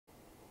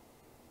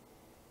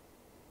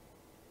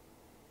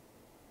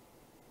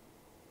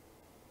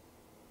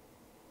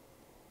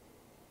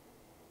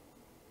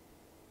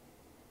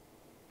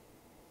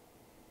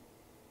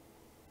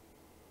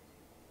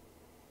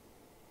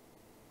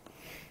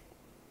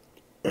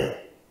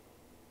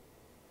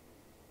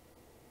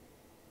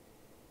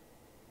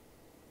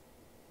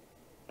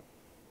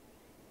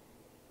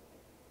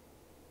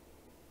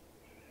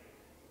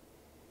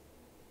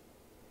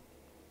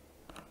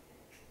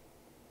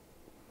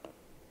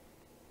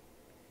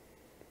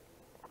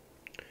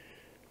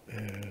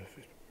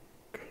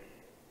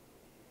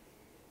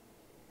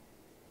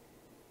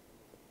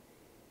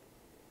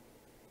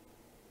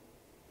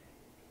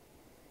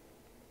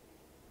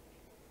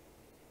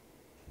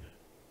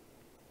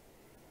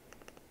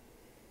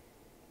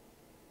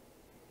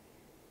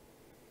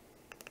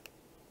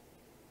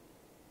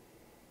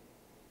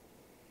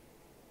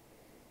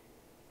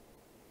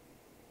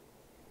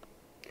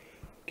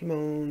Come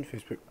on,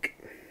 Facebook.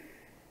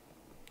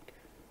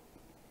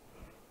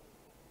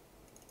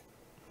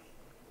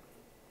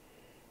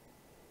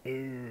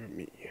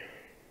 Me.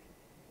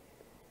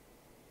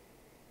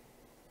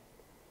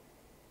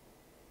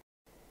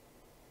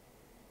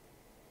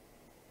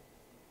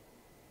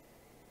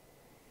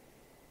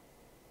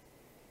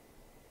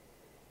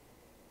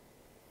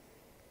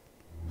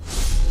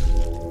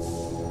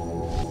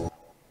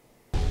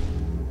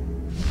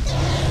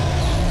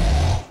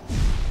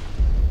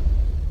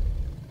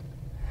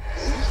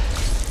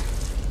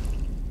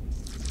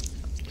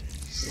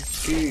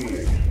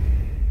 Okay.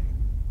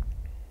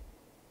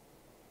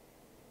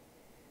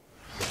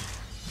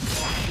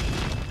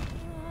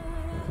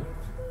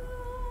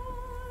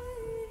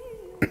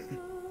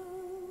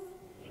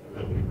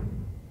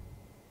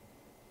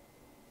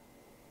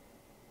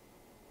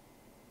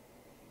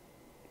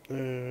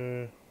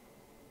 uh,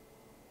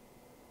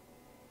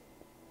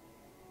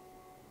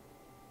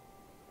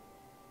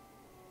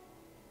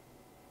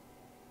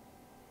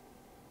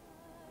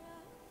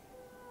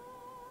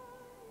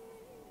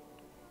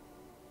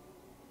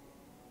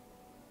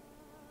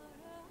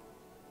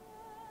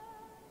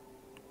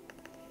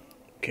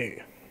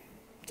 okay.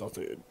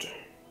 Started.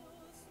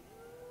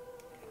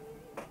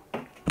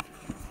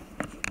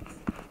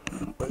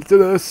 Let's do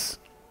this.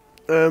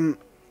 Can't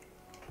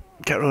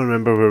really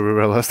remember where we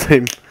were last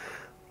time.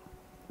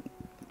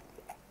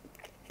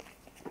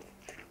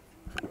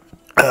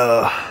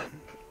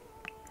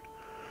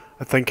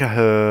 I think I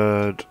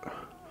had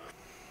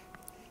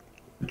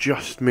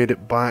just made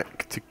it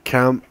back to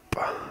camp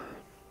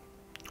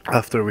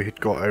after we had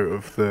got out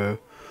of the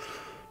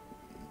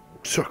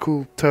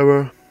circle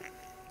tower.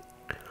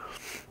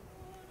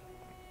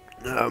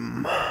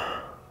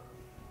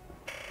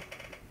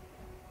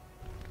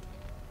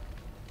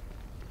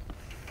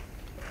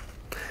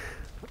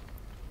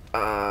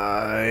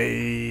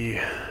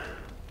 I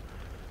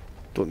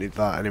don't need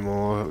that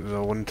anymore. It was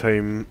a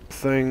one-time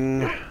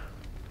thing.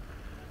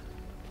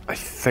 I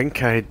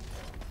think I had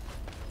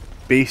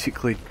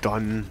basically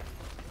done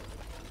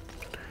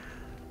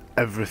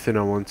everything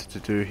I wanted to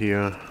do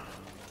here.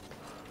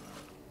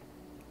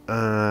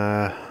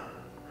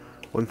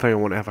 One thing I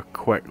want to have a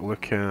quick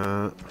look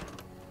at.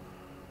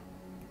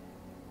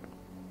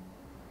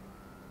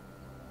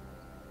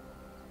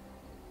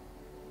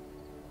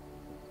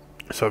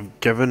 So I've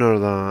given her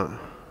that.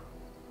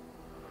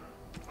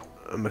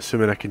 I'm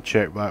assuming I can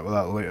check back with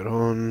that later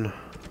on.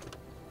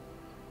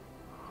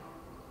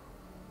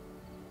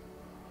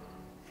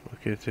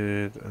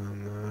 Located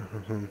and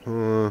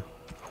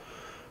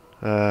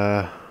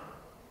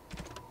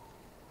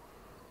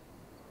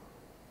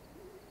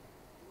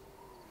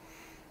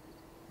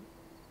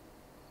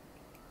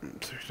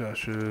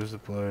dashes, the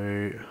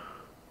plate.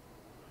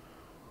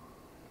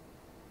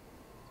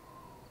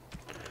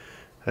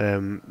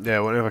 Yeah, I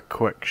want to have a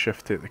quick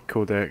shift at the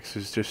codex,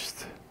 is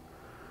just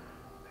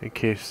in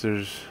case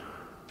there's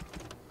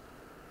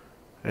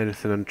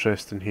anything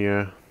interesting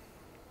here.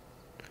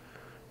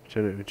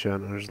 Generative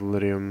enchanters,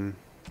 lyrium,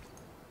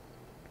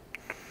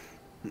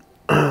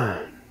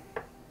 and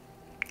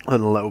a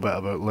little bit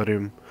about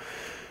lyrium.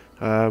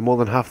 More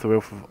than half the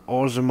wealth of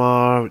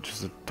Orzammar, which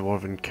is the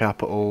dwarven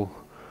capital,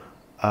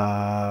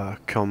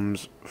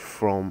 comes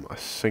from a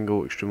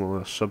single extremely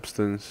rare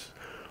substance,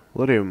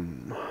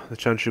 lyrium. The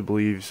Chantry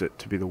believes it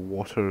to be the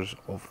waters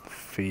of the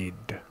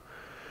Fade,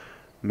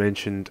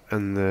 mentioned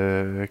in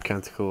the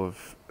Canticle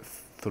of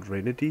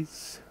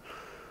Thorenides.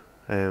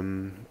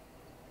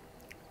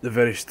 The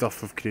very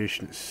stuff of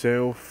creation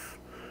itself,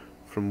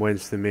 from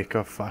whence the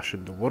Maker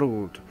fashioned the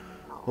world.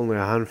 Only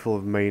a handful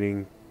of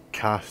mining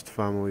caste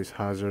families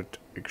hazard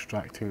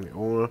extracting the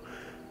ore,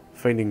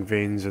 finding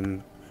veins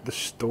in the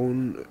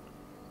stone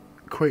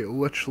quite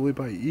literally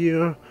by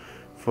ear,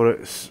 for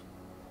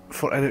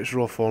in its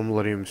raw form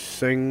lyrium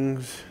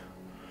sings,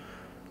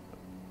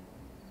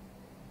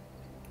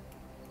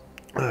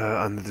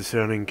 and the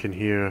discerning can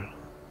hear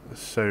the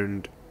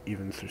sound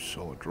even through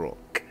solid rock.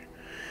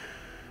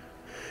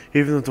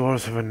 Even though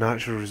dwarves have a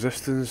natural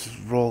resistance,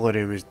 raw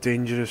lyrium is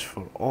dangerous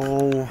for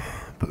all,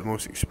 but the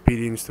most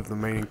experienced of the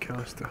mining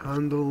caste to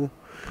handle.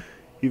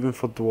 Even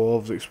for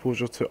dwarves,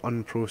 exposure to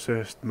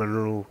unprocessed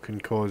mineral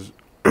can cause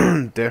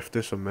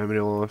deafness or memory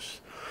loss.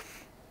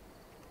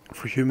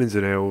 For humans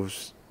and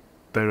elves,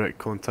 direct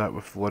contact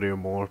with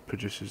lyrium ore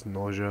produces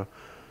nausea,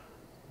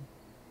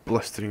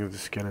 blistering of the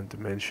skin and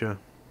dementia.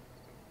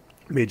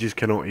 Mages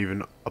cannot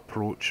even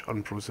approach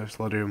unprocessed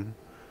lyrium.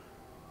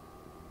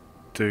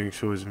 Doing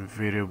so is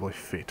invariably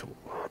fatal.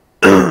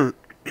 Oops,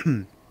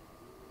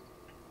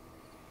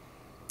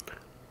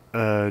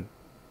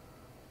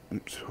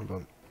 hold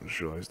on. I just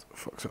realised I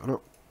fucked something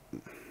up.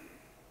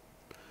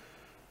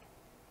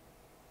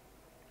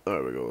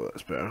 There we go,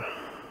 that's better.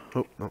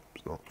 Oh, no,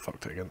 it's not.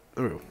 Fucked it again.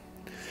 There we go.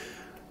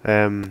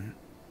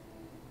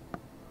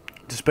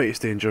 Despite its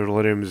danger,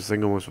 lyrium is the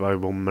single most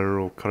valuable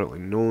mineral currently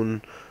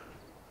known.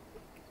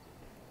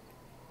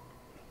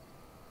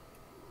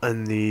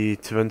 In the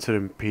Tevinter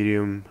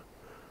Imperium,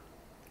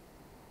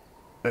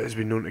 it has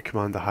been known to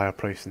command a higher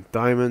price than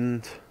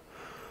diamond.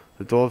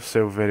 The dwarves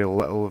sell very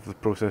little of the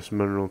processed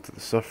mineral to the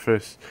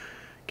surface,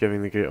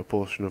 giving the greater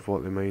portion of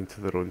what they mine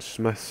to their own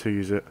smiths, who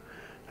use it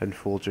in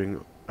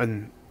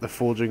the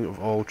forging of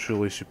all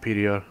truly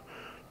superior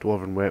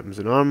dwarven weapons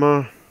and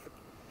armour.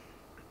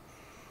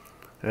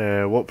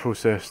 What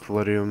processed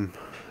lyrium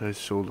is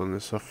sold on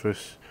the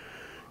surface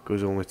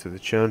goes only to the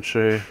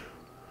chantry,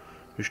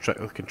 who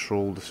strictly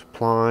control the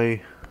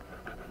supply.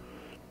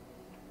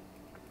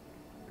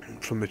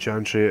 From the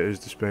chantry it is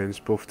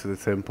dispensed both to the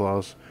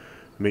Templars,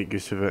 who make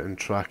use of it in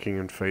tracking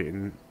and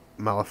fighting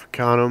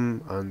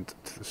Maleficarum, and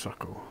to the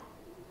Circle.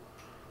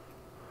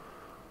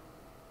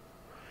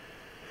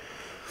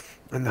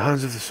 In the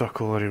hands of the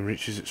Circle, lyrium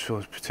reaches its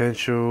fullest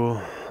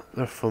potential.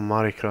 Therefore,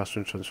 Mari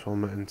craftsmen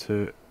transform it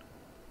into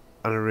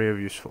an array of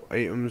useful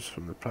items,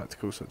 from the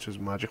practical such as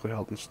magically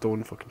hardened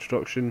stone for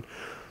construction,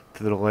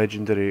 to the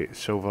legendary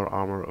silver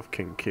armour of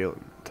King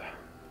Caeland.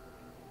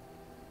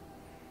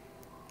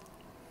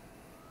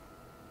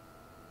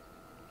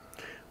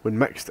 When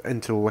mixed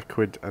into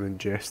liquid and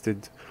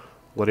ingested,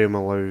 lyrium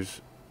allows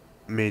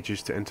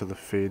mages to enter the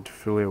Fade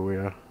fully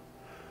aware,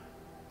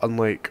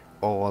 unlike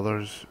all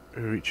others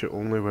who reach it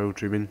only while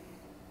dreaming.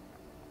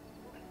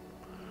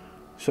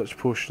 Such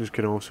potions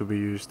can also be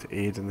used to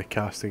aid in the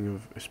casting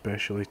of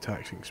especially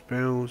taxing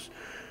spells,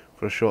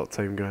 for a short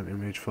time granting a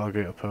mage far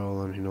greater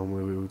power than he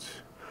normally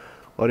wields.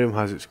 Lyrium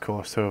has its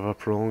cost, however.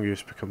 Prolonged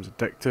use becomes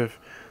addictive,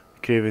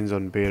 the craving's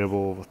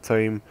unbearable over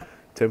time,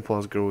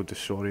 Templars grow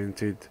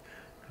disoriented,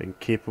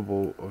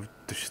 incapable of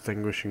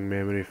distinguishing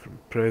memory from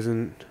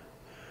present,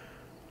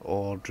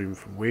 or dream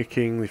from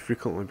waking. They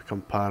frequently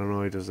become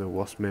paranoid as their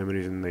worst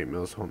memories and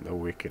nightmares haunt their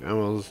waking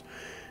hours.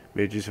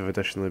 Mages have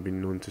additionally been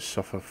known to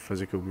suffer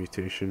physical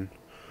mutation.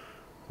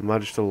 The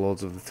Magister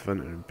Lords of the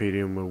Tevinter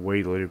Imperium were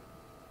widely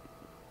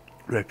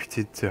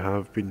reputed to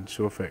have been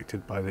so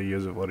affected by the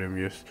years of lyrium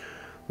use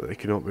that they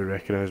could not be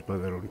recognised by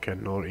their own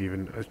kin, nor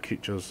even as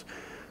creatures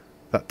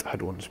that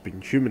had once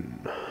been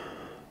human.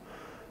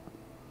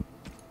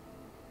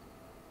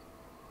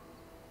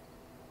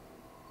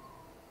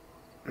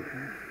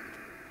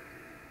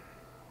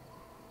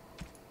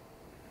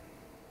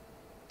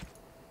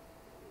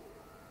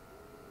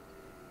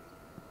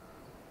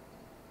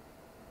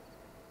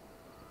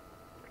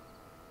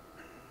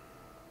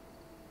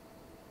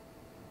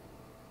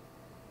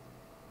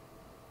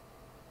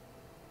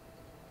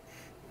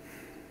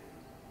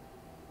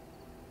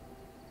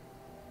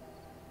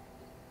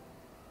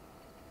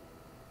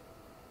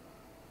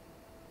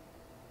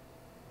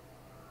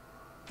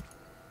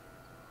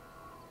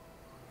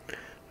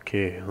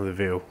 Okay, the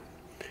veil.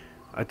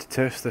 I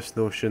detest this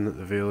notion that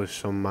the veil is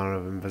some manner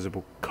of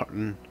invisible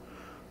curtain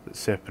that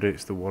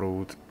separates the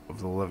world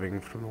of the living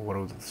from the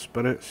world of the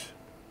spirits.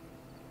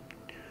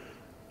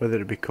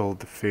 Whether it be called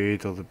the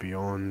Fade or the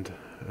Beyond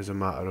is a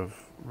matter of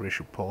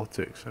racial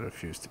politics I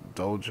refuse to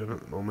indulge in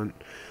at the moment.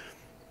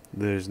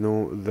 There is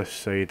no this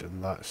side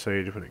and that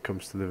side when it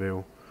comes to the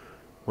veil.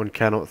 One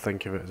cannot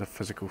think of it as a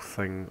physical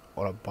thing,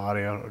 or a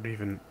barrier, or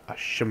even a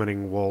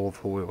shimmering wall of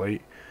holy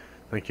light.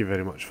 Thank you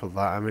very much for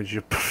that image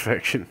of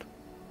perfection.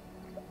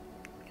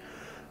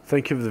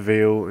 Think of the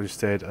veil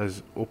instead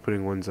as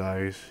opening one's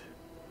eyes.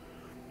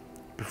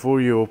 Before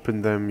you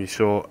opened them, you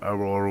saw our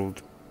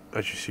world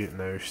as you see it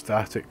now,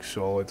 static,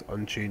 solid,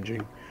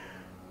 unchanging.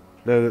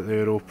 Now that they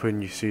are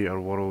open, you see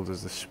our world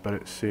as the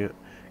spirits see it,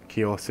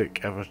 chaotic,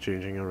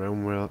 ever-changing, a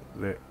realm where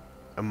the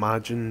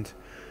imagined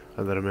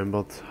and the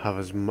remembered have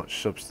as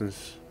much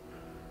substance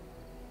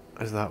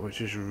as that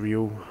which is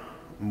real,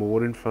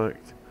 more in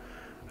fact.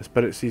 The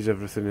spirit sees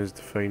everything as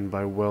defined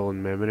by will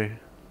and memory,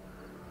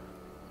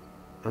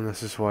 and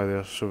this is why they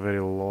are so very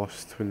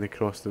lost when they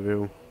cross the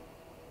veil.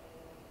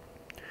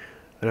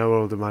 In our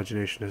world,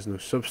 imagination has no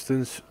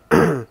substance.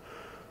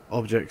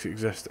 Objects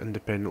exist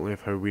independently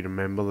of how we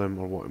remember them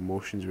or what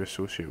emotions we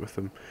associate with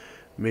them.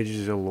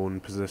 Mages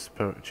alone possess the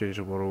power to change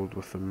the world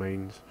with their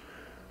minds,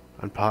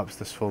 and perhaps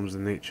this forms the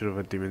nature of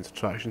a demon's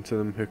attraction to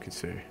them, who can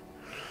say?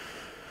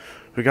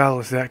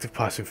 Regardless, the act of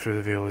passing through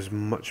the veil is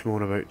much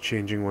more about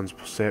changing one's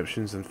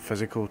perceptions than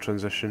physical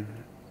transition.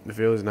 The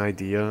veil is an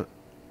idea,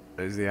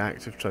 it is the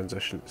act of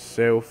transition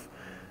itself,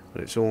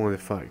 and it's only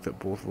the fact that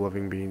both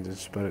living beings and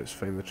spirits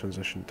find the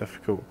transition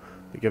difficult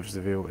that gives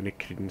the veil any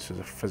credence as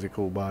a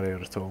physical barrier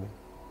at all.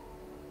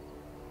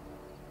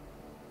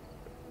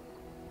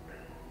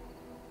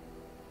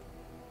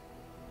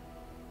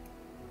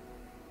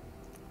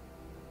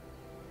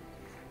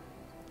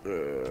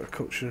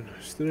 Culture and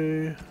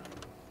history.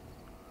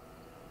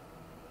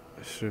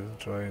 History of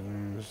the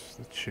Dragons,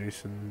 the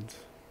Chastened.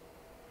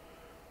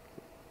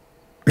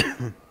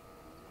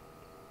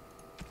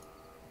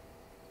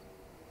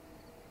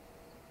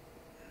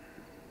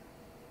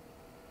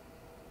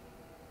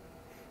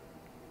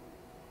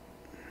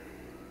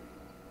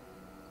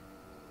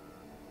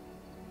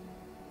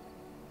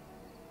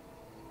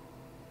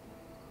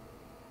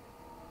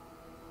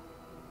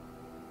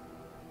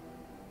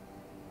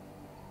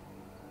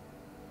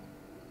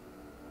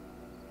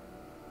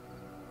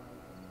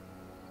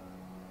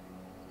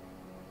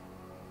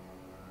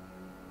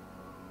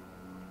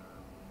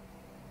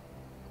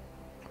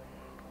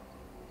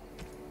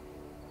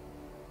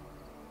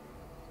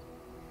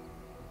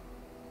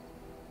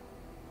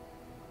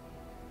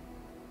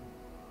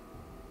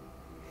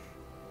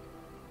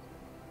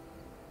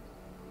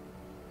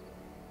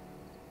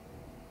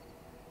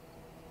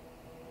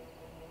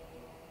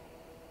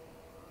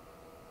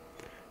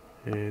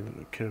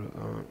 Don't care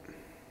about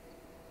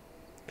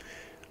that.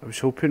 I was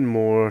hoping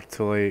more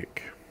to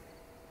like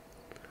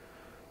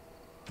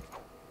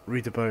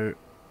read about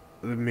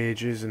the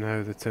mages and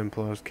how the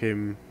Templars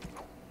came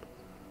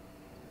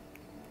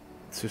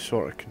to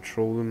sort of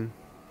control them.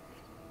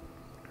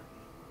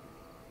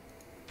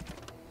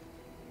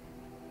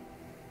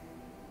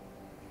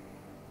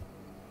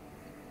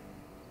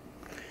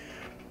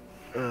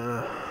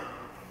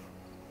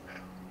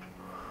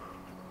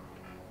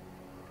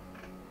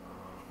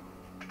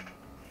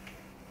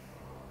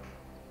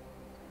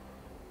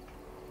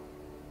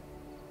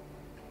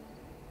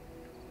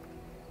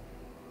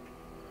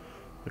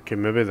 Okay,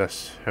 maybe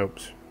this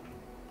helps.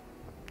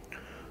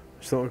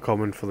 It's not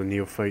uncommon for the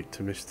neophyte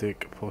to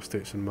mistake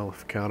apostates and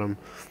Maleficarum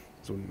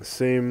as one and the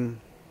same.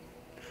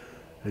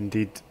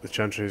 Indeed, the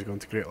Chantry has gone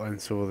to great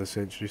lengths over the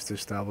centuries to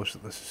establish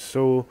that this is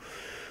so.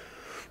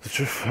 The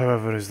truth,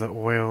 however, is that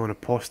while an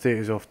apostate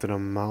is often a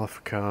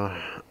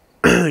Maleficar,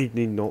 he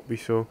need not be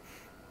so.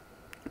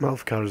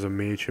 Maleficar is a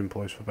mage who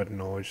employs forbidden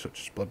knowledge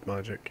such as blood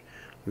magic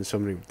and the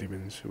summoning of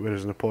demons,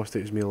 whereas an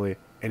apostate is merely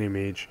any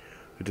mage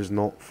who does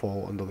not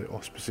fall under the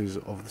auspices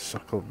of the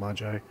Circle of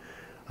Magi,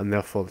 and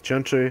therefore the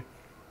Chantry.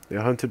 They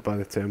are hunted by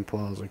the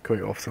Templars, and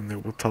quite often they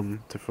will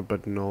turn to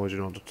forbidden knowledge in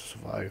order to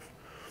survive.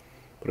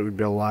 But it would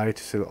be a lie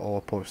to say that all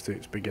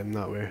apostates begin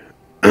that way.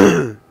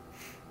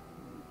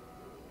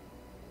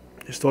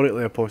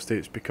 Historically,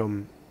 apostates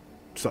become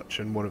such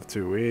in one of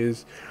two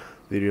ways.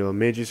 They're either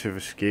mages who have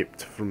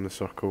escaped from the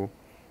Circle,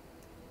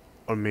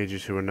 or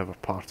mages who were never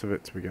part of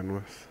it to begin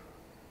with.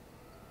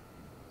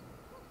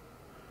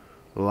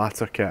 The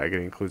latter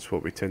category includes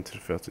what we tend to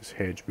refer to as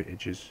hedge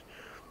mages,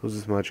 those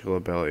with magical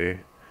ability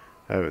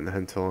out in the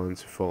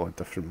hinterlands who follow a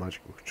different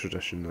magical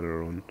tradition than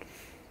our own.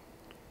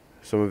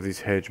 Some of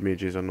these hedge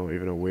mages are not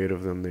even aware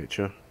of their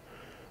nature.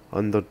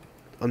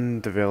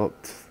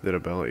 Undeveloped, their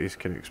abilities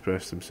can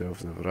express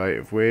themselves in a variety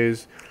of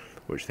ways,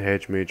 which the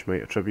hedge mage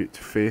might attribute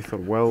to faith or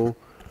will,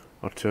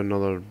 or to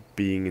another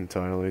being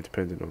entirely,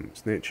 depending on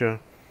its nature.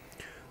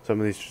 Some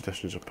of these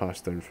traditions are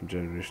passed down from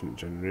generation to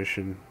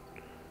generation,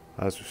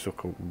 as with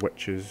so-called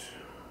witches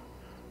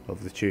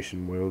of the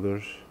Chasing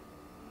Wilders,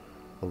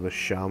 or the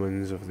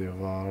shamans of the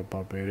Avar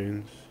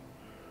barbarians.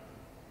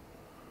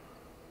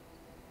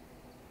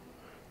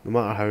 No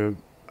matter how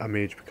a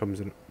mage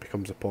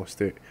becomes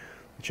apostate,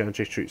 the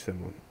Chantry treats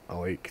them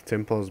alike.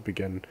 Templars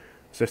begin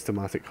a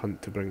systematic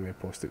hunt to bring the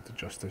apostate to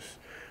justice.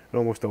 In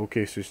almost all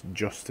cases,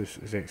 justice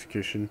is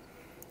execution.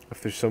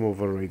 If there's some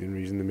overriding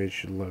reason the mage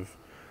should live,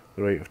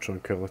 the right of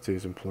tranquility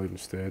is employed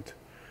instead.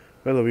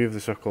 Whether we of the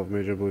Circle of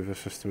Magi believe the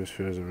system is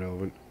fair is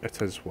irrelevant.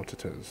 It is what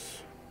it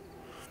is.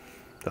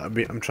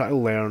 I'm trying to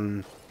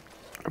learn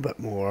a bit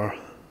more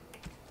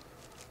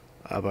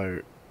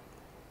about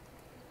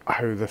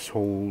how this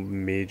whole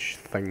mage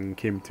thing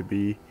came to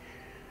be,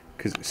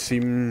 because it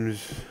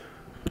seems,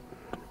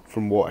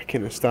 from what I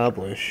can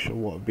establish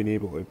and what I've been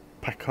able to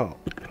pick up,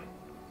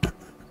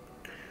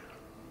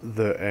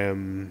 that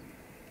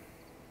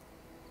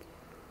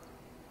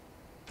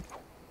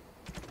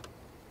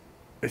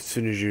as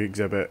soon as you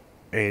exhibit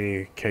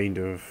any kind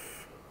of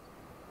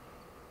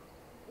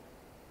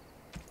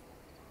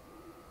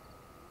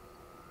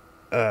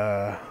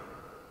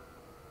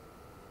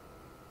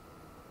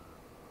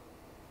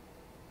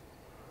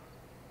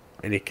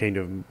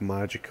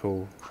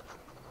magical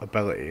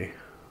ability,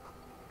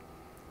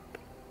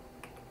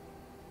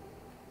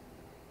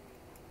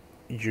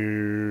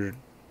 you're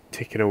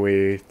taken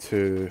away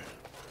to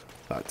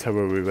that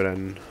tower we were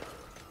in,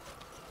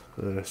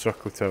 the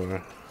Circle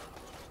Tower,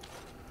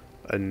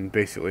 and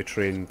basically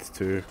trained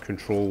to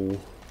control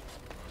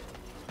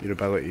your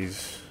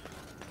abilities.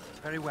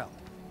 Very well.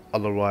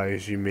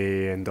 Otherwise, you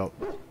may end up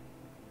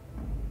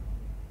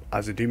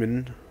as a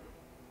demon.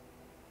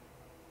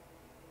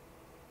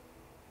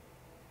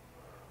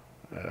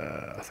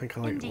 I think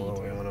I like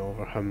Liliana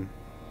over him.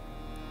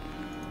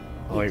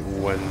 I like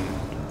Wynn.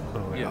 I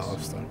like Yes.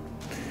 Alistair.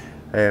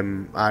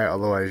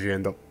 Otherwise you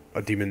end up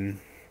a demon.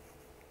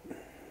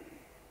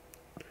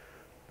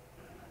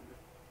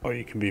 Or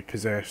you can be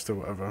possessed or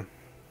whatever.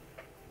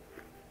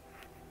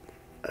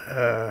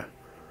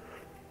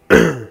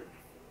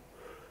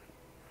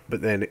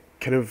 But then it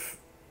kind of,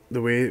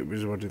 the way it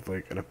was worded,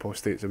 like an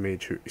apostate's a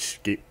mage who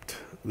escaped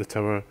the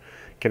tower,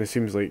 kind of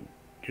seems like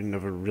you're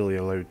never really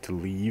allowed to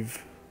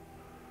leave.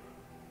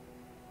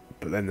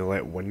 But then they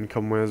let Wynn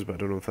come with us, but I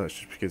don't know if that's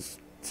just because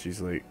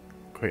she's like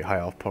quite high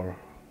up, or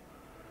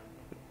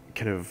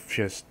kind of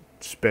she has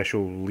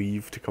special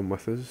leave to come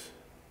with us.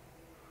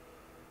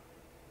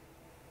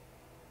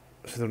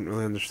 So I don't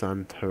really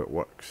understand how it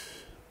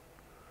works.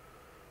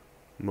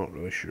 I'm not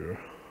really sure.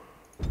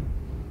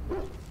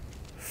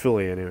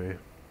 Fully anyway.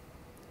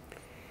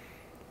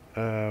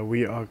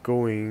 We are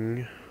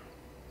going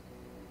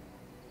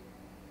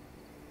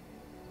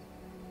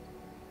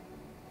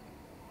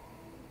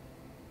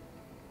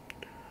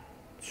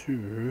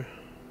to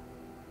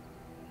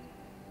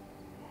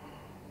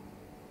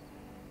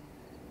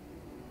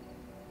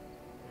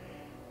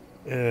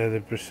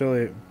the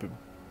Brazilian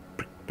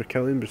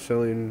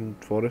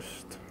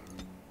forest.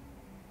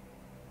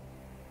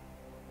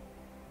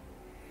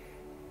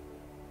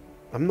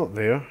 I'm not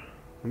there.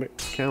 I'm at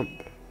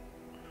camp.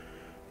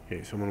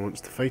 Okay, someone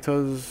wants to fight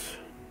us.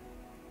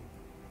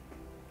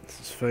 This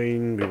is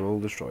fine, we will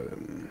destroy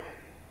them.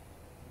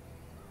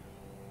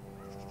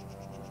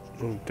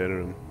 Oh, dinner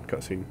room.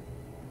 Cutscene.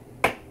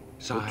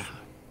 Sire,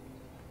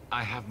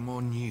 I have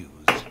more news.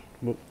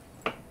 Well,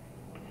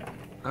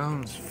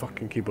 this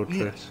fucking keyboard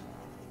tray. Yes.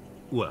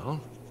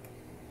 Well,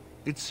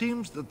 it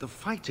seems that the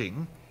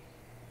fighting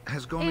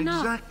has gone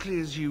Enough. exactly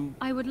as you...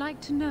 I would like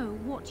to know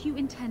what you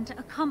intend to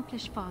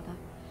accomplish, Father.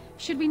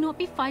 Should we not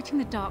be fighting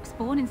the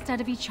Darkspawn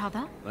instead of each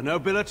other? The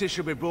nobility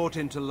should be brought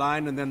into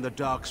line and then the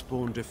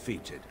Darkspawn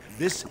defeated.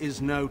 This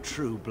is no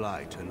true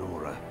blight,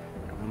 Honora.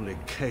 Only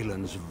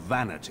Kaelin's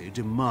vanity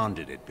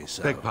demanded it be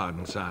so. Beg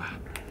pardon, sire.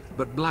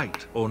 But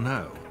blight or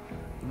no,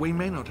 we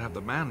may not have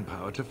the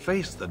manpower to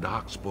face the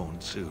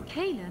Darkspawn soon.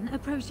 Kaelin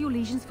approached your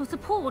legions for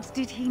support,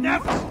 did he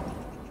not? Never!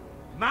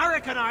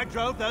 Marek and I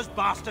drove those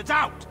bastards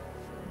out!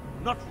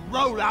 Not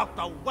roll out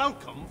the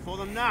welcome for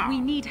them now! We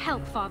need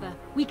help, Father.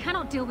 We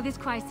cannot deal with this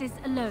crisis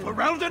alone.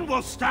 Ferelden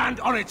will stand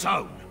on its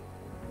own!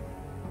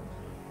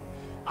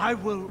 I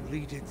will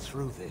lead it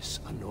through this,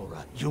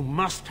 Honora. You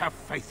must have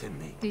faith in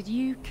me. Did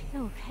you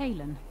kill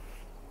Kaelin?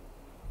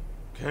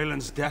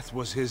 Kaelin's death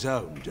was his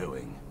own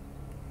doing.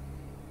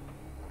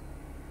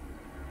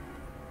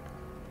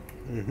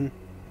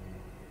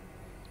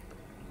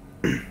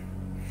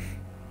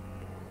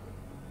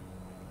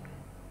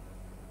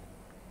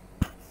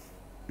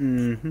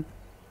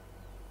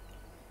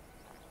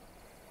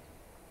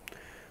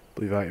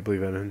 Believe I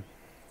believe anything.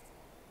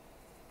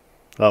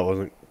 That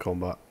wasn't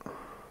combat.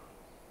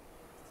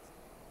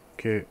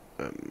 Okay,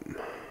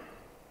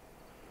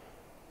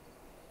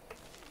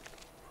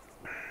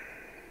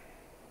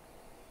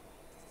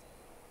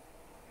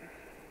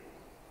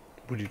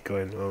 where did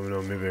Glenn? Oh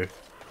no, maybe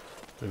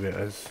it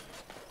is.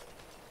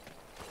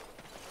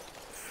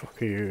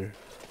 Fuck are you?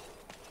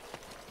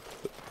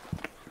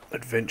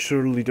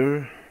 Adventure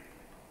leader?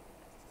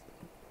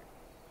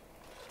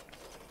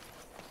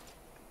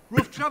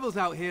 Rough travels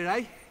out here,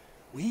 eh?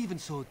 We even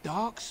saw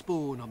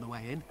Darkspawn on the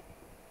way in.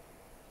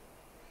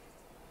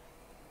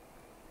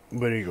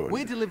 Where are you going?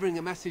 We're delivering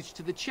a message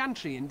to the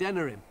Chantry in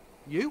Denerim.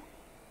 You?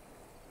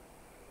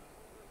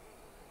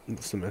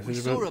 What's the We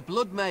message saw a about?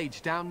 blood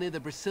mage down near the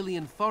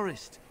Brazilian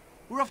forest.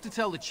 We're off to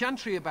tell the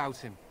Chantry about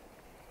him.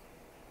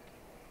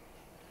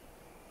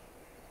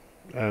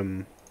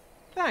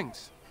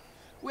 Thanks.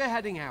 We're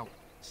heading out.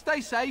 Stay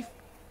safe.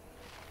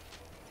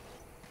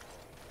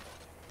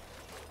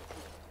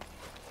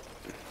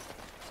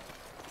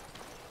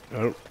 I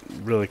don't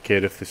really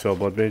care if they saw a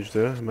blood mage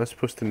there. Am I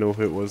supposed to know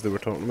who it was they were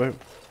talking about?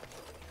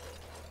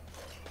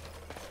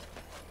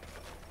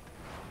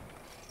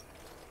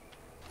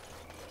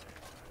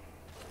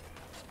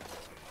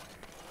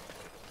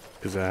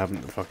 Because I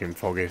haven't the fucking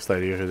foggiest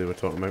idea who they were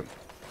talking about.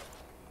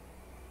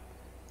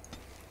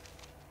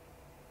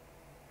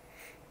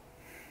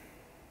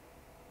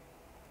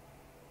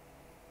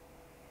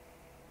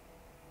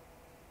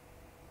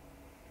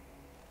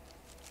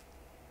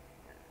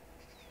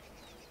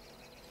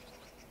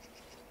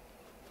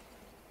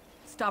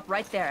 Stop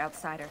right there,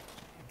 outsider.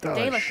 Dash.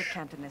 Dalish have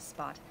camped in this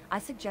spot. I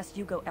suggest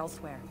you go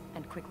elsewhere,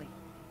 and quickly.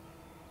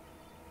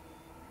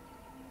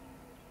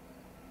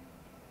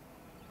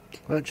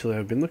 Actually,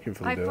 I've been looking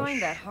for the I Dalish.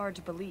 find that hard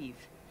to believe.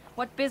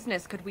 What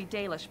business could we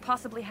Dalish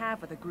possibly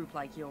have with a group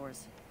like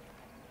yours?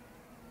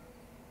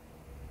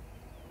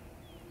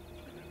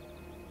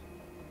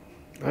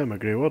 I am a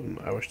Grey Warden.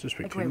 I wish to A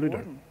speak to Grey your leader.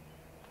 Warden?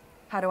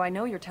 How do I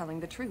know you're telling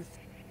the truth?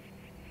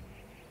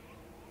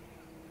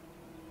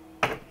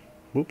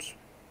 Whoops.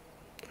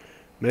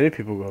 Many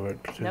people go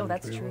about pretending No,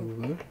 that's to be true. one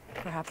of them.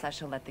 Perhaps I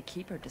shall let the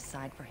Keeper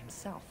decide for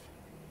himself.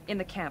 In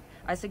the camp,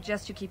 I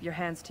suggest you keep your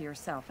hands to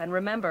yourself, and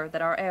remember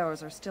that our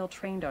heirs are still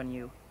trained on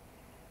you.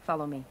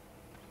 Follow me.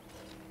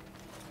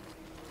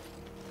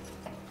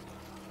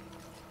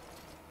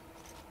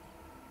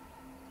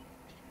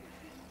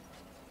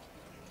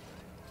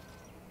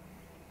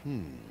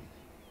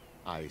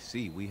 I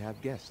see we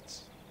have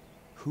guests.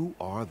 Who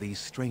are these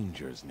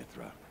strangers,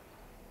 Nithra?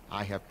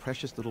 I have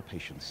precious little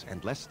patience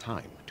and less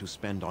time to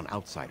spend on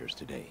outsiders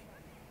today.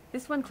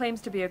 This one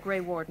claims to be a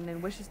Grey Warden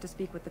and wishes to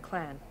speak with the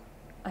clan.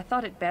 I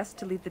thought it best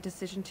to leave the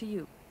decision to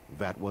you.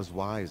 That was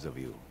wise of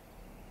you.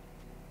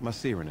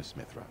 Masirinus,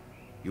 Mithra,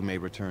 you may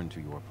return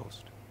to your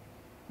post.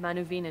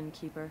 Manuvinen,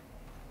 Keeper.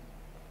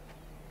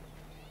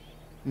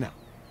 Now,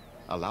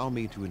 allow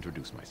me to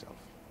introduce myself.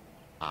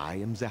 I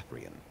am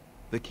Zathrian,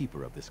 the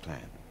keeper of this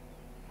clan,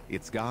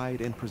 its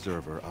guide and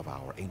preserver of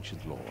our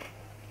ancient lore.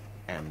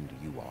 And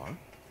you are?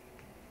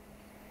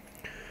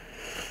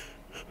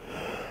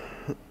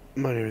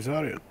 My name is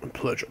Arian. A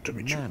pleasure to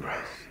meet you.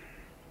 Manners.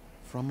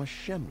 From a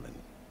Shemlin.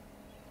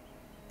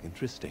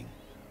 Interesting.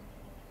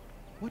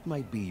 What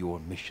might be your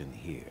mission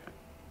here?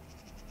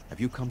 Have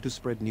you come to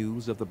spread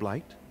news of the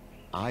Blight?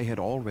 I had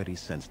already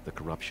sensed the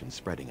corruption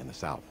spreading in the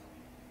south.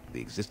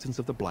 The existence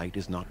of the Blight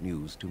is not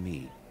news to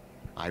me.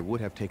 I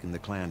would have taken the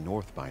clan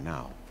north by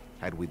now,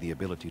 had we the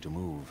ability to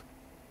move.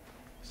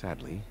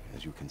 Sadly,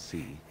 as you can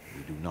see,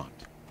 we do not.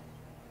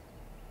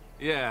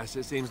 Yes,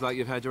 it seems like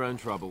you've had your own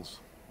troubles.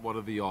 What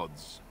are the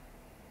odds?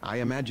 I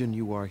imagine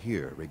you are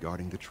here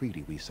regarding the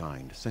treaty we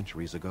signed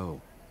centuries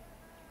ago.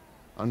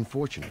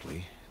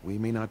 Unfortunately, we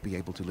may not be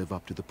able to live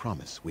up to the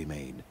promise we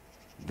made.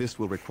 This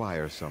will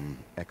require some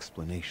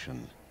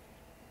explanation.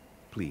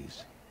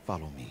 Please,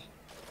 follow me.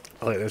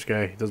 I like this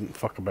guy. He doesn't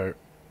fuck about.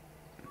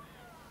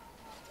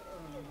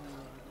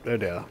 Oh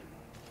dear.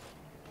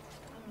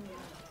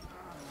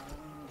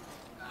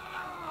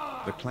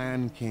 The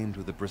clan came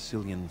to the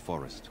Brazilian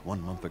forest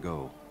 1 month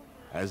ago,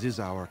 as is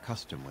our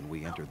custom when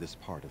we enter this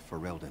part of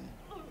Ferelden.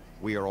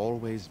 We are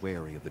always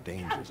wary of the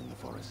dangers in the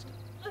forest,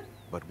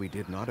 but we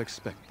did not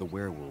expect the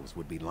werewolves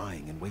would be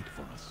lying in wait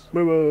for us.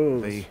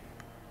 Werewolves. They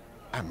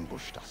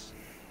ambushed us,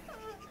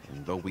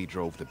 and though we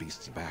drove the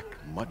beasts back,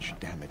 much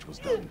damage was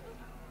done.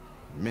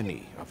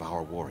 Many of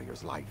our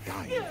warriors lie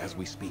dying as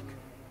we speak.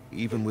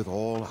 Even with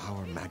all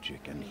our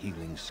magic and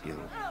healing skill,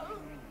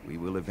 we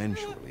will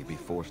eventually be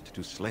forced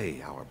to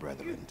slay our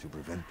brethren to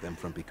prevent them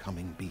from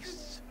becoming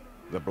beasts.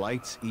 The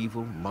Blight's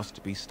evil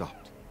must be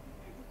stopped.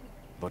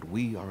 But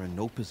we are in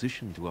no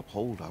position to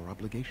uphold our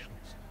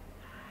obligations.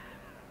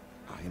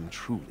 I am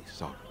truly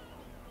sorry.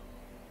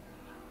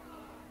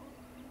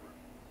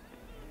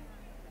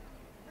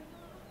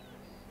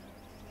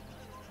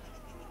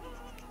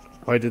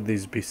 Why did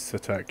these beasts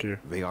attack you?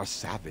 They are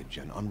savage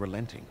and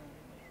unrelenting.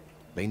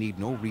 They need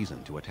no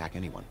reason to attack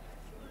anyone.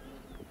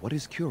 What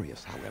is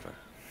curious, however,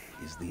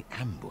 is the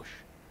ambush.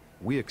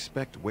 We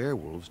expect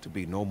werewolves to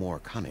be no more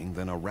cunning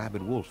than a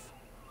rabid wolf.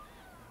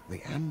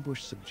 The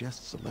ambush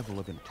suggests a level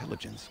of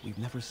intelligence we've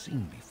never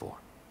seen before.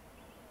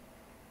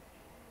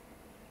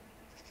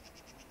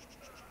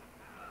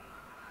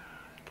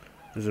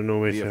 Is there no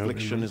way The to help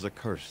affliction them? is a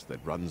curse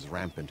that runs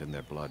rampant in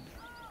their blood,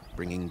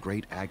 bringing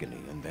great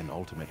agony and then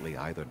ultimately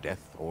either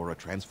death or a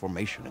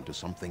transformation into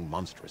something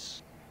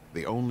monstrous.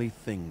 The only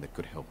thing that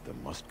could help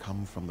them must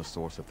come from the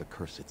source of the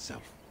curse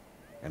itself.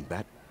 And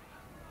that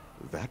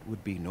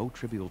would be no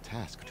trivial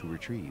task to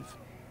retrieve.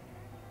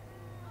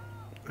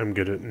 I'm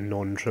good at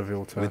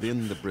non-trivial tasks.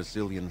 Within the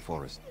Brazilian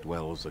forest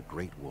dwells a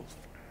great wolf.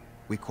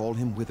 We call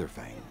him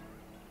Witherfang.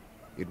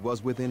 It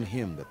was within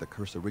him that the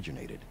curse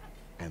originated,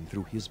 and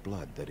through his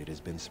blood that it has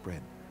been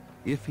spread.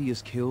 If he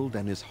is killed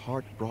and his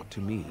heart brought to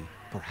me,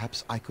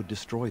 perhaps I could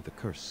destroy the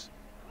curse.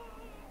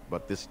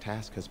 But this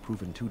task has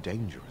proven too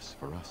dangerous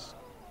for us.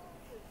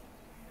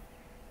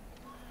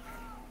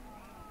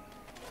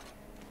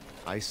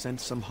 I sent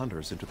some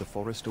hunters into the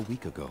forest a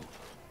week ago,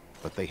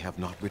 but they have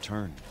not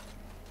returned.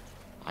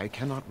 I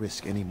cannot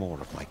risk any more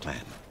of my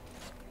clan.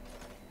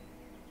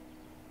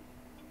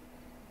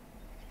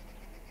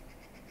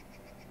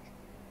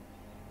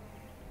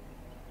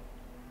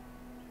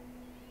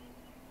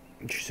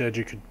 She said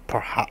you could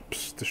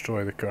perhaps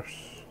destroy the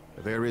curse.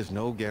 There is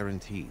no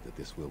guarantee that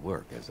this will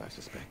work, as I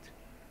suspect.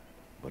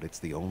 But it's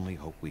the only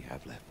hope we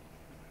have left.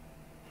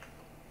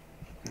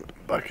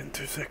 Back in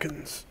 2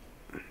 seconds.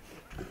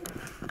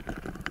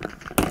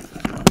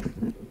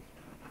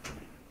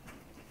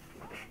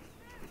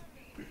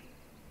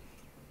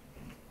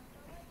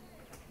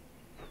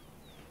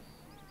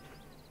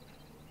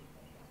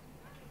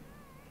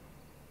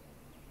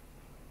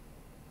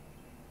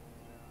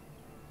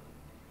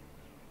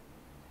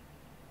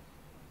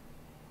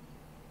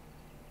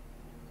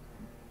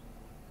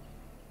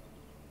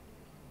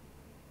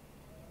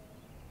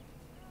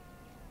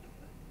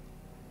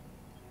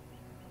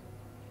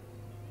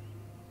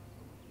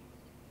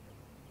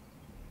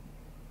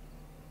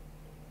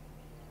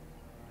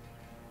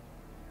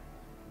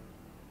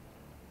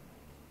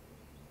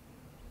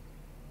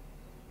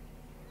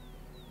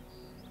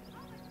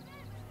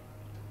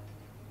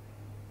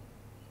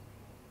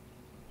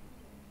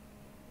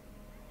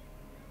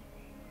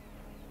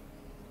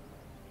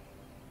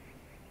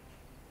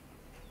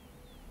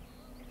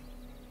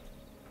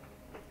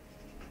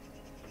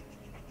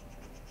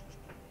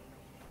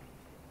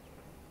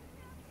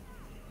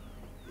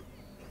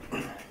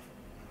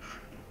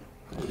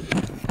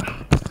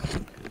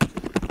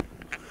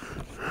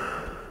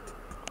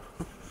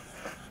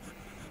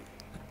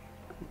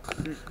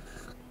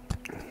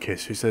 Okay,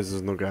 so he says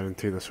there's no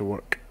guarantee this will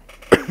work.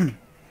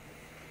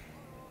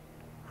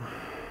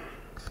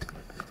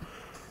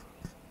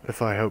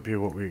 If I help you,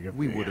 what will you give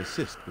We me? would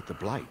assist with the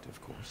Blight,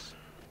 of course.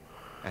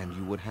 And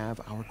you would have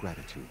our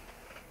gratitude.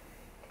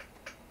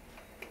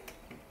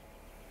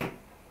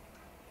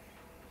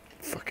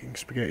 Fucking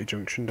Spaghetti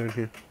Junction down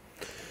here.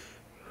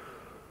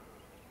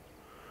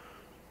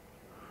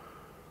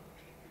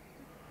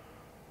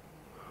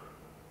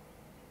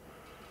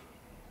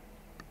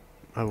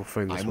 I will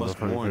find this I one. must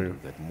I'll find warn it you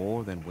that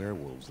more than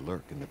werewolves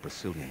lurk in the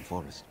Brazilian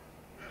forest.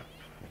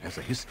 It has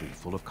a history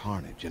full of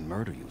carnage and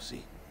murder, you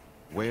see.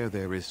 Where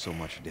there is so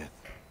much death,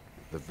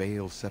 the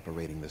veil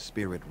separating the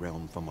spirit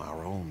realm from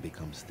our own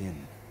becomes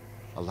thin,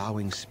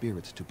 allowing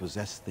spirits to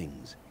possess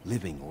things,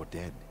 living or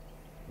dead.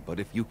 But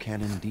if you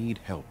can indeed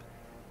help,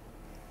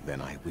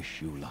 then I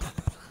wish you luck.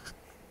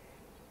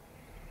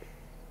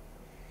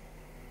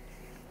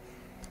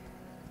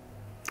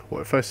 What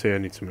if I say I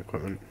need some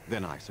equipment?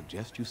 Then I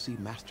suggest you see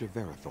Master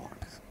Verathorn.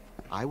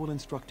 I will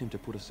instruct him to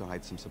put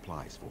aside some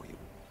supplies for you.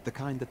 The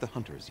kind that the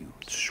hunters use.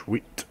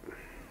 Sweet.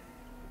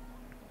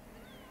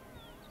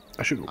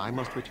 I should go. I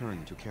must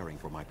return to caring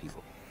for my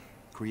people.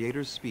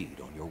 Creator's speed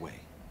on your way.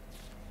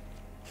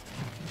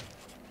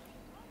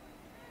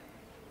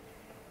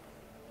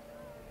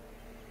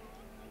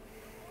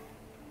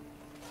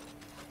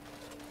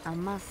 I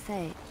must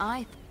say,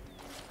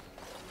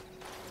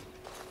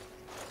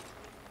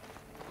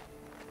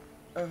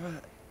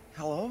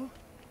 Hello?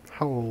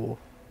 Hello.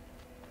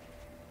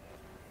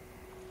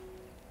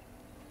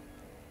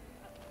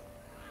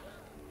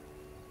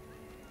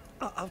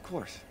 Of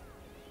course.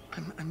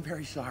 I'm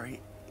very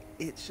sorry.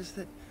 It's just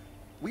that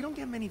we don't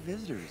get many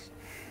visitors.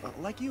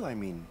 Like you, I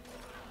mean.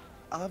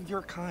 Of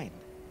your kind.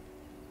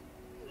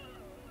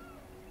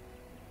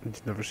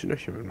 He's never seen a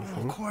human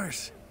before. Of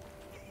course.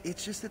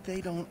 It's just that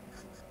they don't...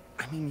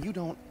 I mean, you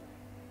don't...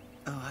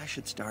 Oh, I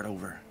should start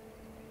over.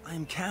 I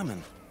am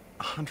Kamen,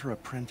 a hunter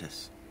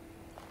apprentice.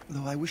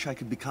 Though I wish I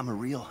could become a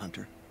real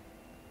hunter.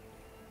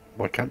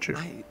 Why can't you?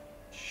 I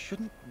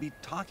shouldn't be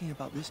talking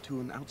about this to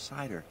an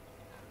outsider.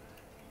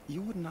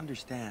 You wouldn't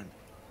understand.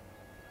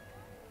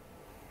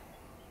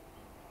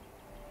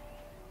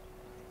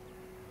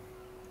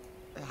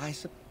 I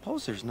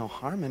suppose there's no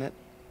harm in it.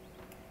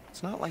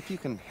 It's not like you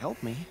can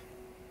help me.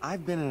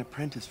 I've been an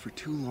apprentice for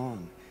too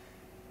long.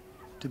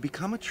 To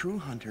become a true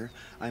hunter,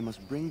 I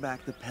must bring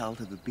back the pelt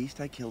of the beast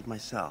I killed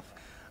myself.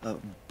 A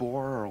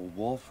boar or a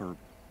wolf or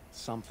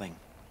something.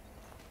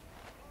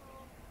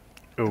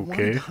 I wanted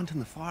Okay. to hunt in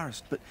the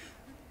forest, but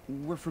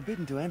we're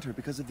forbidden to enter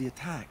because of the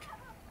attack.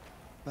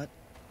 But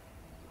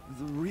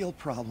the real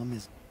problem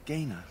is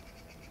Gaina.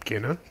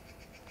 Gaina?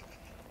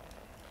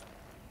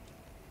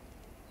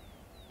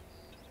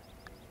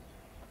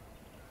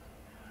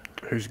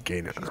 Who's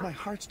Gaina? She's my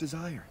heart's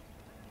desire.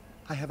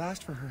 I have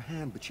asked for her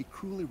hand, but she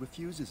cruelly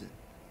refuses it.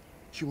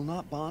 She will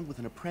not bond with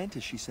an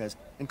apprentice, she says,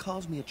 and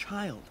calls me a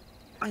child.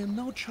 I am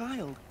no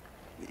child.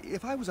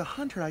 If I was a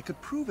hunter, I could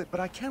prove it, but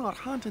I cannot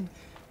hunt, and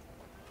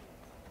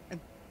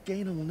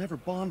Gaina will never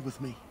bond with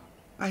me.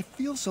 I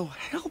feel so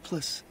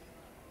helpless.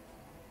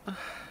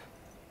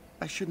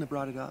 I shouldn't have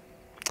brought it up.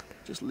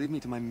 Just leave me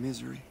to my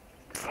misery.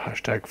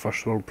 Hashtag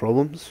first world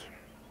problems.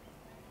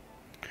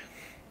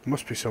 There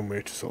must be some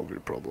way to solve your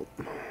problem.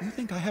 You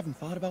think I haven't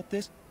thought about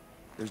this?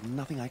 There's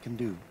nothing I can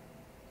do.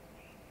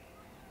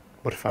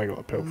 What if I got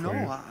a pill No, for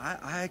you?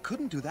 I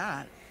couldn't do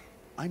that.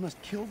 I must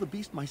kill the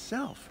beast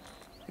myself.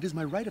 It is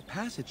my rite of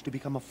passage to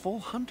become a full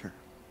hunter.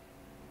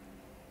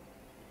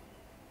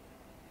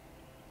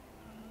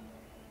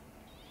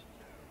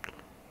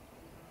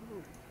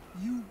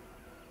 You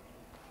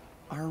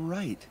are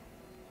right.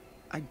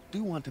 I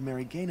do want to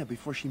marry Gaina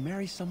before she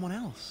marries someone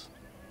else.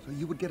 So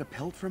you would get a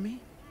pelt for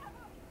me?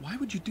 Why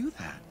would you do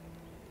that?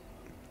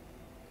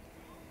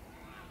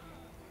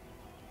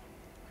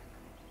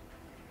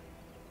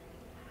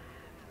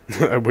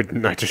 I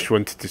wouldn't. I just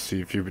wanted to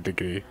see if you would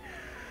agree.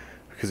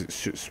 Because it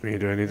suits me.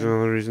 Do I need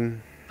another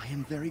reason? I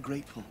am very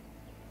grateful.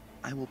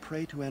 I will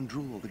pray to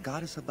Andrul, the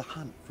goddess of the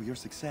hunt, for your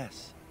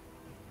success.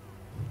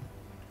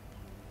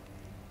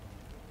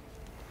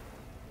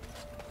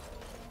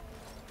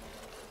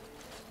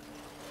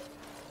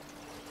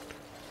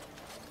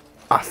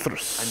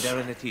 Athros.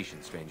 Andera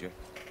Natishan, stranger.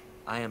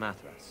 I am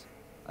Athras.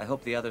 I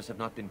hope the others have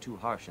not been too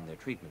harsh in their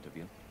treatment of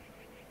you.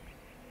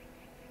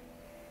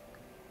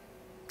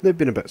 They've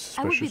been a bit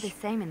I would be suspicious.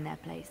 the same in their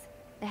place.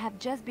 They have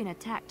just been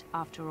attacked,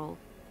 after all.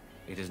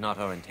 It is not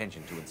our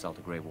intention to insult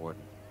a Grey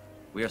Warden.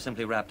 We are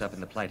simply wrapped up in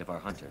the plight of our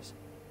hunters.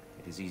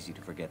 It is easy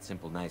to forget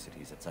simple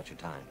niceties at such a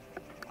time.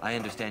 I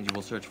understand you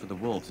will search for the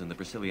wolves in the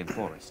Brazilian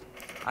forest.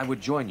 I would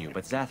join you,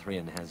 but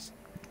Zathrian has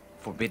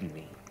forbidden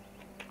me.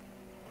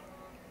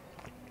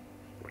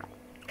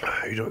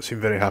 You don't seem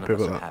very None happy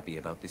of us about are that. happy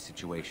about this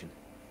situation,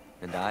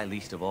 and I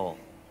least of all.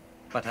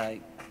 But I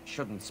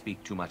shouldn't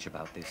speak too much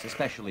about this,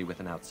 especially with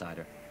an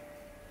outsider.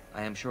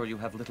 I am sure you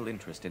have little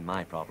interest in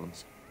my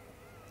problems.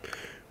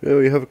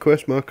 Well, you have a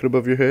quest marker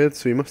above your head,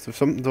 so you must have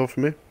something to offer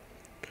me.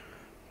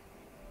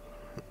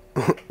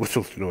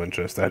 Little to no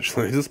interest,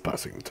 actually. Just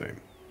passing the time.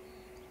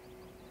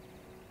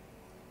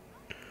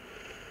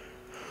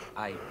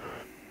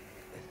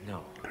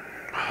 No.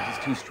 It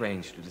is too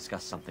strange to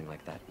discuss something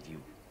like that with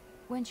you.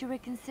 Won't you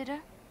reconsider?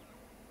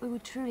 We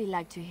would truly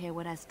like to hear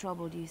what has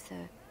troubled you,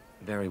 sir.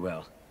 Very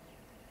well.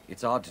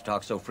 It's odd to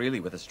talk so freely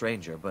with a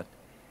stranger, but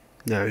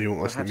No, you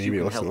won't listen to Perhaps me, you but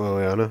can listen to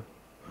help. Liliana.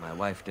 my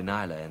wife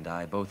Denilah and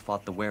I both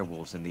fought the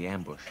werewolves in the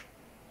ambush.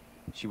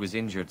 She was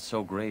injured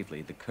so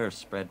gravely, the curse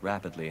spread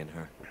rapidly in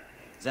her.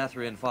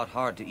 Zathrian fought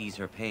hard to ease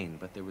her pain,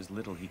 but there was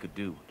little he could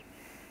do.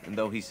 And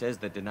though he says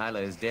that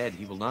Denilah is dead,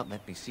 he will not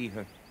let me see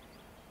her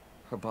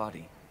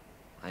body.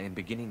 I am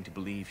beginning to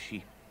believe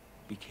she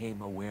became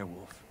a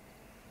werewolf,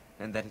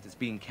 and that it is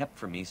being kept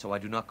from me so I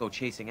do not go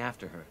chasing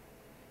after her.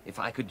 If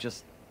I could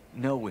just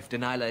know if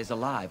Denilah is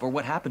alive, or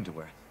what happened to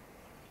her,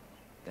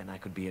 then I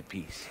could be at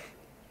peace.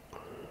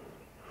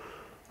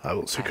 I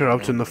will seek I her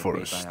have out in the an order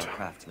made by forest. our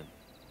craftsman.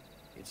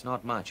 It's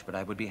not much, but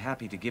I would be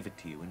happy to give it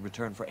to you in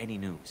return for any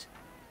news.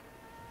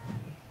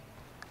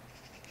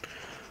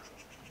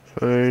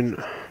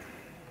 Fine.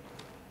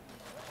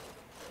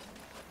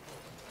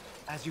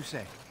 As you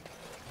say.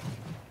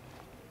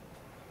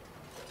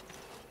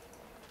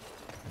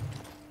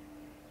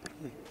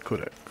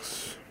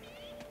 Codex.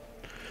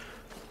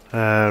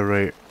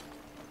 Right.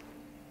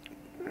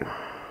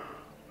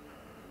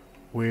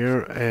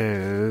 Where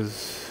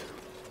is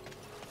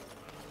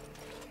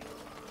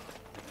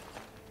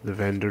the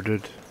vendor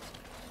dude?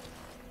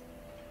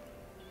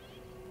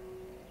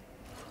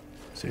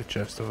 See a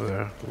chest over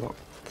there, locked.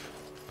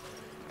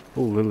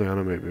 Oh,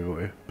 Liliana might be able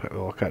to pick the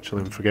lock.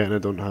 Actually, I'm forgetting I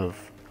don't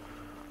have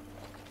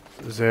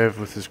Zev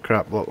with his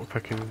crap lock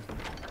picking.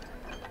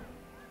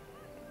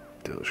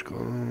 Dealer's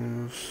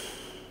gloves.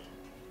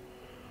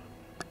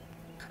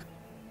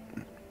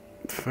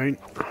 Fine.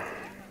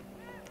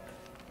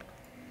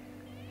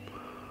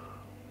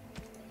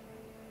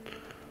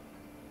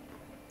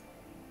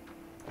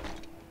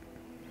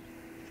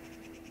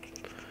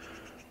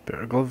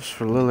 Better gloves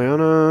for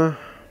Liliana.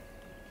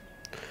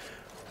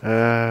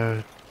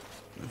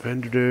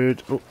 Vendor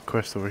dude. Oh,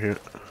 quest over here.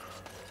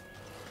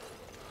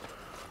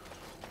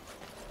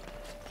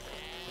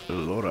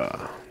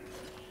 Laura.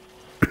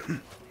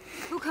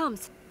 Who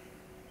comes?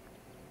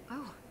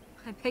 Oh,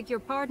 I beg your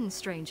pardon,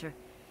 stranger.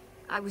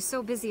 I was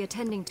so busy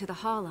attending to the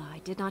Hala, I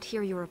did not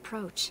hear your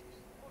approach.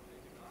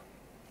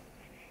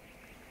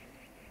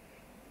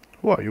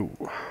 Who are you?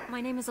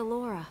 My name is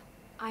Alora.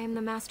 I am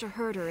the Master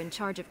Herder in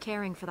charge of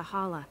caring for the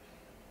Hala.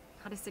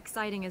 Not as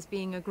exciting as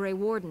being a Grey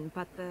Warden,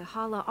 but the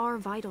Hala are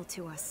vital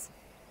to us.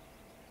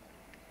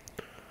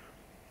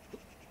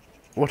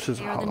 What is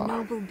They a are the Hala?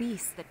 noble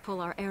beasts that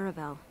pull our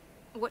Aravel.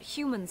 What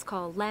humans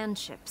call land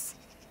ships.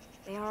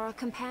 They are our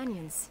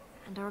companions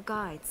and our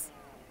guides.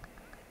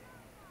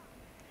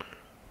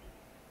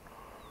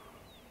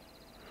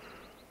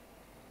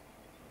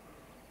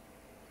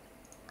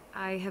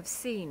 I have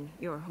seen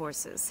your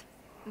horses.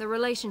 The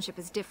relationship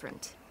is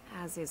different,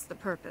 as is the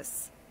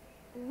purpose.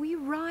 We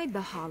ride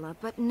the Hala,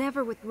 but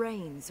never with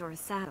reins or a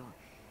saddle.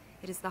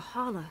 It is the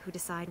Hala who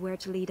decide where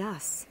to lead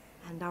us,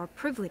 and our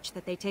privilege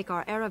that they take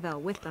our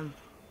Aravel with them.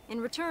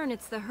 In return,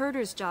 it's the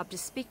herder's job to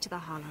speak to the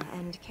Hala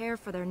and care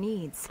for their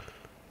needs.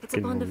 It's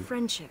a bond of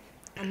friendship,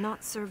 and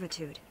not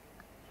servitude.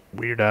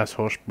 Weird ass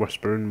horse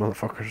whispering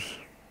motherfuckers.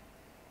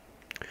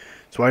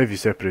 So why have you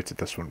separated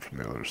this one from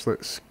the others?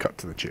 Let's cut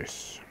to the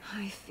chase.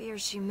 I fear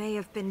she may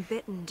have been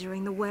bitten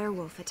during the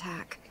werewolf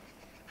attack.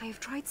 I have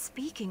tried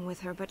speaking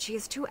with her, but she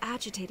is too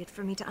agitated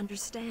for me to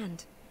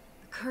understand.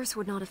 The curse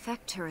would not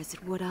affect her as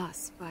it would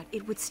us, but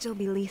it would still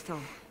be lethal.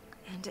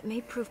 And it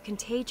may prove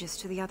contagious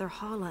to the other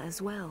Hala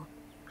as well.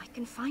 I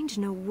can find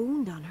no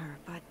wound on her,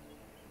 but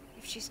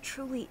if she's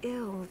truly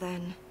ill,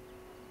 then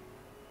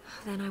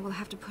I will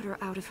have to put her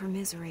out of her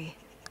misery.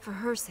 For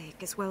her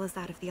sake, as well as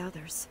that of the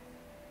others.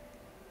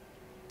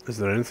 Is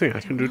there anything I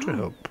can do to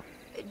help?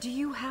 Do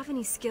you have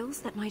any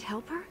skills that might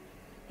help her?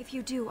 If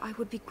you do, I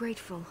would be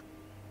grateful.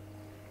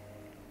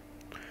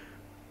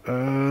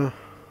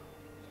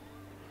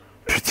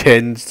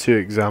 Pretend to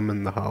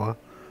examine the Hala.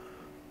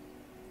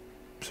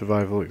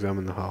 Survival,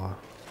 examine the Hala.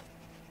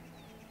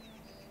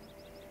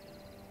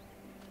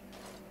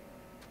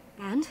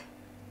 And?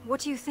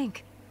 What do you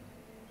think?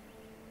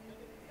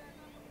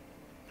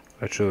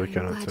 I truly I'm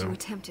cannot glad tell. you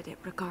attempted it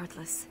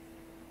regardless.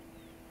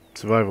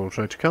 Survival,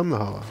 try to calm the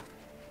Hala.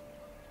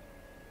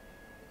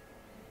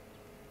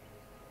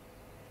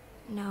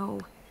 No.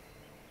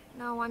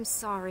 No, I'm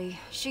sorry.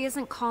 She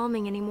isn't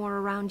calming any more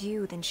around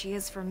you than she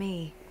is for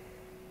me.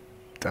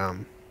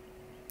 Damn.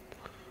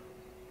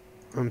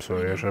 I'm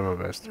sorry, I try my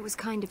best. It was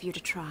kind of you to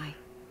try.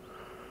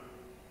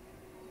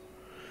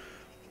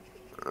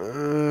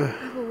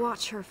 I will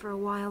watch her for a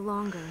while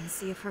longer and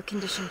see if her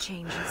condition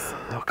changes.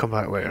 I'll come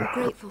back later. I'm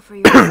grateful for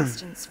your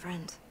assistance,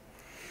 friend.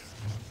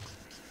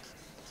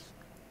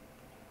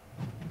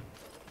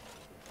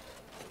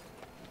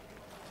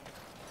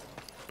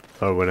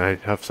 Or when I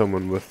have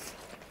someone with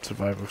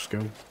survival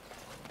skill.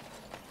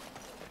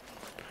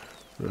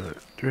 Right,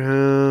 do we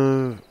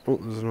have... Oh,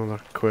 there's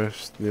another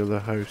quest near the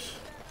house.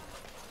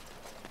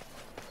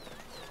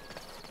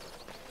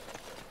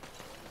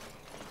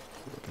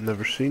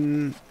 Never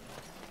seen...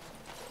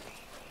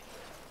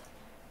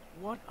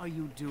 What are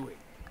you doing?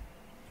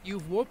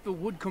 You've warped the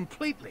wood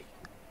completely.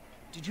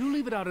 Did you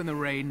leave it out in the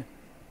rain?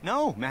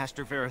 No,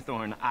 Master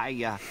Ferrothorn.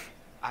 I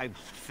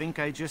think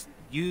I just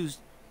used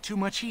too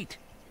much heat.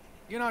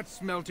 You're not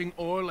smelting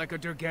ore like a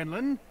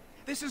Durgenlin.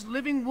 This is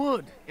living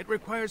wood. It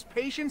requires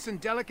patience and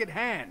delicate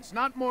hands,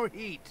 not more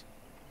heat.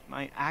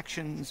 My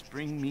actions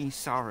bring me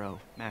sorrow,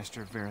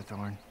 Master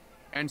Ferrothorn.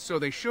 And so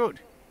they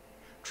should.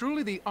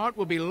 Truly the art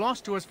will be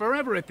lost to us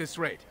forever at this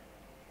rate.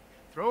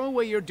 Throw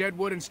away your dead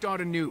wood and start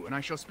anew, and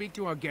I shall speak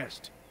to our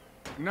guest.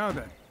 Now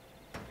then,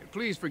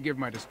 please forgive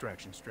my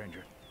distraction,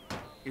 stranger.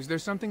 Is there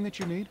something that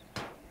you need?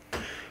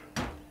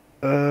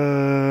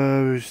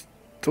 I was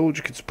told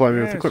you could supply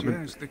me with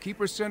equipment. Yes, the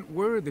Keeper sent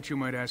word that you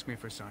might ask me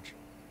for such.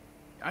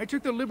 I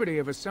took the liberty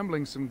of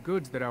assembling some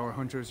goods that our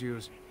hunters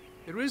use.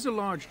 There is a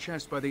large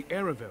chest by the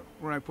Aravel,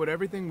 where I put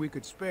everything we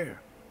could spare.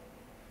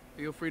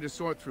 Feel free to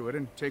sort through it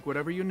and take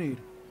whatever you need.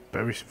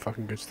 better be some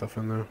fucking good stuff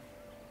in there.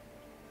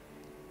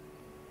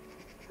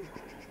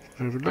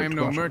 I am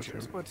no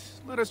merchant, but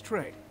let us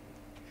trade.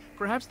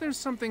 Perhaps there's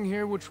something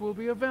here which will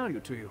be of value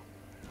to you.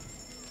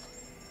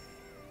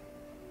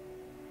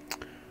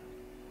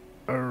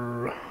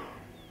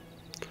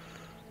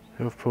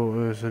 Health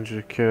porters,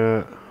 injured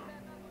cat.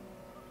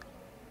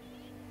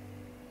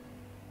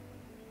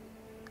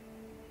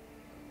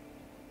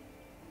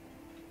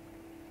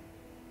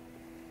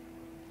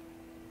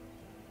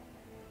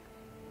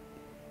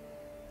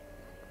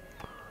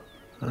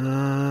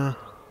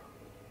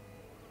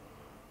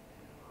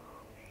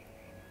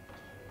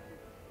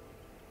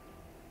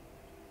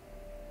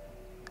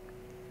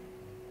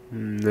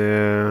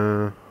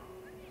 No.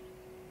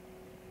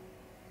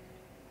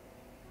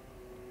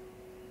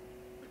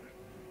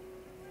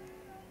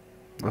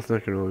 Nothing I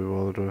can really be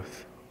bothered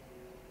with.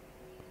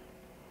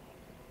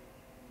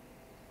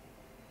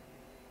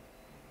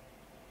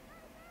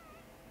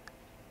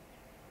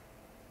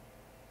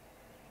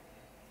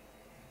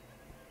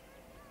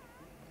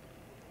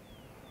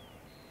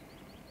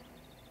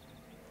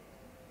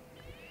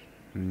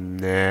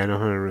 Nah,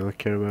 nothing I really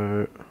care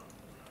about.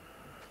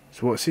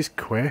 So what's his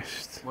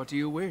quest? What do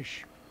you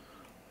wish?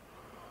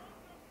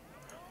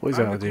 What is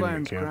that? I'm I the didn't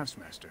clan's care.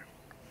 craftsmaster.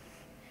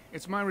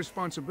 It's my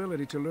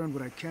responsibility to learn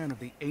what I can of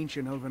the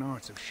ancient elven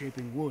arts of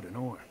shaping wood and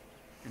ore.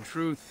 In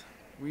truth,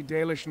 we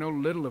Dalish know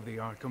little of the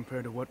art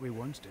compared to what we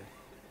once did.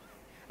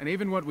 And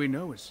even what we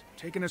know has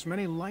taken us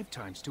many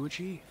lifetimes to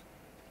achieve.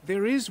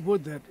 There is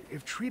wood that,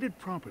 if treated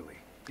properly,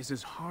 is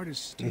as hard as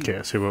steel. Okay,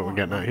 I see what we're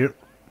getting at here.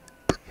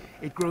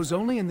 It grows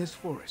only in this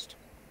forest.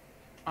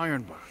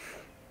 Ironbark.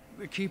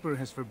 The Keeper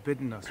has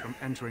forbidden us from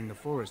entering the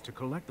forest to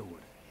collect the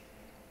wood.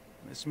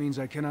 This means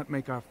I cannot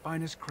make our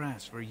finest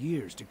crafts for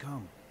years to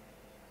come.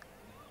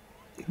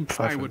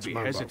 I would be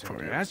hesitant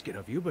to ask it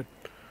of you, but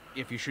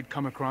if you should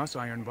come across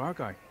Ironbark,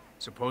 I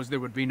suppose there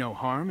would be no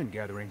harm in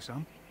gathering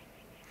some.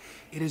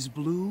 It is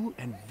blue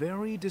and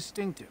very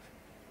distinctive.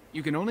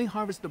 You can only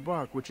harvest the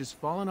bark which has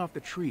fallen off the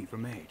tree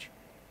from age.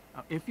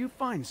 Now, if you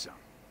find some,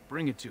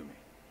 bring it to me,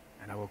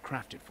 and I will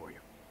craft it for you.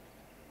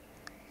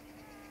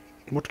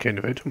 What kind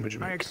of item would you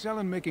I make? excel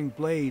in making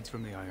blades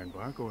from the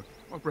ironbark, or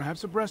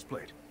perhaps a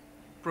breastplate.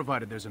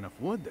 Provided there's enough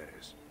wood, that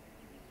is.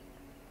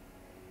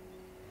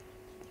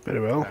 Very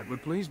well. That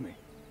would please me.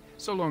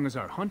 So long as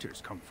our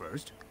hunters come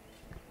first.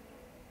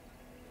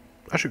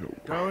 I should go.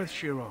 Dareth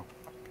Shiro.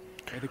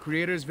 May the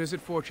creators visit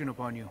fortune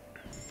upon you.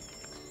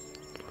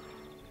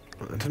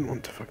 I didn't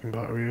want to fucking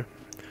batter you.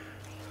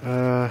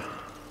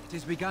 It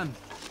is begun.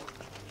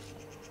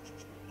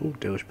 Oh,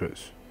 Dalish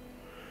boots.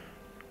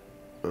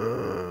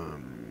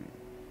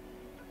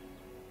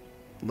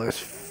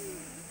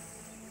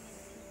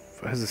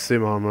 It has the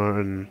same armor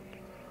and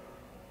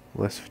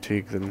less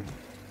fatigue than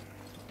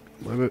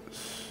my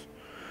boots.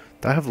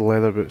 Do I have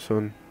leather boots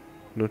on?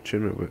 No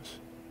chainmail boots.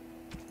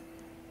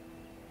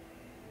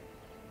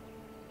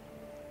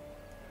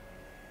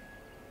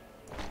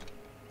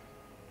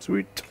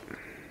 Sweet.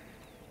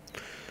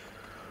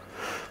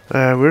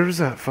 Where was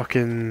that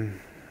fucking...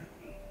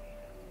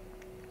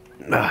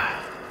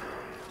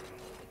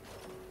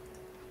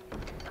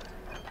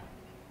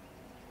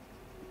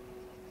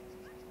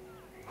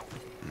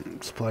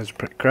 Supplies are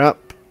pretty crap.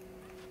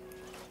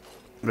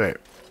 Right.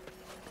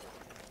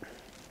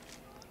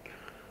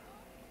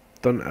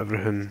 Done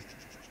everything.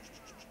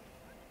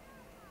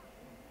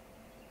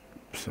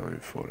 Selling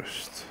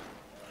forest.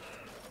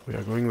 We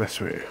are going this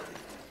way.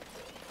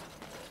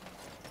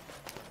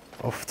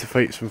 Off to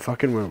fight some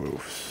fucking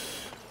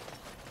werewolves.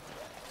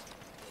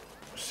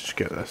 Let's just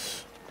get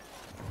this.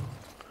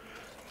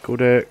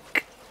 Codec.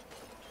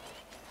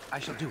 I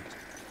shall do it.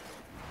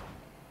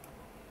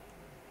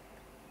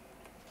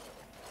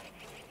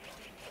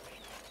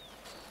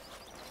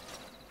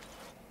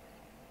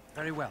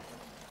 Very well.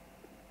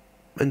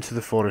 Into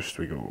the forest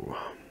we go.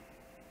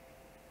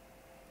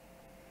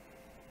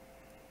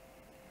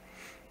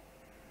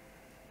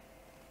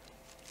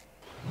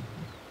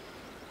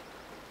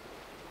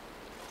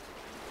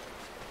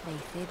 They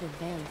say the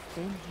veil is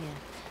thin here,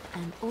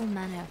 and all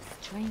manner of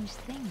strange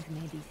things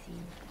may be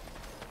seen.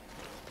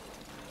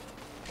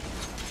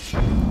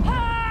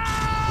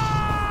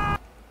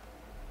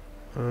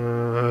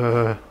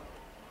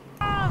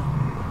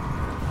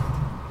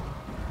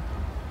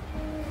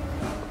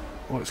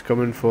 What's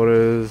coming for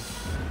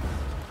us?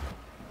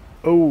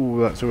 Oh,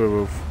 that's a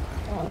werewolf.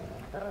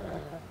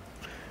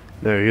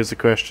 Now, here's the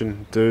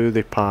question. Do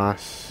they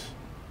pass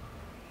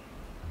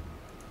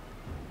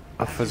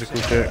a physical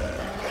check?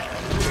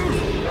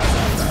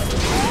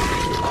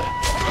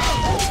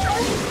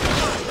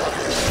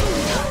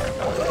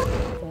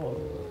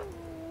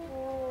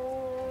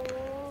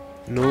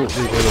 No,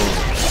 they do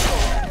not.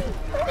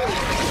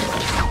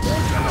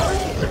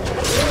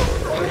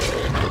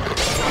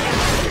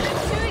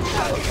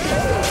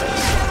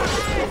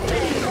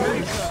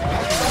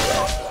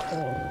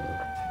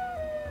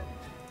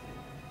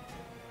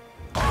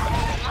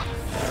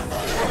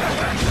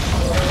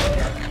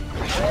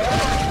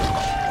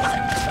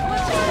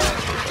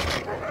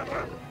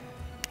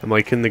 I'm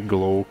liking the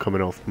glow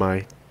coming off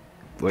my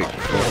like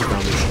 40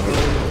 damage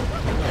now.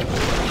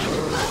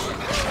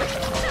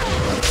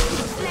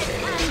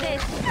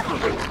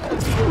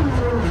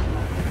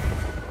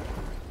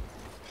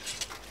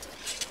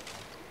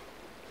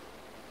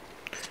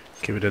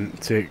 Okay, we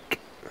didn't take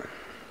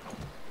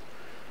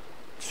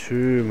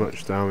too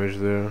much damage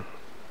there.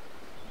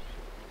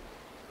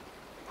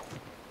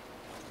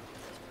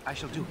 I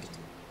shall do it.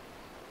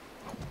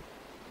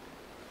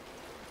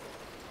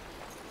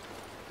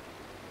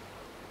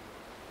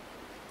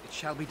 It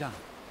shall be done.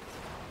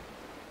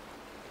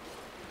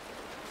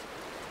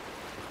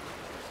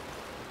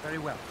 Very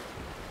well.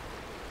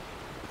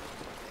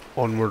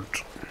 Onward.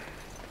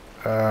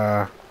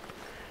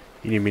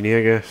 Eeny meeny,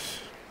 I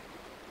guess.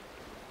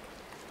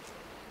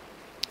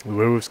 The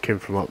werewolves came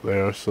from up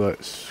there, so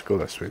let's go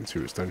this way and see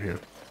what's down here.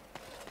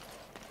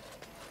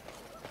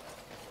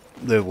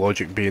 The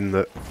logic being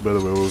that where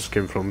the werewolves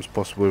came from is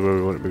possibly where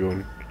we want to be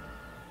going.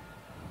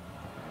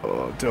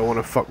 Oh, do I want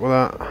to fuck with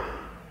that?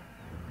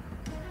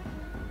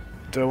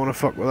 Do I want to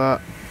fuck with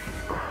that?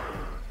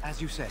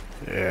 As you say.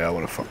 Yeah, I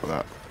want to fuck with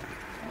that.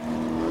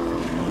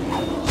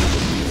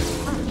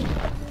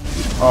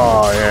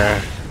 Oh yeah.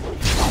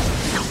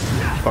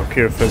 Fuck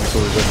your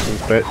physical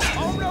resistance, bitch.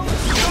 Oh no!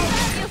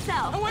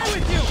 Yourself. Away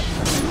with you!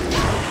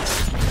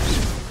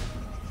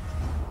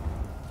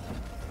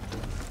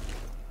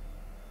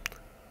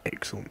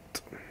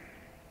 Excellent.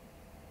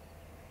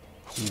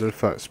 I wonder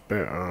if that's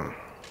better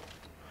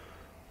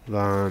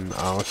than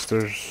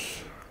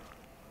Alistair's.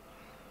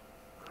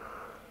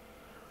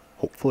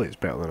 Hopefully it's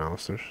better than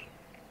Alistair's.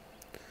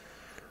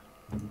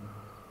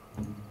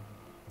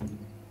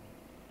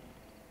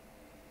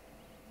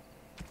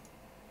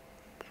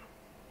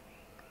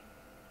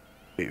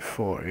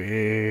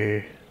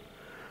 840.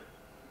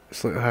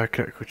 Slightly higher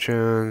critical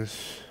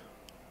chance.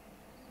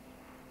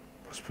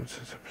 Plus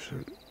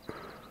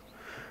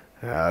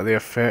 10%. The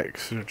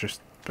effects are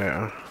just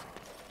better.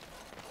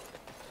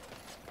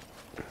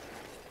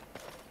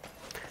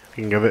 I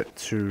can give it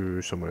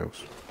to someone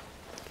else.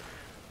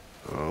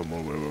 Oh,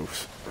 more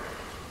werewolves.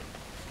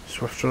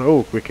 Swift run.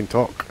 Oh, we can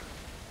talk.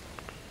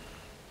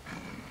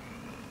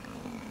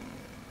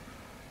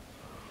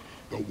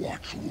 The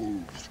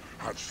Watchwolves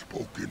have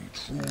spoken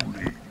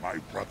truly, my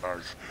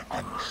brothers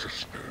and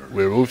sisters.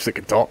 Werewolves that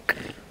can talk.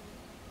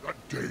 The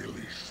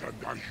Dalish and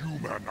the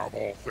human of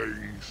all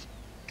things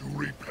to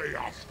repay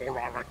us for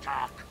our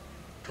attack,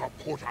 to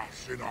put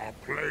us in our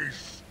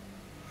place.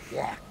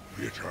 What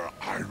bitter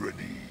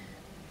irony.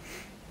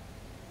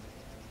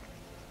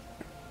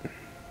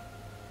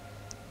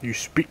 You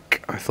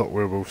speak. I thought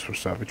werewolves were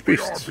savage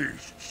beasts. We are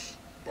beasts,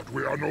 but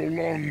we are no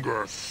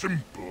longer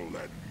simple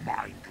and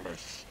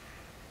mindless.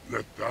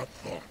 Let that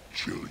thought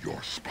chill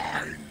your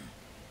spine.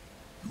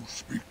 You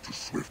speak to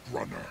Swift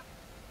Runner.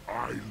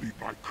 I lead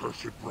my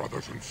cursed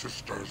brothers and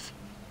sisters.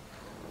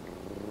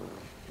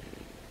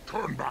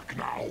 Turn back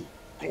now.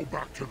 Go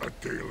back to the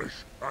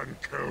Dalish and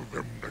tell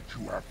them that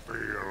you have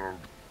failed.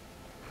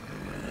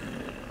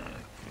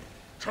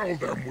 Tell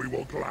them we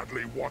will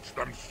gladly watch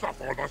them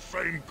suffer the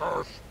same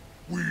curse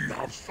we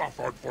have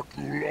suffered for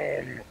too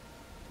long.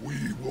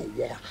 We will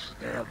watch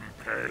them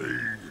pay.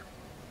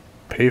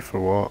 Pay for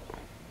what?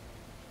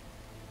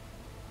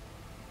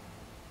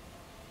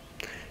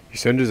 You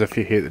sound as if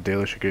you hate the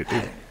Dalish a great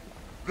deal.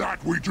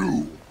 That we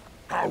do.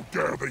 How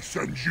dare they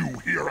send you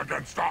here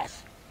against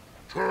us?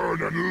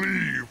 Turn and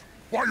leave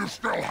while you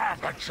still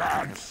have the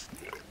chance.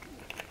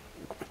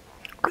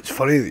 It's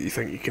funny that you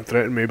think you can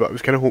threaten me, but I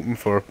was kind of hoping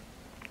for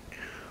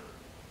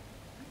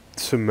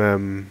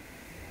some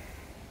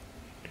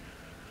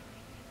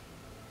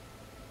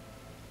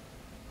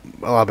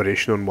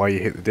elaboration on why you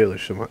hate the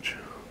Dalish so much.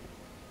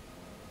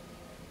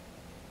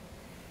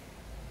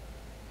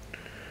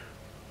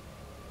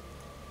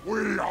 We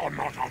are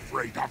not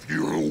afraid of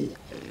you.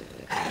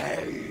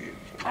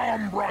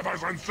 Come,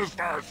 brothers and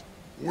sisters.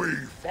 We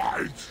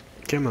fight.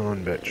 Come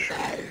on, bitch.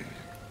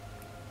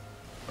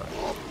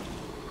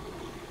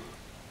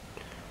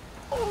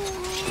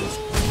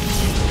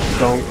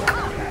 Donk.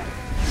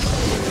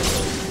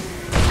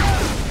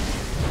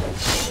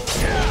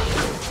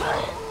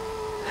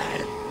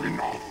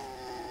 Enough.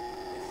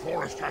 The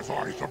forest has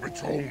eyes of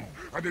its own,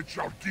 and it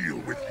shall deal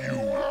with you.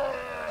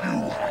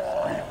 You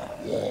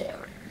have been warned.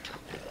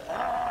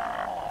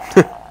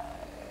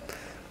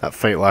 That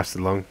fight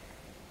lasted long.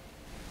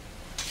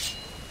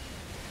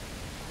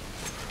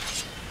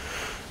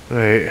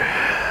 Right.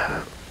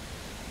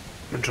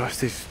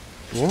 Andraste's...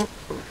 what?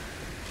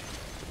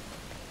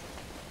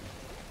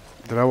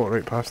 Did I walk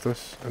right past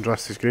this?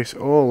 Andraste's Grace.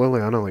 Oh,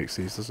 Liliana likes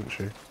these, doesn't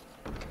she?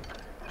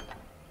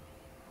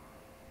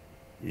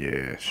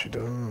 Yes, she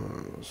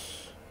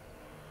does.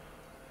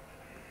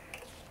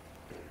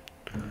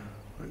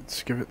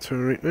 Let's give it to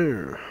her right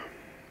now.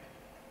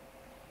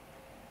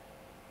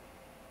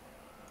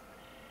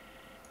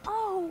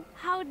 Oh,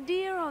 how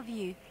dear of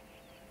you.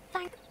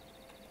 Thank...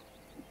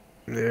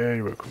 Yeah,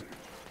 you're welcome.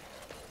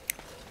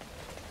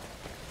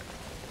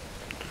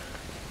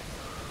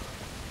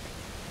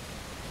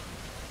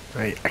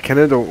 Right, I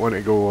kinda don't want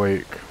to go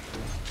like...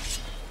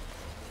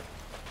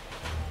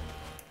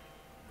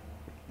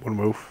 One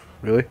wolf,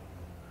 really?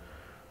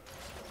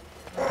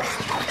 I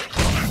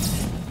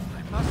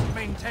must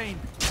maintain.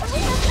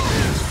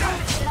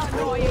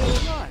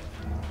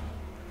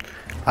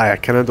 I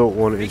kinda don't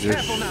want to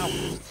just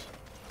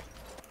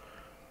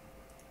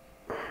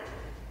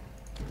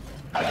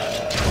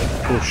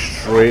go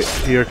straight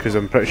here because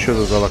I'm pretty sure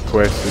there's other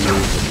quests in the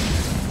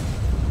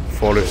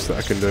forest that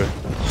I can do.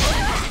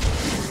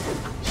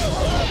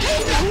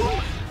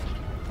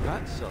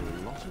 That's a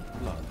lot of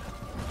blood.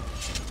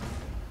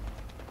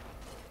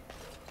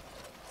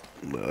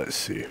 Let's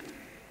see.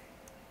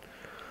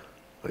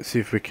 Let's see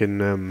if we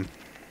can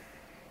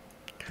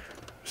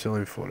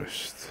Selling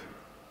Forest.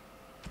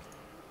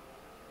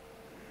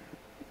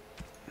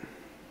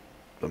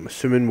 I'm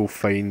assuming we'll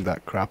find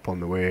that crap on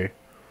the way.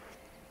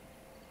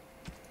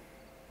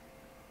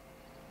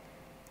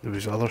 There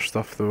was other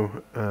stuff though.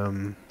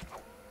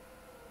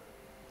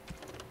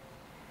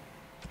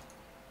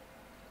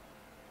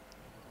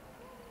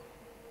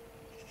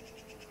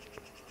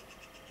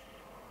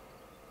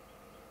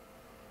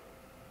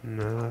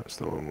 No, that's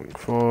not what I'm looking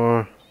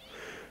for.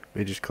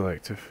 Mage's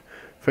Collective.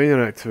 Find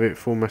and activate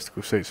 4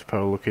 mystical sites of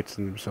power located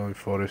in the Selling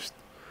Forest.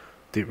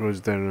 Deep Roads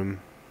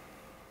Denham.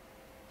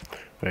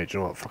 Right, do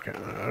you know what? Fuck it.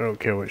 I don't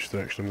care which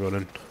direction I'm going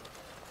in.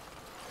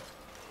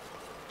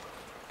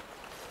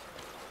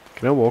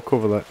 Can I walk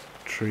over that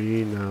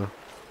tree? No.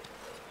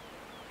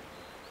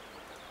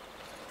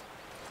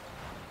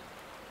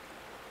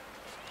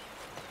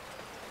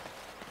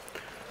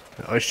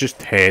 Let's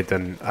just head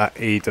in at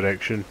a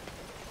direction.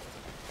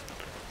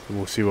 And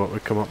we'll see what we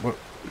come up with.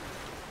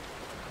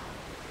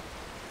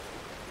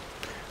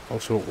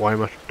 Also, why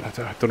am I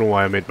don't know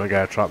why I made my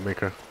guy a trap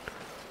maker.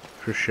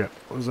 For shit.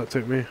 What does that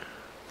take me?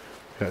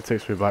 Yeah, it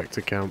takes me back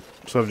to camp.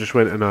 So I've just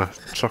went in a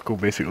circle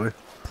basically.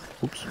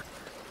 Oops.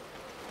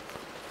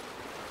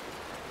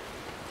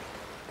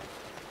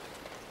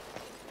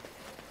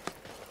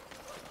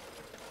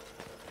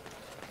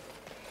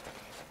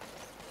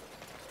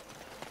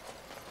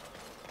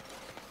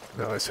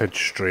 Now let's head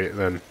straight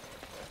then.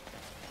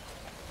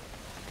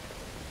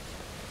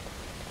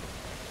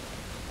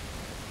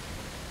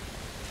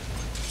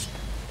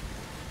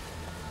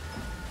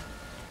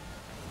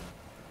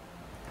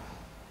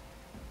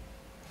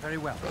 Very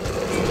well.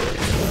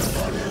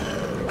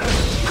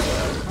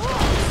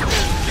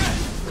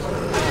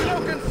 No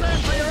concern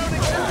for your own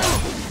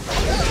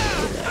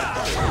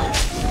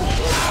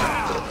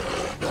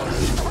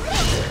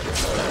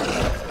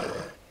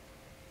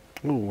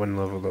Oh, one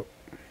leveled up.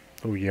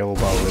 Oh, yellow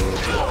ball.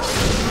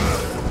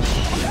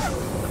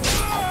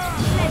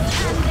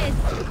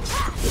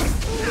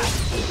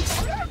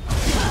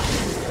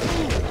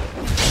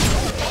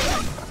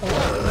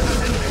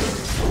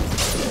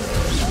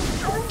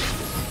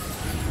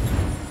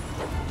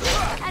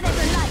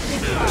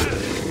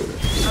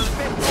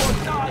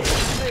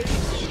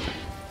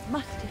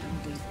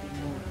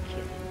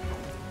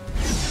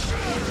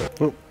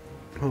 Oh,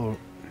 hello.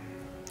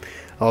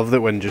 I love that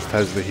one just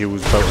has the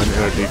heals built into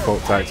her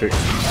default tactic.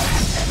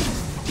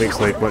 Makes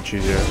life much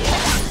easier.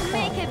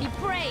 Make her be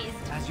praised.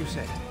 As you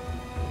say.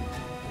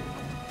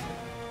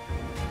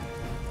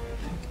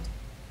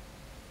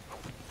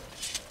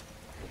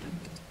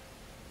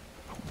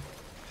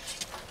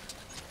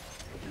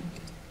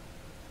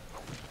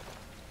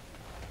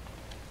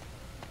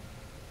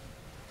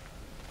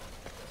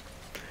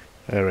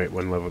 Alright,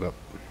 one leveled up.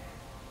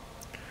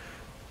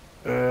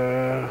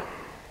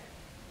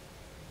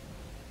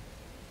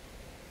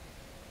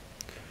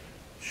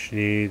 She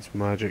needs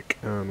magic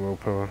and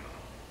willpower.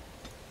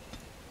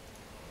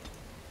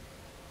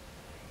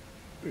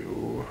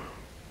 Ooh.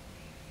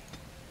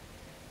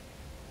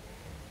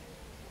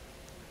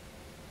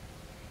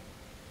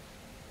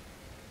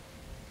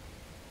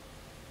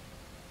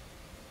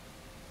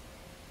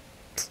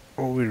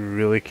 All we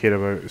really care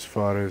about as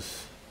far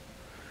as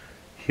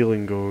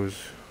healing goes.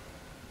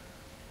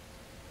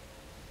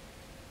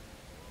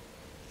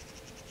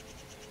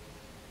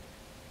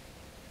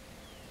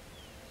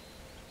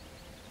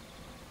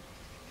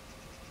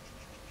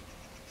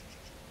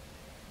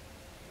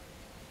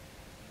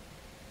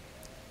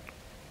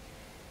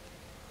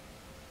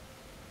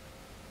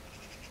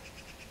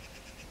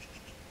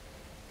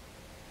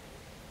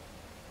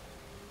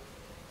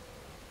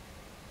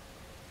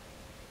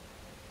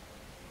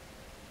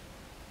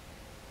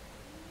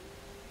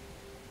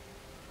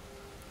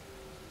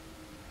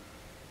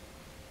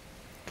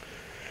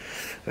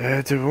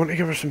 Do we want to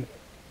give her some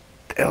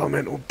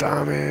elemental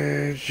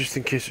damage, just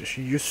in case it's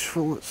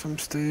useful at some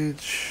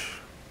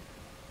stage?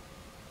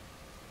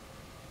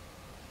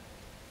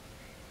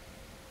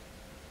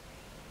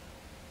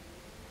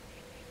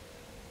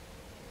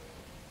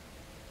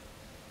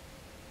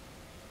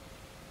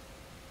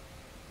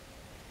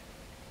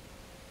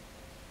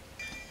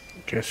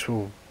 Guess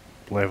we'll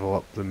level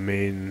up the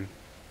main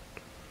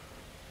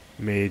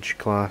mage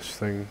class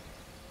thing.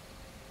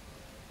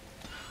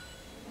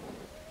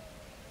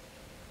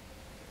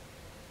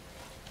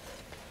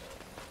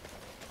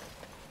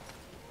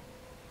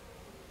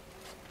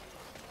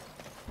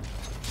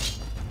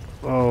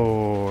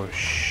 Oh,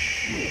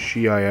 shit.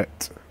 It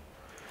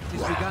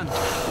is begun.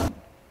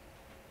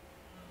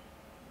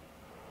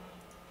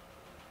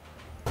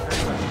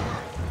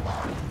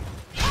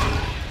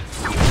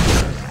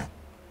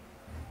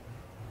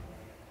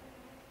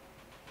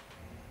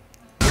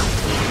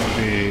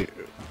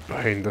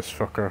 behind this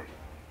fucker.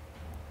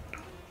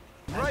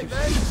 Right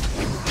then.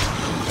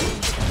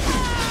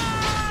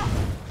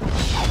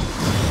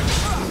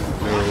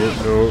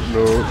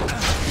 No.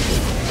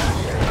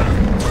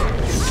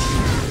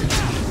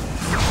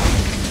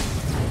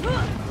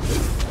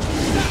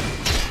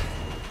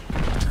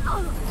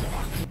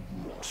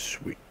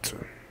 Sweet.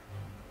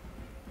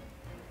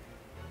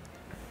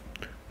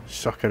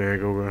 Suck an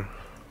egg over.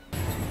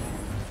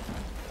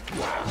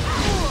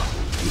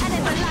 I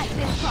never liked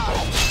this part.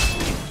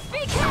 Be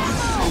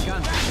careful!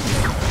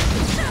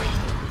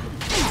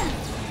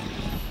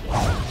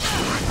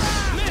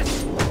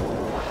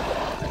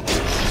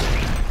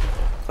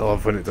 I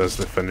love when it does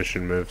the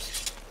finishing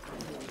moves.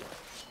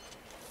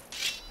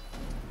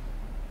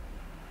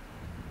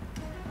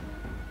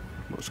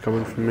 What's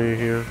coming from me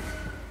here?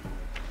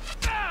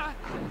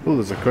 Oh,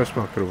 there's a quest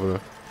marker over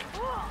there.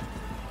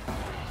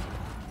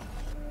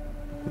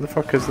 What the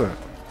fuck is that?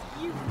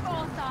 You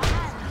forced our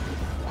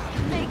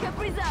hand. Make a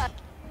preserve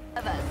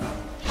of us.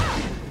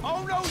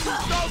 Oh no,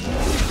 stop!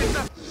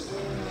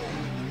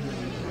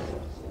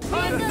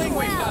 I think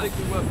we're starting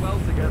to work well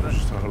together.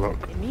 Just have a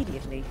look.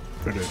 Immediately.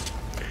 Brilliant.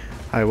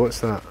 Hi, what's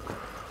that?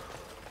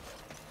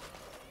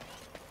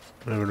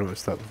 Never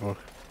noticed that before.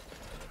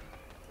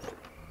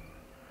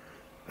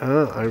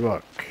 Ah, I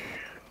rock.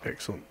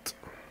 Excellent.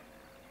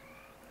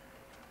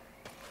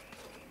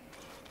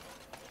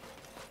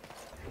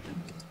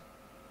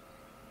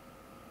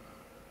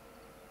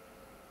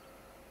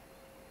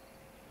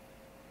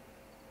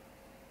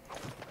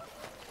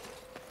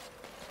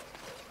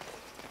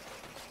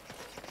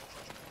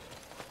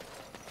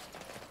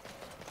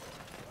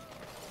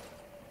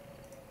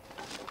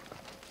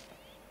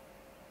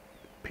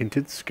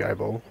 Painted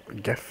skyball, a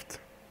gift.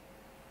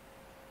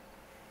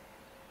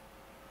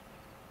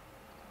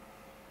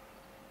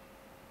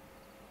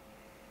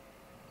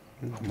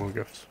 More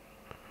gifts.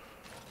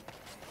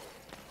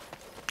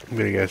 I'm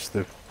gonna guess the.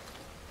 You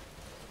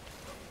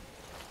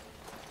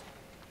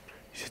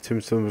see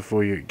tombstone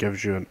before you, it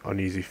gives you an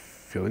uneasy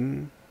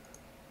feeling.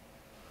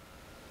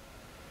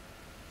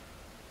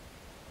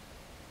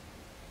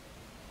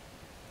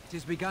 It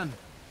has begun.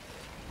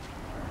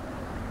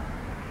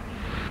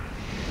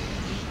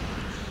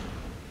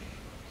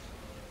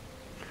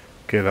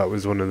 Okay, that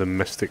was one of the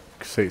mystic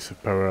sites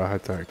of power I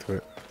had to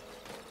activate.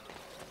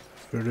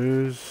 There it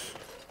is.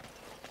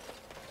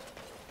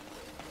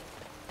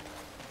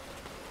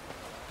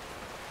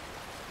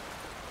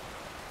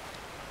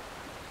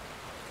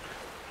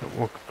 Don't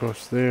walk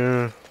across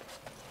there.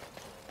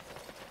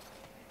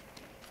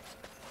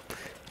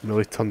 I'm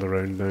really turned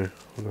around now.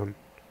 Hold on.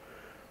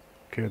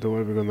 Okay, I don't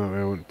want to be going that way.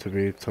 I want to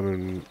be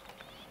turning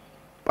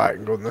back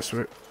and going this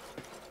way.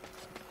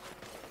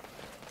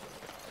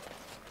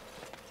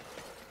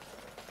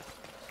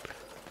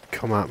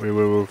 Come at me,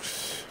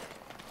 werewolves.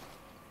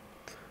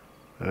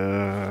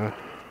 Appear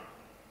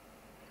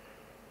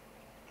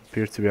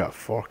to be at a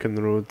fork in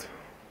the road.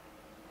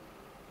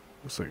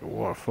 Looks like a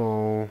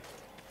waterfall.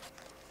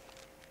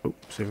 Oh,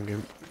 saving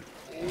game.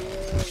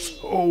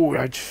 Oh,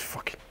 I just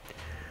fucking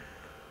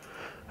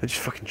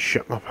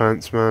shit my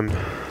pants, man.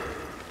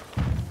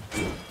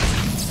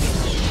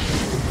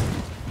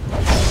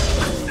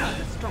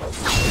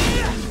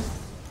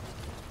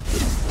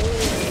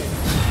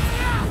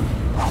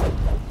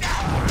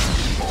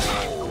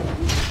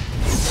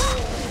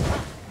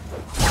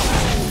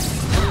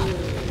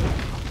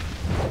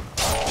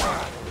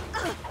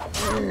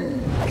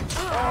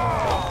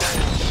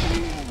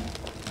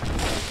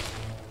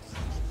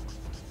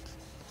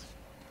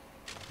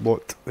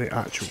 What the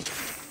actual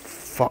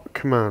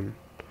fuck, man?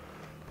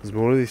 There's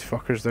more of these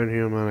fuckers down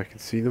here, man. I can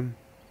see them.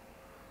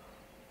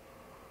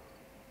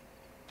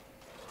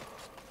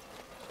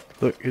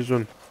 Look, here's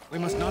one. We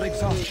must not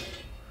exhaust.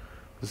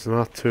 There's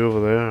another two over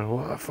there.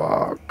 What the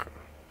fuck?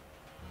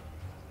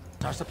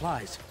 Our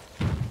supplies.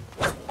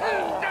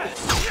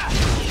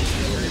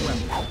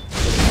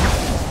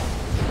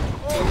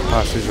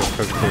 Passes a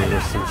physical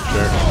resistance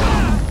check.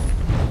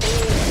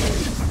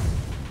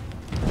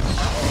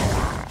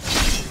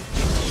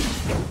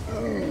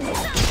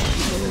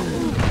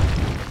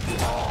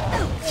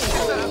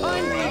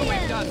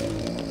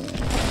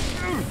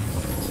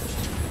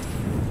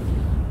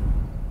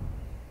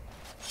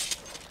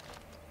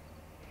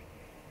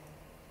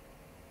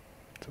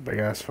 Big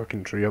ass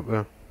fucking tree up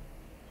there.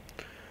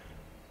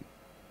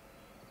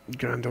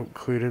 Grand Oak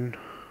clearing.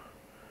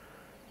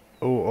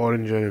 Oh,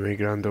 orange enemy,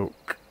 Grand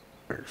Oak.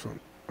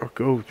 Excellent.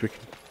 Okay, oh, we can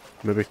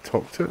maybe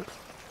talk to it.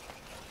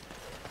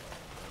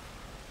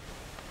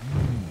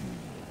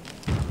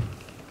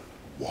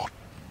 What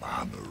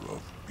manner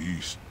of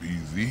beast be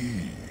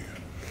thee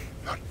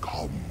that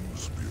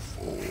comes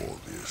before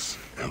this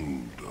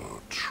elder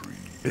tree?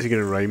 Is he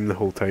gonna rhyme the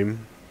whole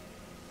time?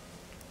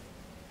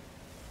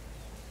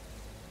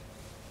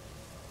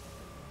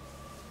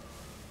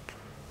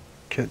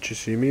 Can't you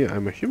see me?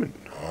 I'm a human.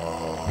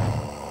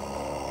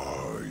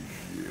 Ah,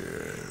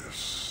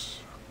 yes.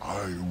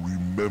 I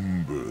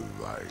remember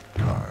thy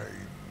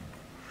kind.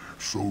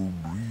 So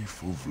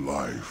brief of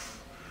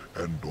life,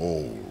 and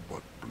all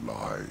but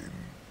blind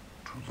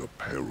to to the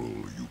peril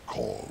you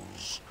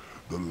cause,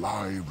 the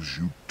lives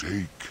you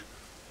take.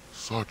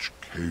 Such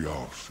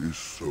chaos is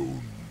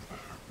sown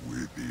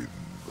within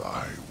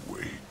thy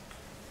wake.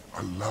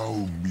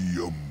 Allow me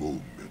a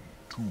moment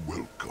to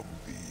welcome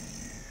thee.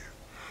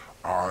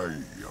 I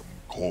am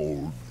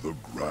called the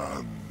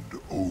Grand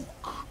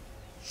Oak,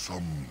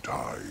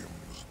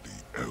 sometimes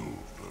the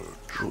Elder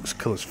Tree. Looks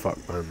cool as fuck,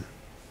 man.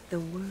 The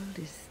world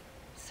is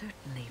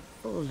certainly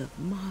full of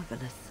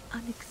marvelous,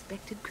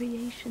 unexpected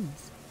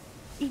creations.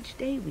 Each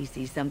day we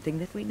see something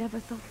that we never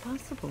thought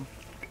possible.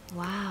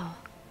 Wow.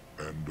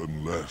 And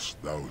unless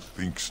thou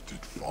thinkst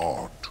it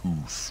far too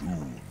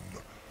soon,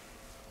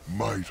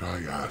 might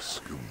I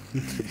ask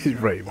of thee a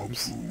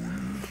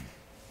boon?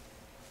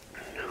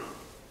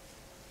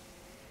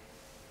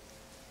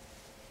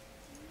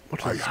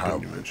 I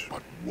have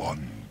but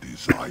one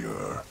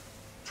desire,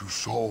 to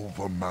solve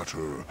a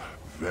matter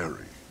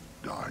very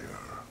dire.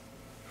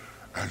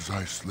 As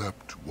I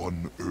slept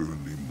one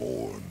early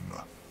morn,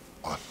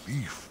 a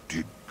thief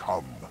did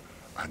come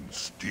and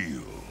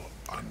steal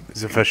an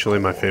He's officially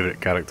my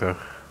favourite character.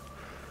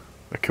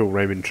 A cool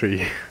rhyming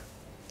tree.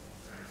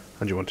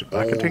 And you want it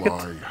back, I take it? All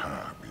I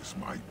have is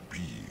my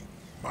being,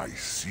 my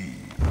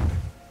seed.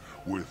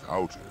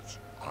 Without it,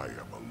 I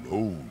am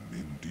alone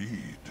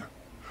indeed.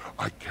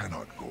 I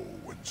cannot go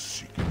and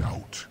seek it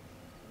out,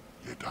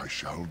 yet I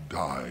shall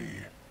die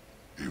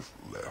if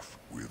left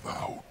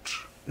without.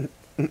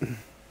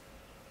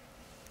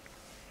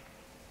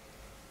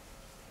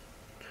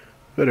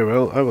 Very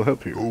well, I will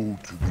help you. Go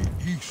to the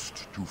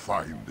east to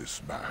find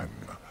this man.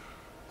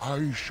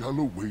 I shall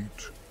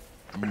await.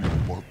 Do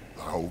what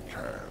thou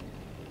can.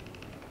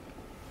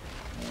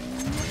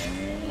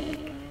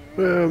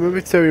 Well,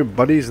 maybe tell your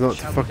buddies not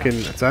to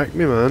fucking attack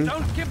me, man.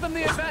 Don't give them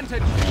the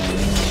advantage.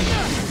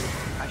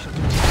 I shall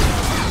do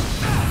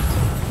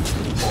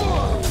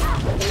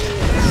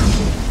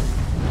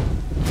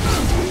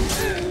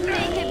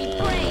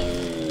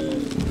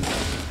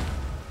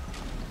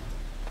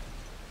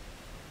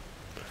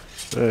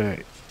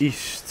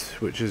East,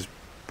 which is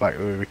back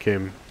the way we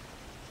came.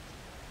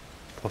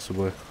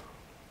 Possibly.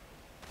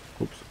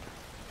 Oops.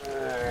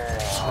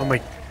 Oh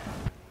my...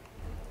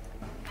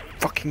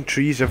 Fucking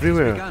trees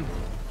everywhere.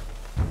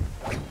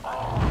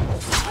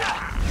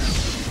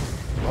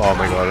 Oh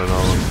my god,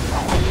 another one.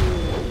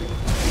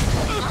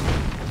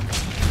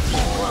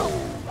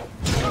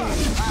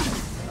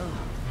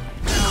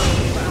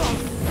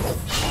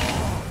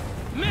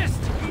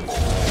 Missed.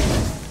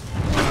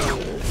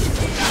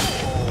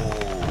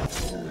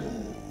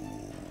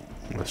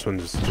 This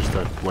one's just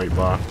a white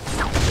bar.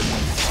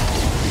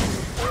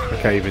 I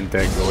can't even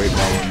deck the white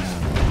bar ones.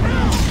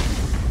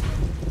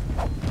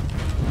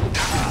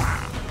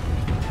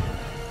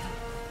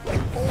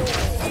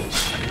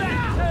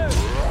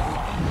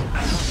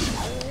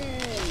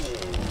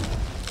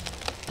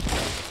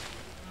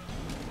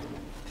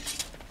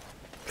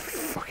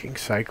 Fucking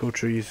psycho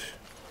trees.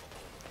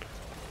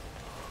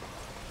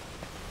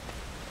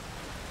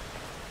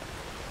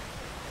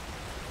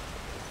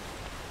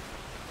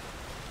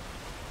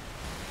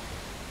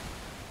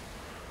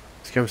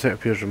 This campsite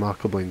appears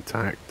remarkably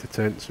intact. The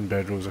tents and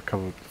bedrolls are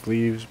covered with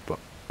leaves, but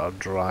are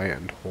dry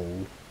and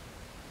whole.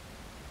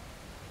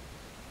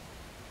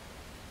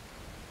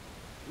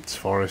 This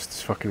forest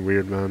is fucking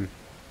weird, man.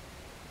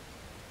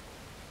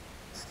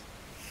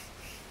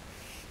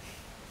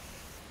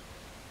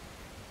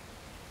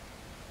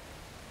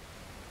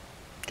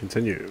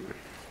 Continue.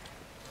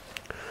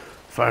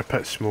 Fire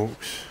pit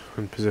smokes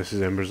and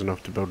possesses embers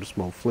enough to build a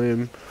small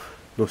flame.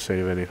 No sign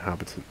of any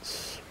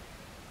inhabitants.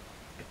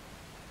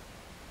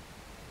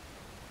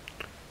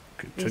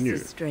 Continue.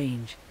 This is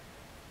strange.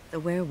 The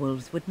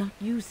werewolves would not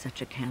use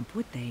such a camp,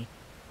 would they?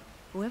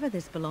 Whoever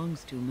this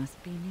belongs to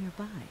must be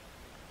nearby.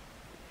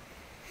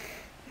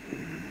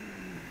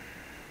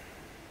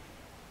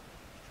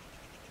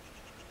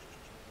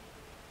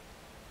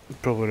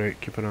 Probably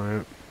right, keep an eye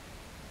out.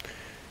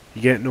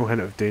 You get no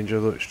hint of danger,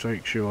 though it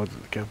strikes you odd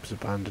that the camp is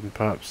abandoned.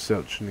 Perhaps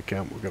searching the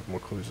camp will give more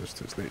clues as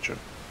to its nature.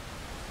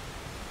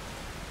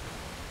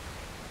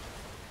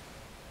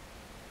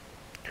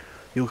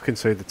 You look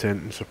inside the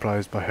tent and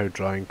surprised by how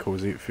dry and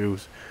cosy it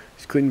feels.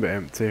 It's clean but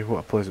empty. What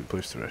a pleasant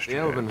place to rest The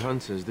your elven head.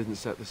 hunters didn't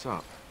set this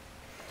up.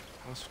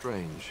 How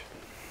strange.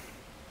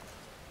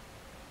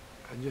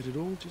 And yet it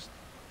all just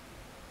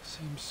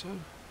seems so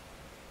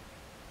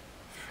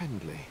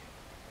friendly.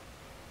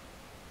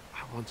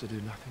 I want to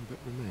do nothing but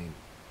remain.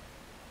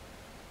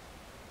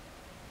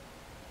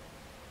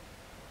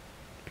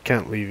 We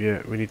can't leave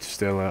yet. We need to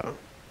stay alert.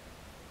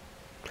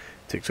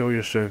 It takes all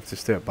your strength to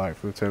step back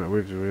from the tent. It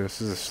waves away. This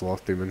is a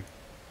sloth demon.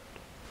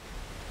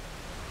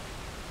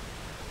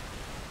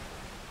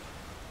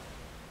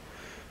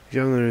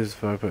 Examine the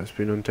fire pit has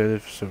been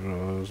untended for several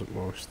hours at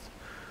most.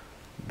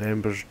 The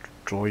embers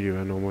draw you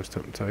in, almost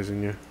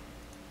hypnotizing you.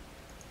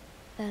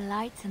 The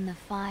lights and the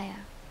fire,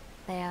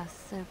 they are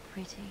so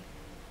pretty.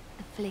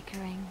 The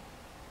flickering,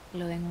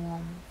 glowing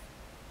warmth,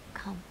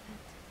 comfort.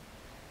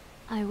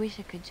 I wish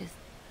I could just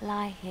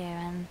lie here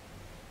and...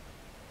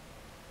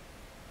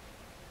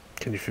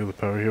 Can you feel the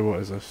power here? What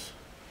is this?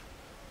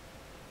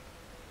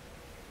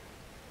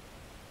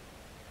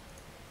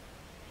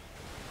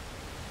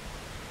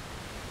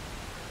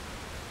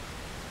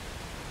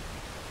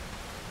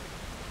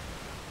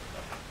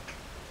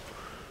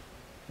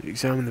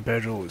 examine the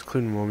bedroll. It's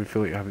clean and warm. You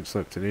feel like you haven't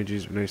slept in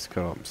ages. But nice to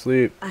curl up and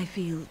sleep. I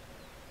feel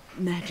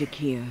magic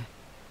here,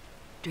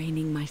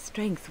 draining my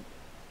strength.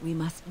 We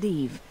must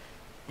leave,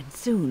 and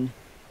soon.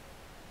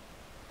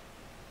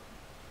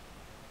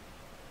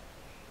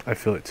 I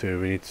feel it too.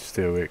 We need to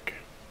stay awake.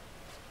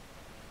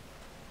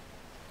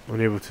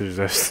 Unable to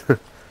resist.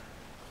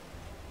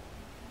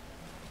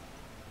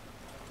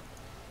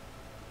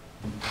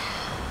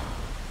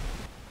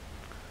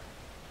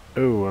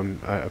 Oh,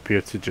 I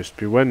appear to just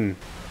be winning.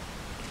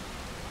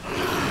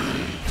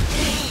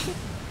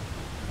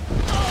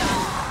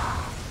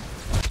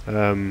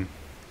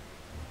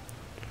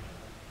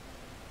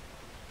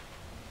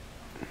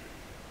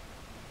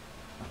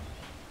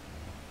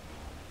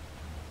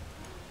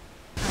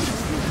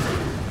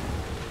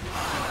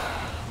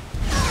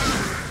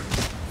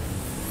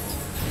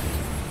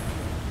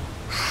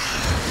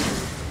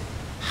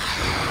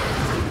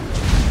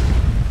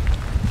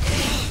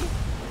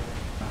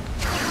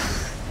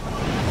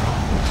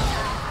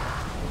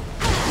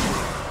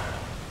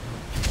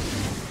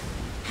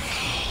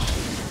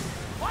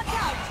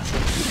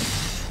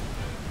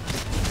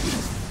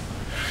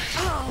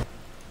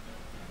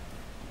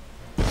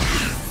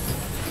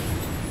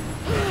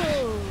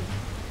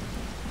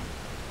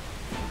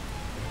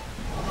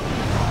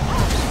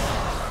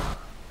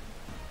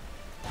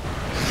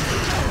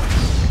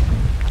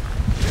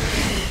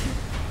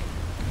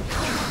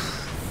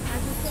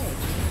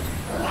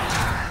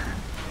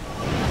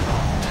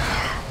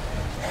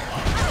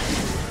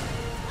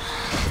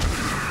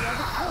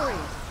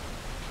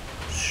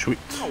 Sweet.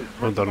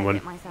 Well done,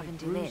 one.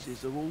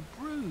 Bruises are all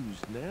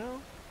bruised now.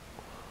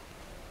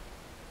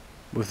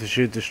 With the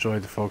shade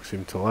destroyed, the fog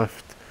seemed to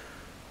lift.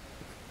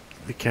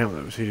 The camp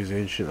that was here is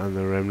ancient, and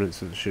the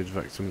remnants of the shade's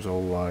victims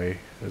all lie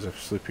as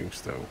if sleeping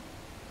still.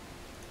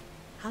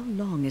 How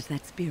long has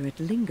that spirit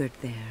lingered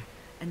there,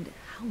 and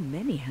how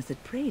many has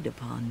it preyed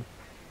upon?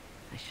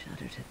 I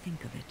shudder to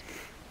think of it.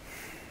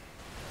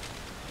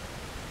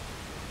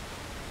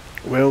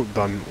 Well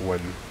done,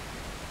 win.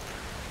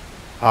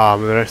 But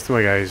the rest of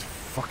my guys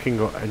fucking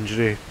got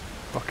injury.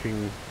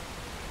 Fucking...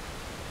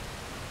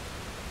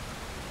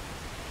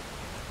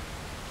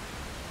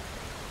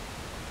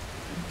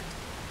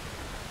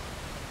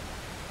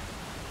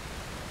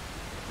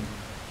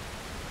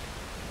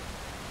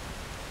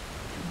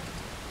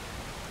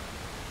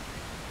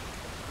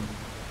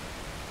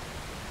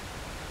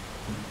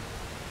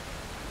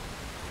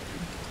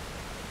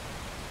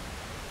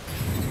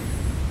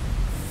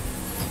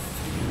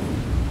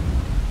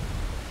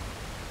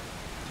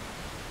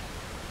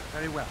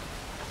 Very well.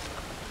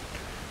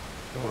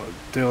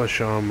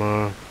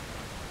 Delashama.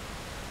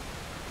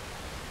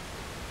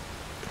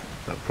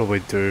 That'll probably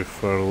do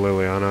for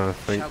Liliana, I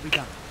think. Shall be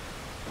done.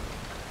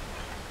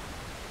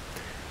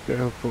 Get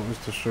health bolt is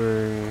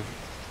destroying.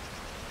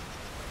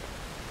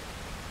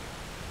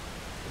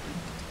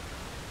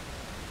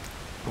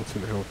 What's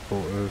in the health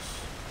bolt is?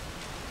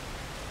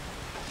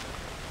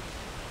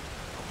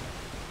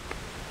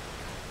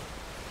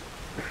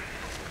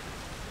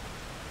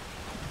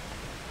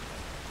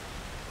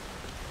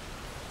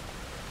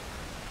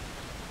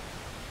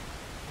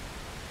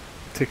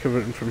 Take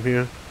everything from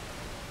here.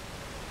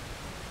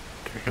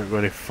 I can't go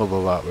any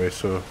further that way,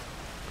 so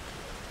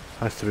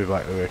has to be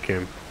back the way I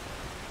came.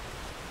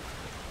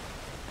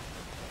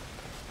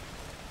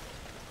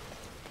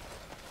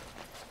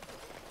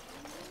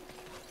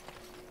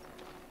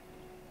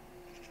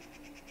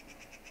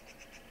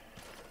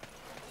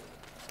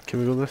 Can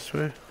we go this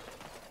way?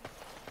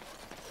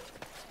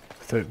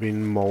 Without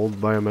being mauled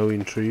by a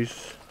million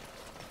trees?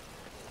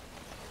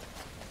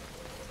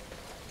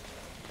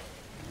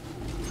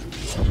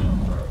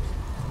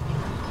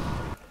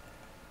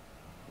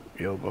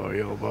 Yelbar,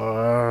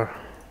 Yelbar.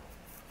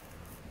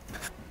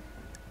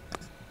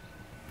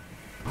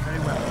 Very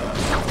well.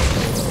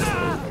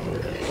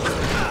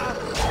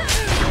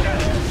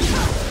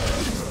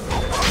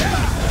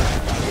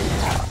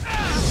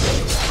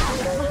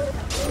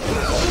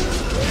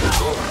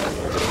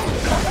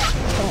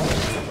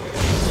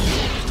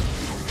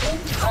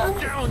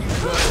 Down, you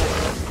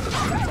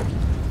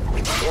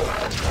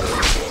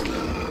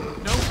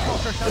no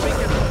stalker shall be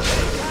given.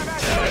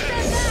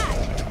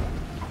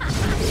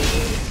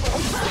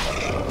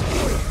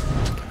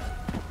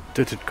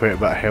 Did quite a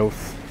bit of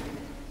health.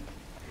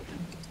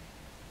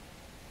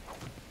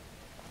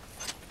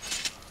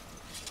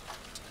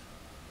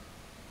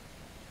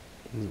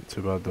 Not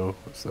too bad though.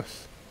 What's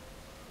this?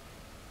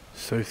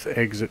 South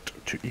exit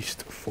to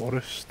East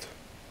Forest.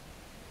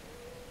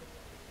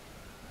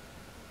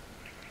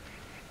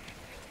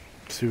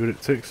 See where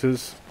it takes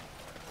us.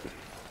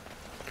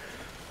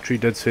 Tree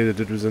did say the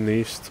dude was in the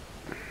east.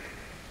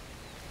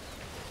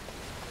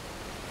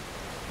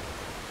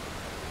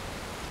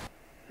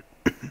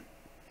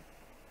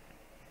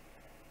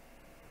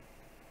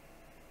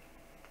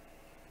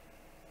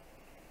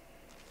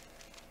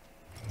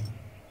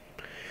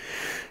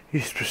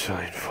 East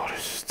Brazilian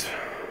Forest.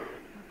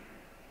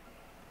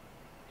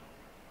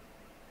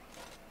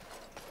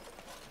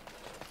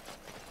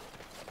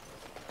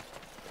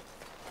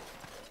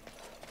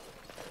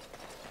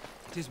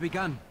 'Tis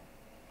begun.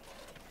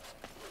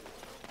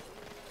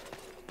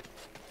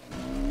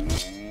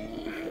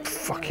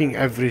 Fucking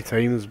every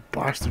time those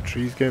bastard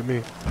trees get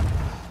me.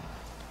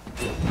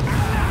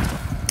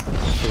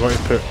 Forgot to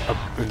put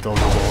a indomitable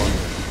on.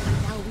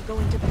 Now we go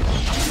into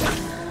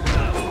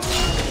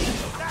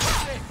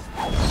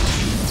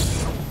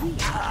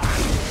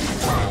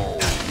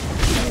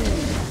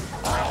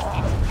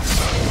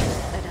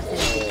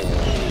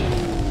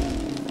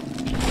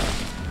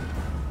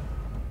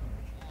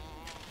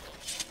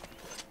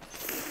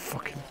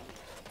Fucking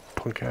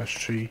punk ass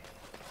tree.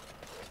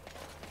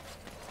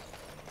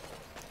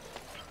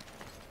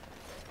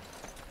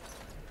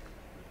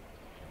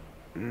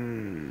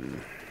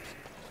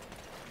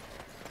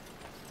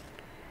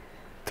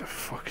 The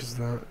fuck is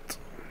that?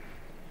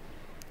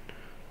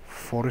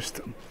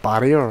 Forest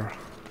barrier.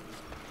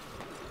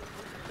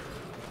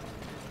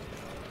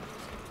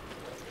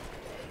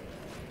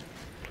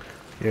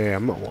 Yeah,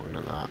 I'm not walking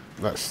in that.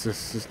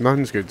 There's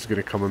nothing's good's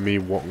gonna come of me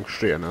walking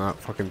straight into that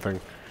fucking thing.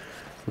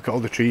 Look at all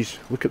the trees.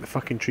 Look at the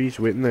fucking trees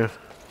waiting there.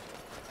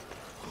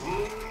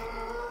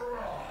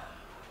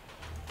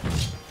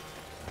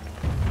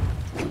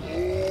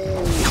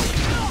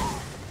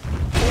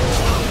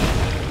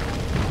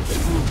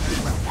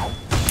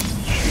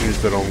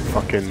 Use the wrong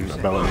fucking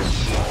ability.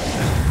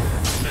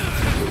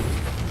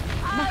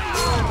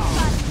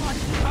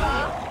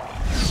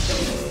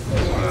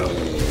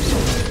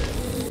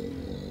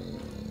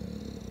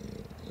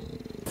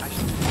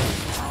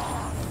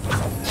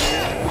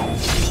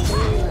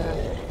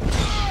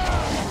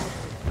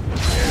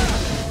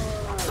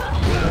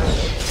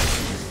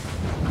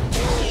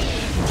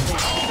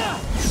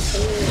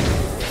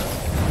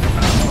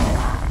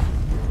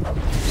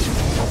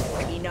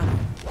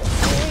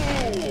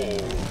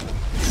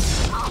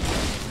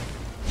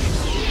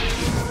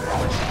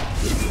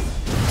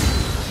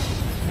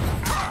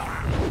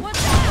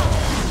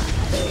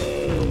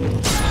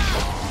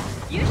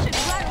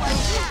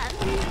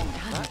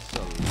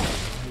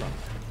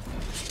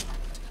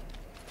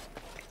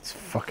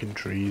 Fucking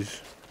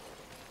trees.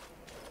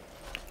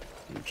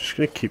 I'm just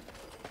gonna keep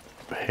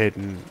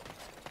heading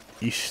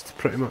east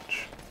pretty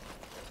much.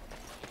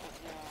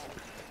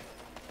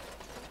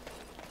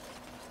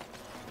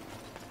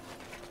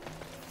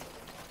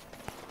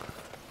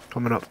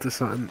 Coming up to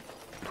something.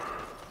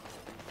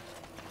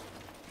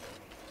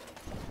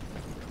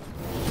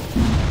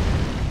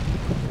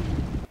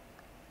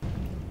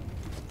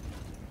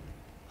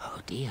 Oh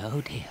dear,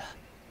 oh dear.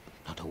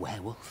 Not a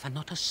werewolf and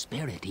not a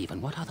spirit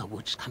even. What are the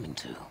woods coming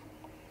to?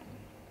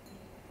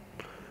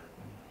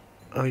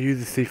 Are you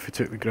the thief who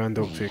took the Grand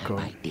Oak Mayhap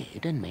I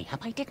did, and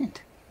mayhap I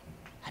didn't.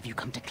 Have you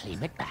come to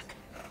claim it back?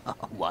 Oh,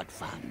 what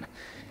fun.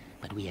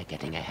 But we are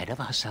getting ahead of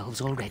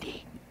ourselves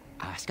already.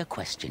 Ask a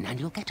question and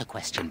you'll get a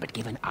question, but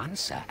give an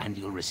answer and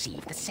you'll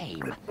receive the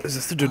same. Is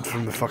this the dude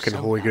from the fucking so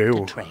Holy up to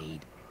Grail?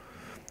 trade.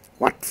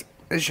 What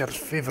is your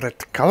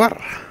favourite colour?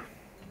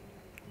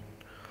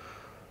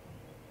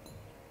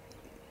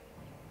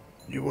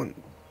 You want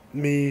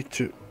me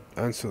to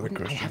answer the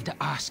Wouldn't I question? have to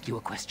ask you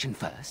a question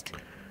first?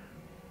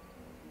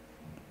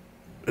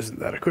 Isn't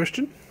that a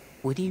question?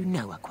 Would you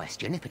know a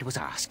question if it was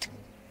asked?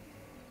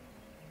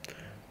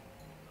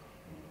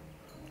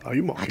 Are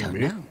you mocking I don't me?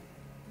 know.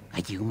 Are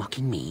you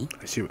mocking me?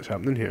 I see what's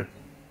happening here.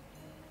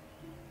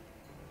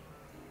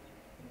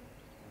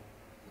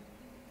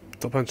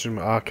 Stop answering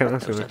me. I can't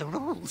answer Those are it. the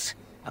rules.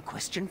 A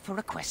question for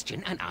a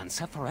question, an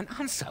answer for an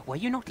answer. Were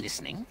you not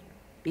listening?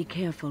 Be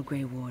careful,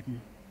 Grey Warden.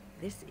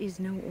 This is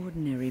no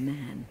ordinary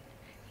man.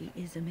 He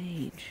is a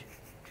mage.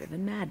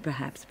 Driven mad,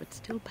 perhaps, but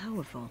still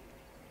powerful.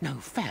 No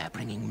fair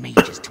bringing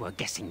mages to a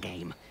guessing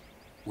game.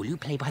 Will you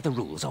play by the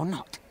rules or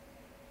not?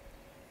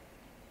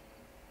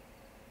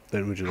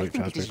 Then would you I like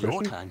to think ask it me a is your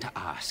question? turn to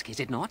ask, is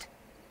it not?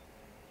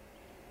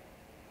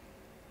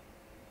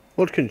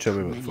 What can you tell me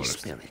about the Many forest?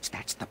 spirits,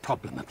 that's the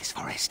problem of this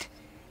forest.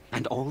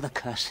 And all the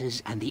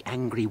curses and the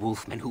angry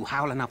wolfmen who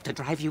howl enough to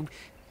drive you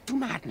to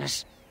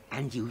madness.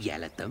 And you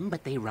yell at them,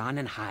 but they run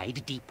and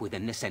hide deep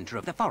within the center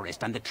of the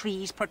forest, and the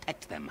trees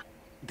protect them.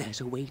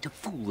 There's a way to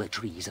fool the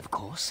trees, of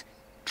course.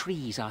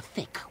 Trees are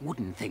thick,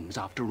 wooden things,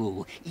 after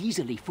all.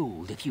 Easily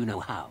fooled if you know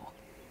how.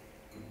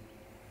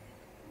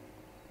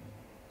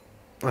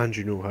 And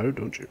you know how,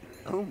 don't you?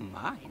 Oh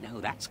my, no,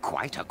 that's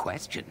quite a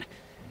question.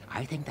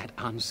 I think that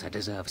answer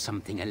deserves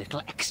something a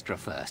little extra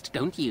first,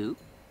 don't you?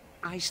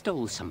 I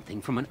stole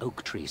something from an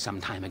oak tree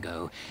some time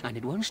ago, and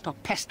it won't stop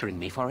pestering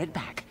me for it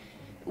back.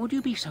 Would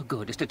you be so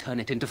good as to turn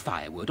it into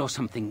firewood or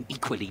something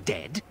equally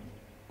dead?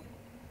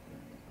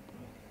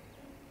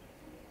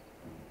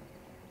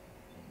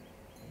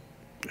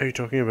 Are you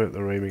talking about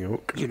the Rhyming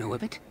Oak? You know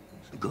of it?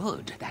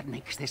 Good, that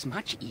makes this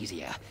much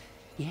easier.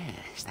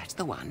 Yes, that's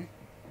the one.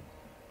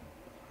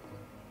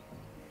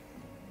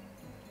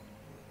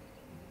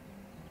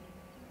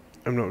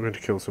 I'm not going to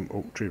kill some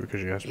oak tree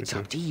because you asked me It's to.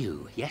 up to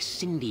you.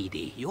 Yes,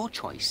 indeedy. Your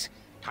choice.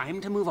 Time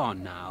to move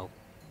on now.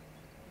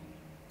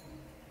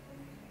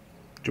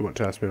 Do you want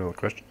to ask me another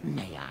question?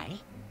 May I?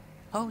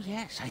 Oh,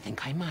 yes, I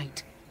think I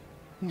might.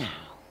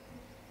 Now,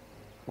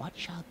 what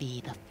shall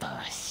be the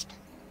first?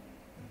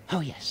 Oh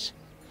yes.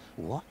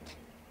 What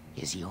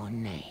is your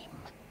name?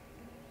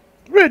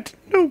 Red,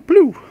 no,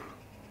 blue.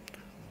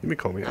 Let me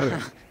call me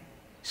Adam.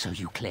 So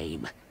you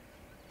claim.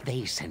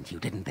 They sent you,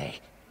 didn't they?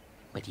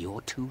 But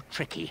you're too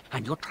tricky,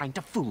 and you're trying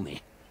to fool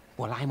me.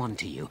 Well, I'm on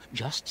to you,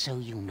 just so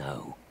you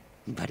know.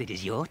 But it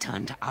is your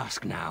turn to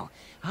ask now.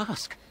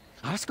 Ask.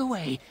 Ask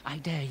away, I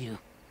dare you.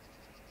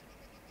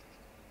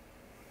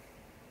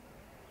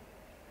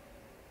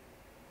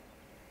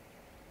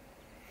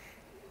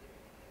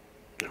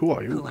 Who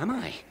are you? Who am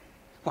I?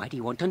 Why do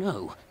you want to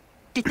know?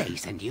 Did they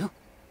send you?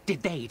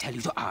 Did they tell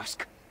you to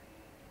ask?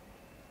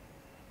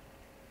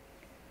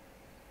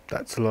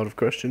 That's a lot of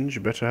questions.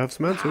 You better have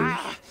some answers.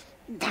 Ah,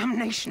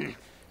 damnation!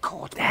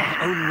 Caught by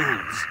my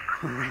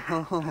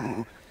own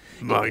moves.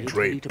 Mind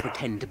rape. To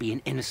pretend to be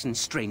an innocent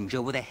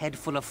stranger with a head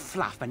full of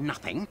fluff and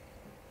nothing.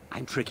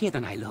 I'm trickier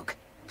than I look.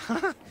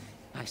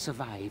 I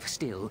survive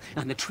still,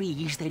 and the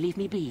trees, they leave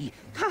me be.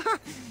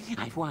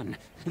 I've won.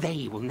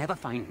 They will never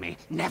find me.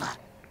 Never.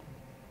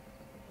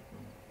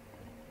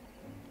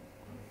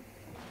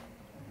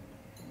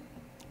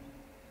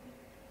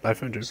 I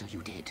found you. So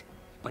you did.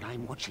 But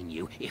I'm watching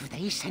you. If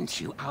they sent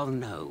you, I'll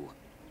know.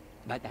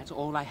 But that's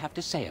all I have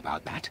to say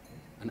about that.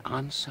 An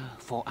answer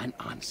for an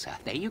answer.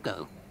 There you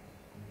go.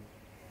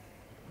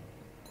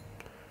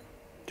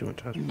 Do you want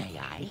to ask? May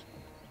I?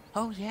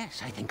 Oh,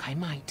 yes, I think I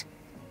might.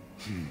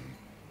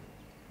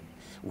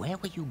 Where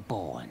were you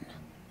born?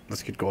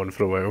 Let's get going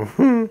for a while.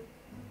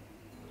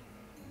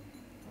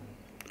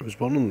 I was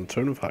born in the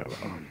town of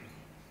Hylar.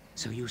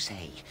 So you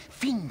say,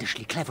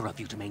 fiendishly clever of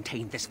you to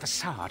maintain this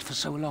facade for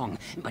so long,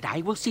 but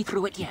I will see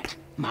through it yet.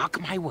 Mark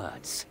my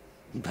words.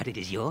 But it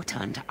is your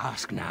turn to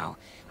ask now.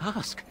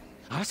 Ask.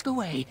 Ask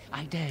away,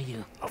 I dare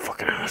you. I'll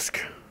fucking ask.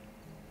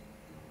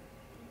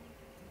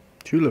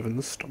 Do you live in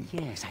the stump?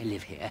 Yes, I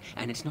live here,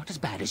 and it's not as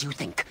bad as you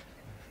think.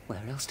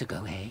 Where else to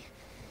go, eh?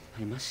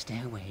 I must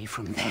stay away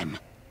from them.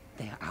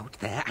 They're out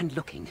there and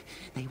looking.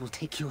 They will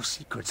take your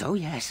secrets, oh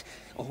yes,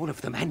 all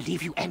of them, and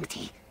leave you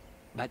empty.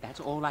 But that's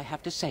all I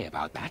have to say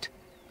about that.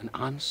 An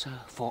answer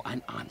for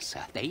an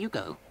answer. There you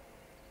go.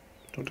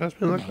 Don't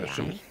ask me that May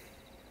question. I?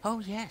 Oh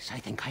yes, I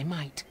think I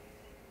might.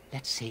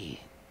 Let's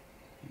see.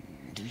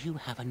 Do you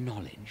have a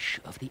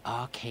knowledge of the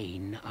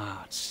arcane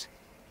arts?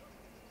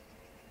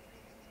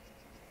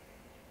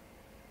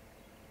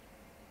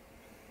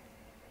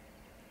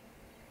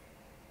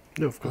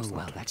 No, of course not.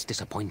 Well, that's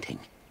disappointing.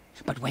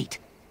 But wait,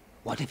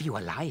 what if you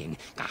are lying?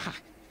 Ah,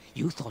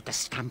 you thought to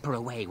scamper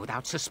away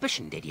without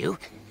suspicion, did you?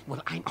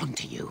 Well, I'm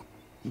onto you.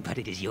 But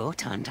it is your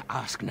turn to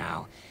ask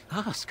now.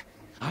 Ask.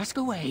 Ask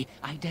away,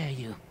 I dare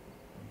you.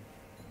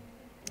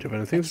 Do you have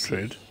anything to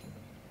trade?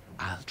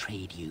 I'll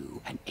trade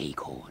you an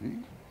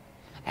acorn,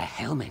 a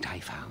helmet I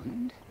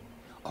found,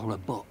 or a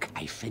book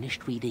I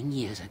finished reading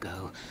years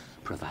ago,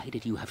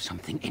 provided you have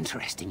something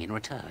interesting in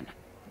return.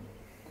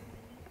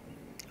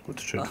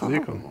 What's trade for the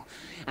acorn?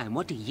 And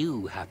what do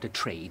you have to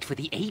trade for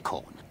the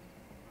acorn?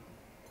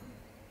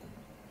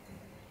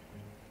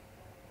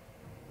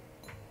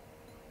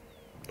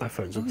 I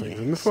found some things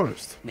in the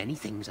forest. Many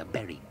things are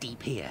buried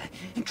deep here.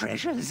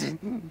 Treasures.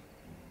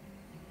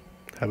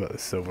 How about the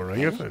silver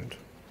ring I found?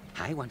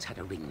 I once had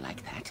a ring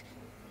like that.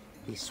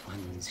 This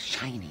one's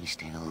shiny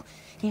still.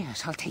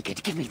 Yes, I'll take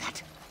it. Give me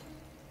that.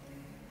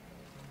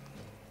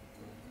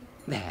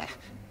 There.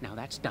 Now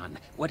that's done.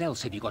 What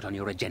else have you got on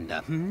your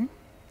agenda,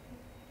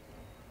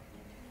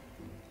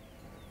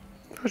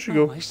 I should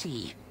go. Oh, I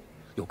see.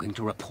 You're going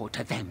to report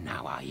to them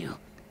now, are you?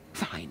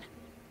 Fine.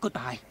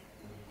 Goodbye.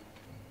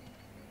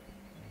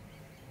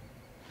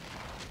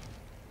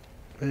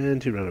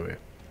 And he ran away.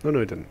 No,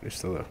 he didn't. He's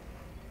still there.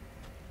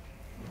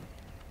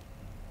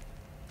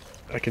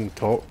 I can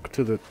talk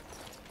to the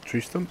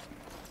tree stump.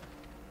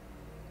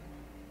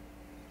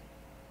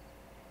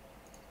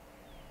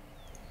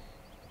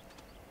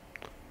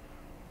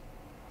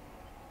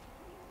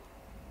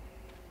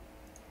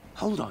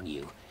 Hold on,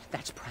 you.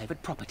 That's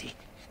private property.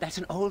 That's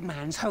an old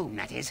man's home,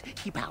 that is.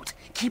 Keep out.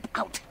 Keep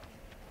out.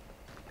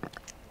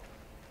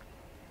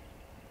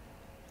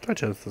 Try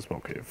chance the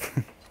smoke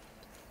cave.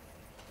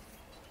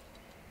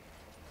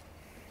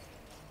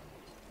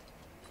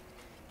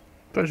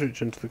 Try to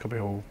reach into the cubby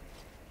hole.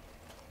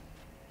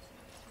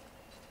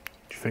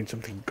 Do you find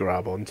something,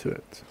 grab onto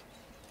it?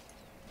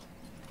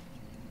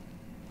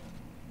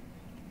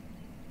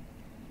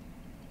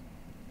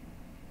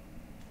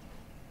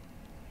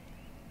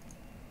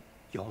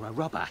 You're a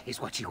robber, is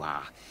what you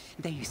are.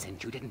 They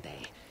sent you, didn't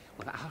they?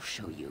 Well, I'll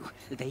show you.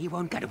 They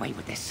won't get away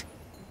with this.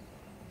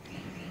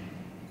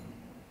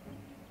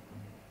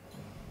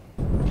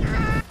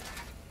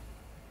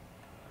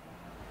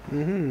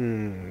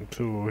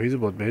 So he's a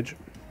blood mage.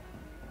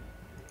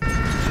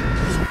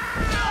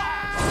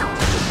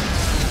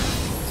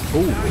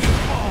 Oh!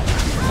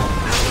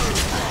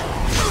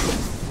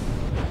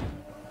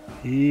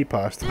 He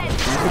passed.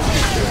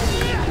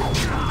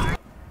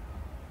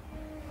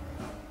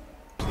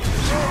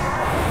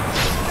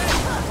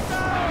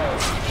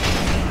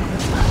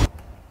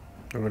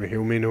 I'm gonna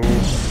heal me, no.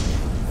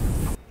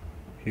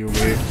 Heal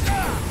me.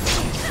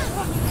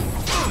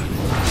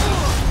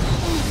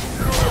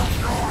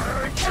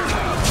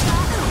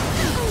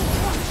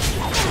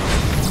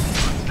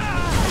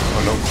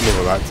 I knocked him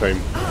over that time.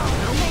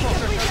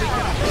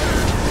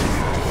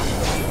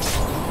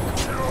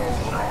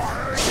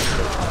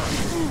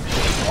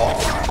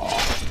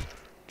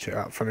 Check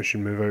that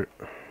finishing move out.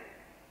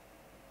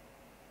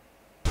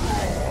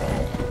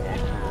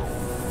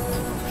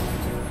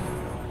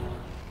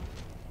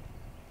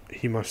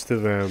 He must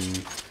have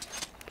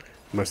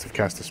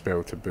cast a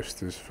spell to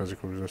boost his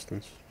physical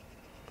resistance.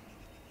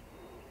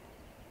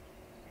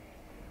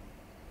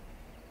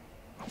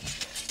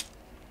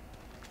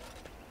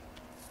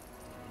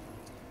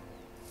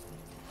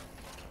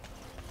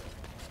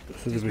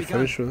 So did we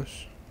finish with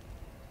this?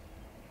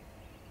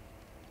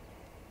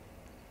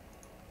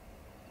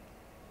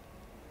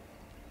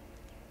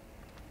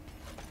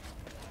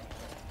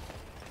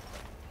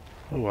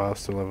 Oh wow,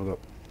 still leveled up.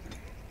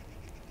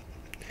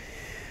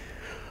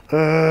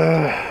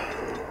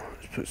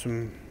 Let's put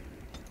some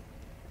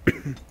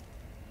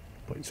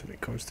points in the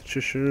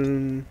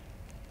Constitution.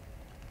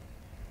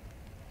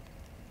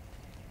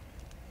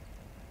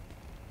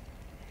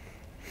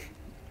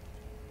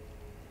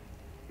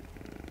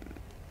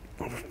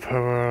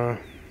 Overpower.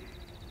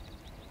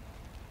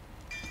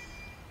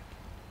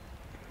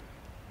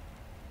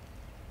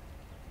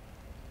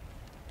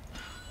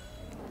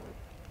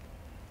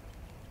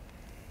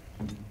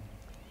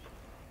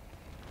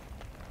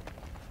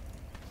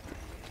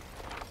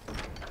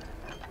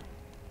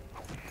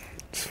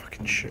 It's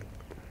fucking shit.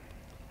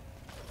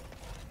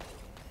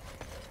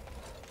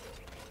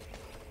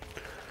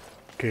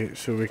 Okay,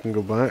 so we can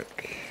go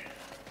back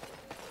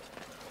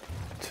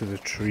to the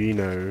tree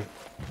now.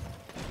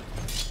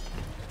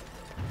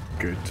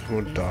 Good,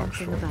 more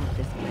darkspawn.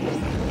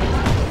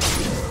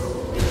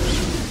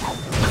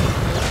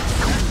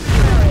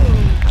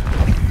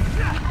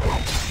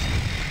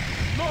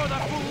 More the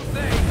fool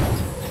thing!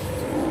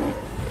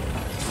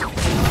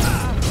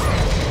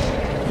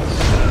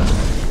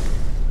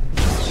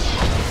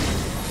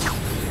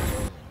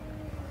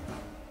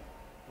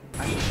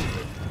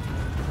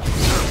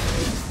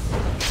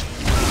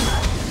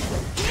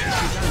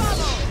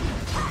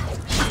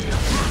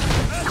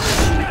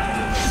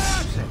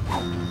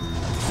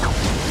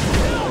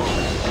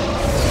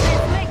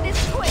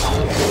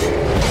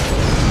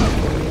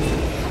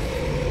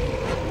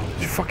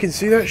 Did you fucking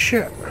see that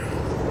shit?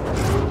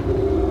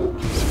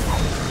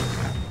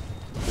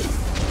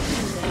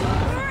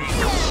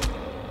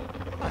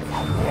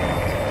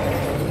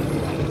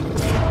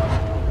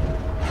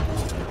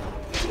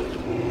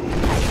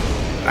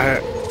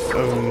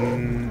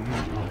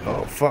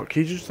 Oh fuck,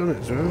 he just done it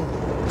as well.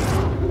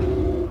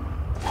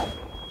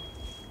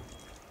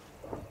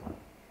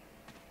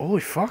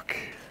 Holy fuck.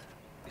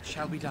 It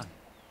shall be done.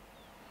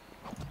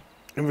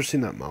 Never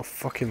seen that in my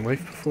fucking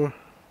life before.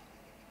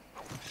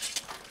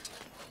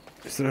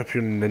 Is that a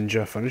pure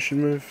ninja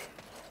finishing move?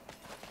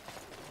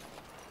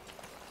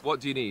 What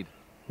do you need?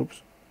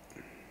 Oops.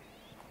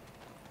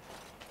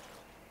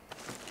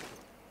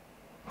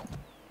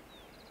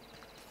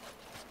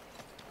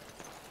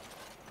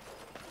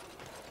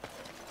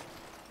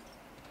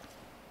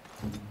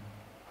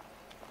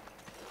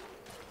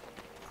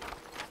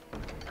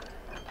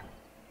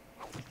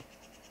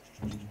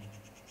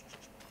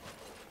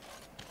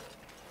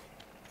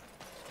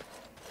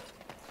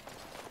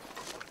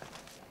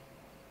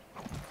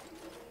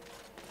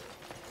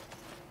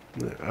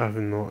 I have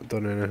not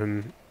done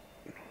anything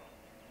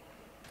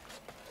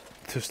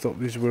to stop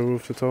these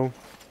werewolves at all.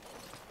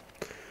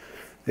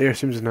 The air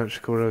seems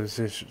natural as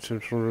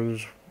central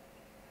runes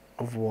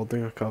of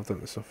warding are carved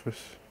at the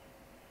surface.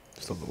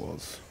 Stop the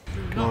walls.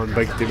 Come on,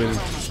 big demon.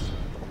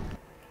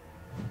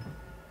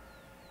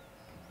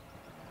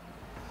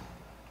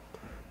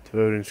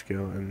 Devouring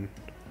skeleton.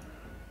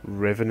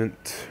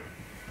 Revenant.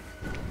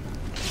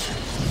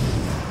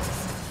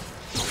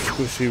 Let's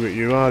go see what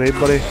you are, eh,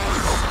 buddy?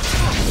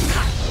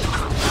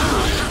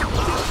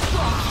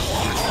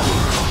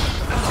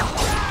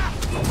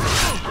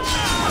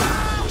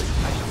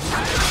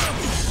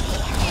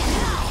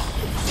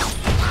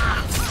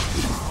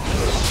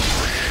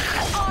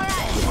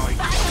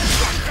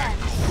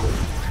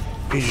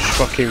 He's just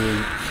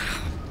fucking...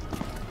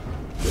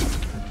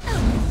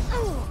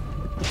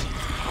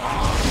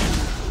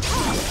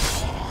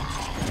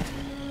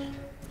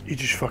 He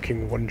just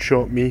fucking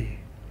one-shot me.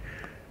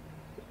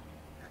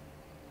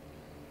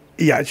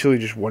 He actually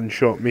just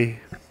one-shot me.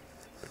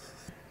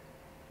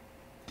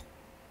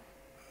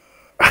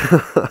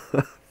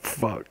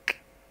 Fuck.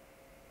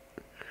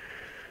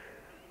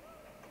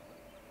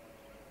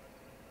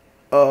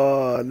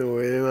 Oh, no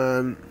way,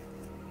 man.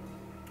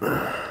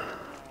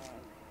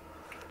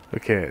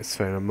 Okay, it's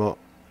fine. I'm not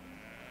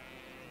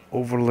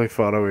overly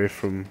far away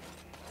from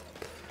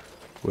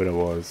where I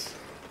was.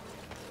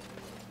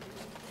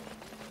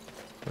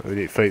 We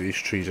need to fight these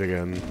trees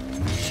again.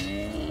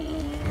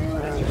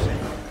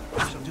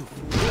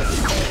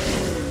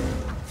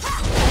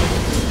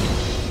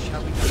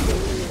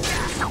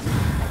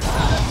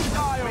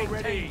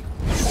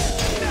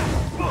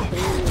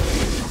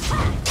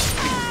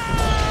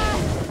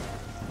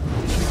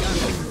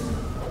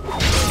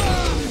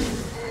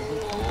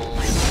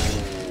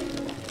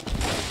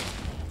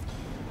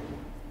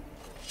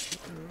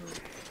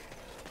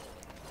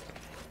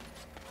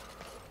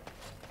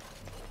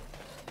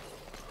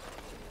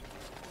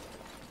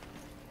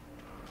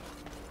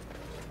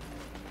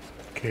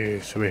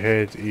 Okay, so we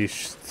head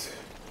east,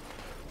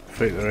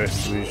 fight the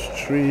rest of these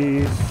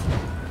trees.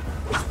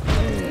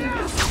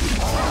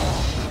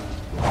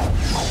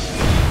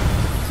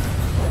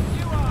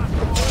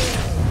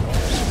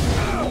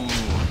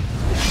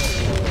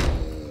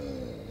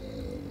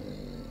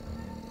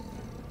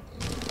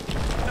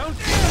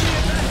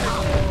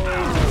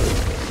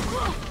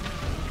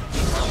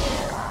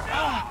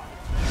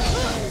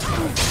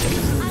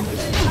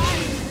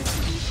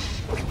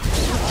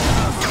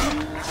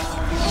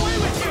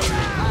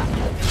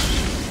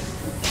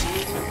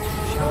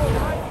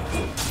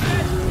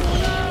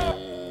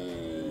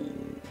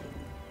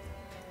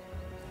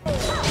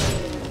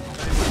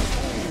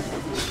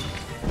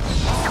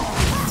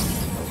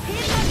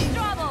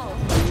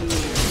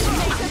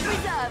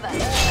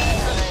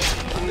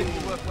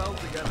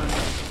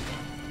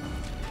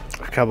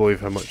 I can't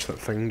believe how much that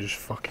thing just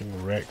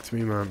fucking wrecked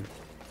me, man.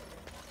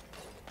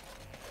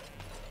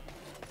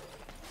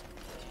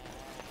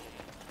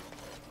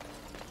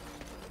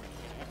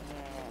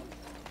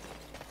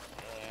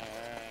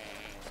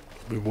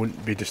 We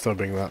won't be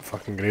disturbing that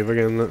fucking grave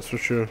again, that's for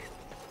sure.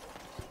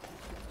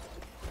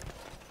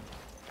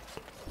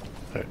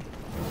 Right.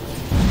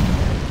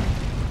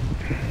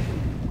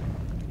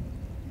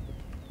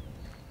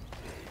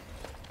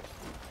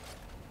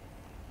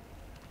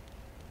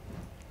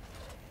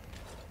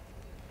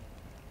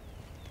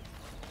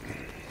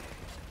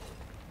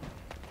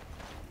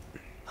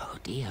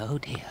 Oh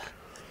dear.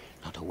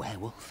 Not a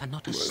werewolf and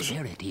not a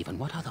spirit even.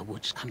 What are the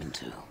woods coming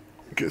to?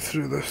 Get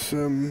through this,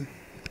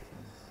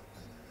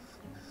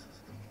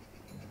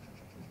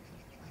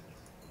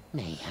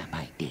 Mayhap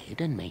I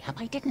did and mayhap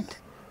I didn't.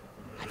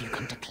 Have you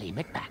come to claim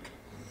it back?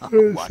 Oh,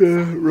 let's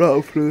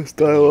rattle through this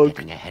dialogue. We're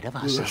getting ahead of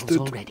ourselves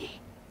already.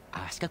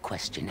 Ask a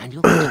question and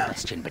you'll get a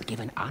question, but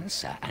give an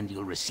answer and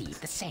you'll receive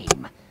the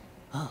same.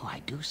 Oh, I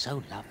do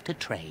so love to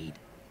trade.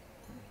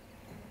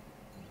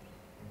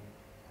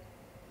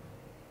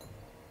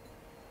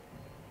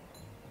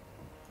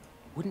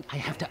 Wouldn't I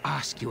have to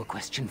ask you a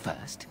question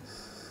first?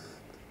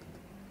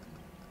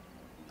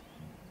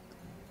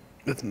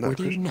 Would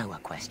you know a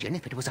question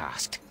if it was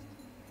asked?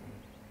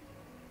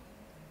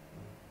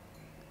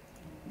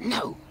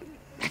 No,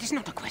 that is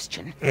not a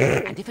question.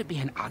 And if it be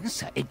an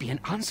answer, it'd be an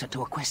answer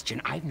to a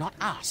question I've not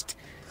asked.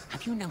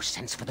 Have you no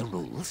sense for the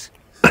rules?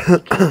 Be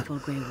careful,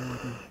 Grey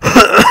Warden.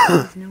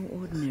 He's no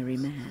ordinary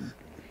man.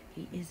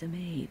 He is a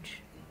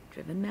mage.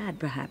 Driven mad,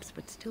 perhaps,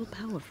 but still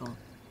powerful.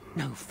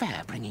 No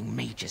fair bringing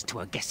mages to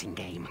a guessing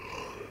game.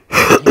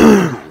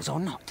 Rules or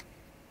not.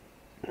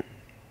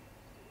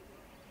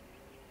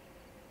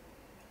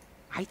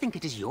 I think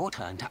it is your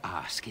turn to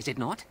ask, is it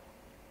not?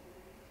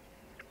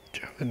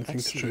 Do you have anything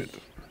to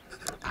trade?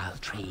 I'll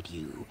trade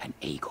you an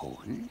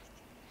acorn,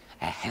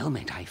 a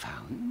helmet I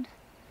found,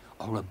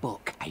 or a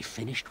book I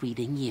finished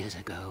reading years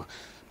ago,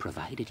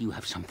 provided you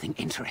have something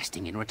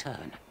interesting in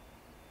return.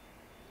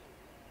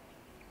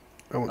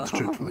 I want to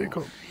trade for the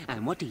acorn.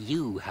 And what do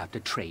you have to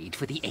trade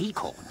for the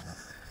acorn?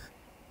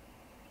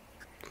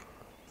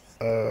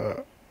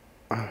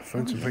 I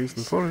found some things in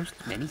the forest.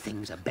 Many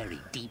things are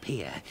buried deep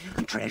here.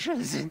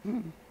 Treasures.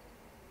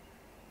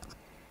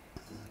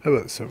 How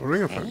about the silver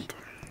ring I found?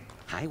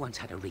 I once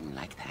had a ring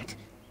like that.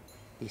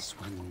 This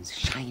one's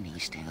shiny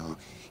still.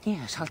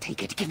 Yes, I'll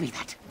take it. Give me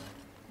that.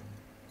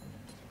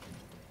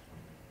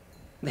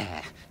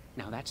 There.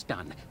 Now that's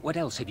done. What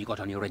else have you got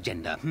on your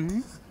agenda,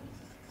 There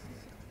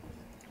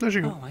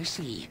you go. Oh, I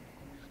see.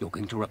 You're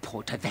going to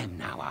report to them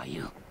now, are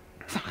you?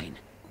 Fine.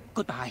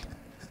 Goodbye.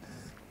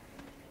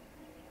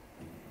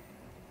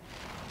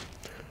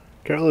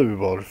 Can't really be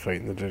bothered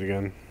fighting the dude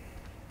again.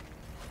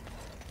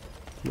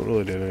 Not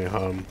really doing any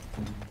harm.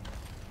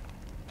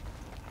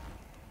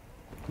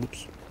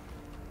 Oops.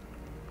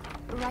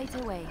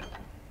 Right away.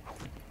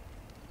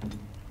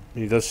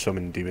 He does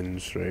summon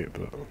demons, right,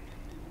 but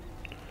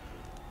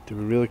do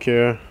we really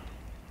care?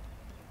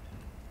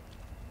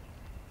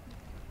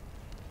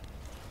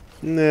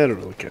 Nah, I don't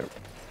really care.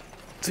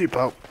 See you,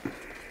 pal.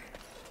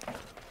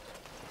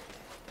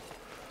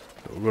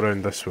 We'll go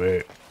around this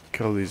way,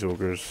 kill these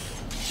ogres.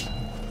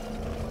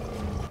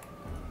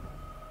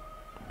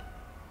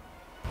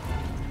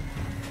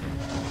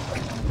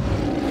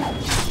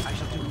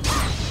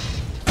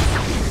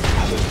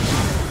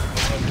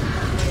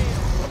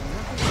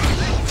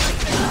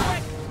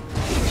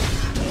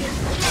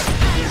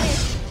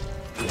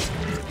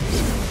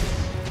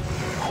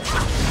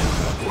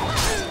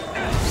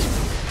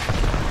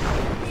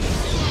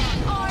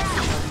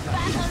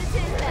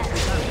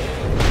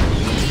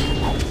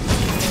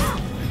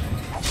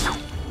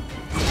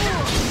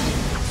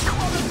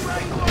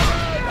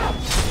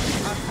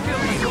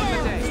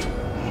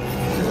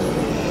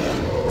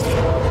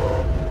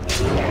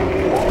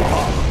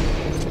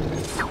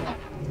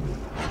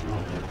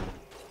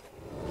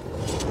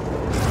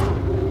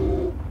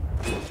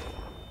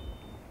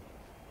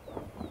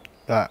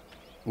 That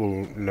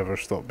will never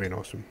stop being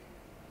awesome.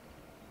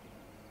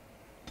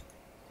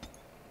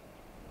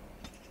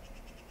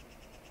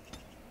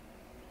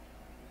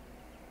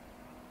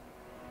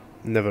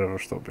 Never ever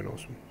stop being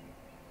awesome.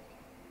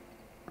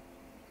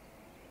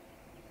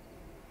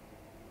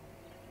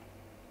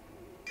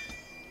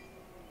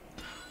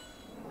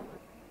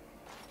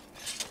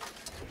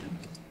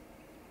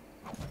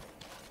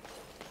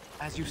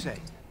 As you say.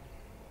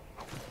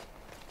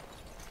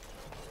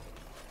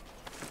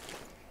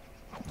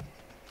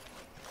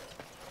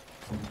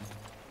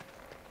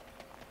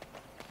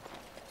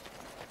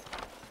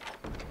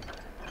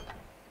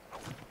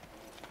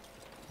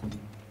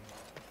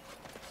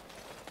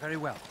 Very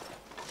well.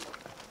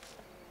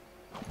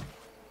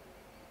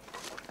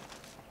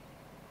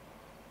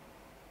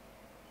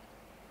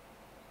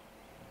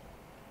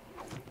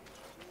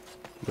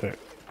 Right.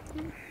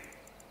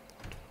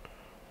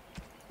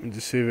 I'm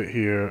just save it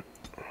here.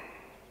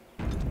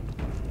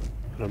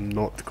 And I'm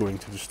not going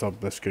to disturb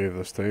this grave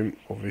this time,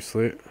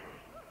 obviously.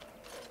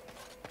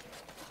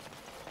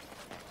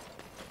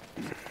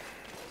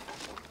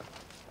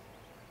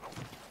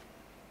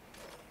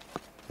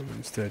 I'm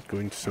instead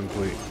going to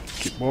simply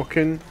keep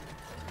walking.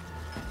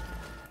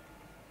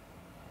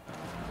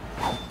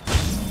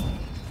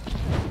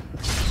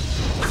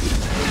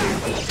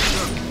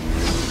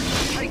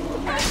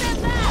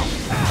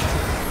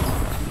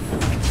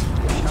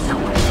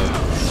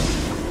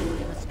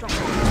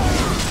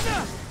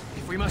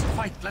 If we must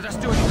fight, let us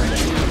do it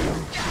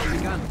quickly.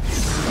 Begun.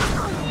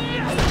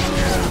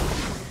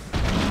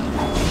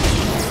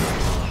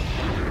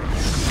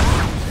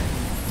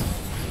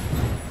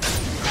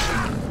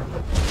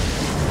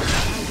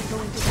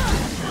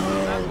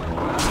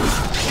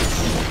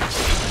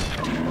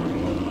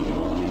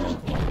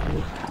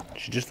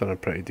 She just done a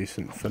pretty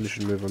decent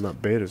finishing move on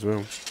that bear as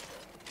well.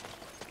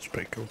 It's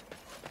pretty cool.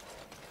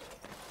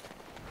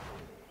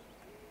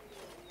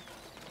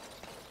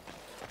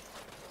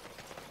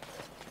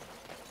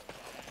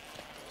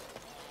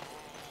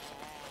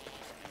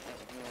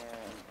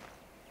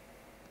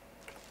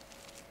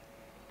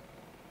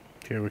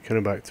 Okay, we're kind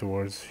of back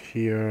towards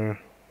here.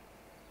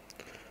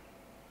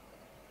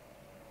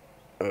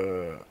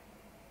 I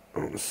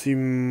don't see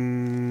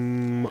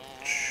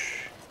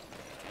much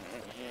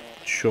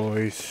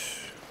choice.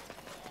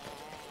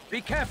 Be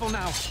careful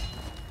now.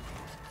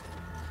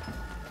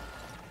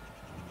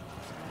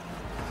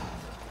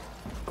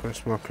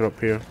 Quest marker up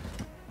here.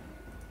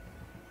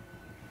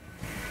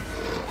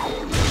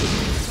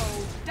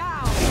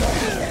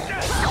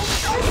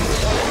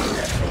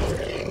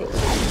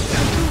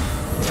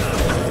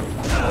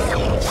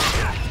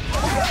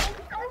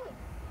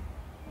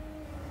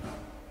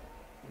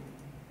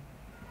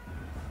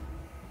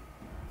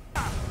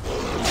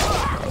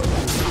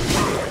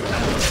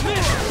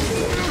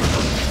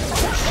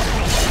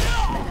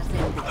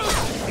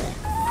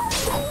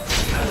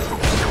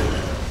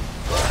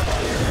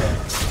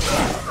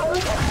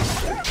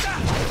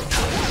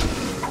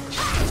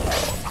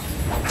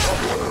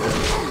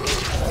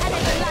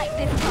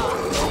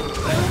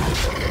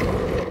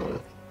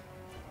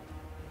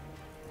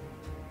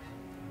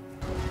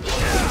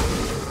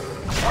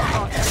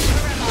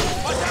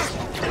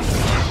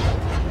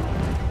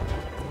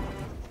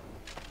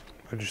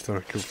 I just done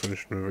a cool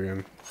finish move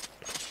again.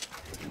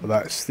 But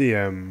that's the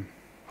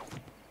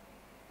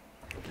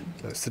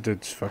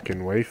dude's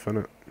fucking wife,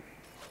 innit?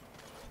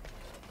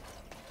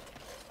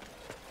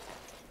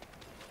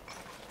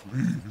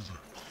 Please.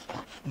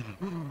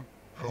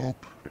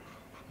 Help.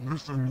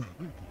 Listen.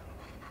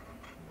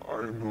 I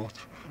am not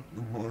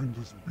the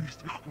mindless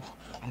beast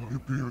I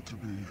appear to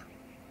be.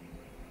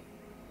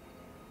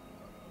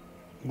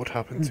 What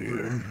happened to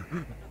you?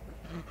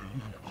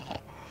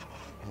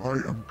 I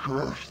am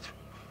cursed.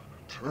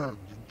 Turned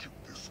into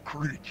this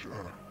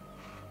creature.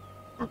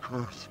 The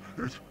curse,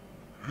 it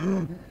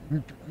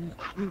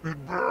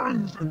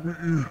burns in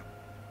me.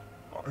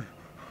 I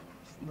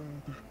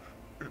fled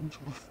into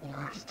the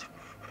forest.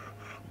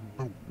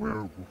 The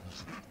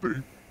werewolves,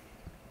 they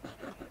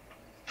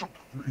took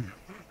me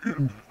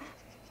in,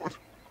 but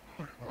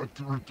I had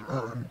to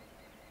return.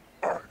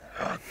 I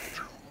had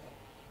to.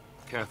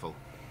 Careful.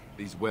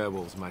 These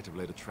werewolves might have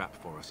laid a trap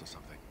for us or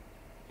something.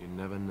 You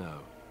never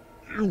know.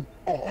 You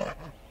are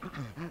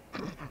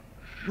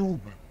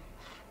human.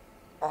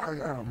 I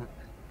am.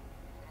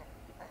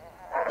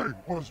 I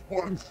was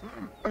once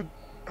an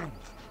elf,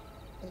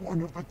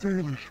 one of the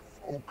Dalish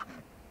folk.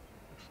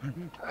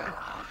 You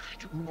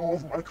know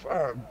of my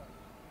clan.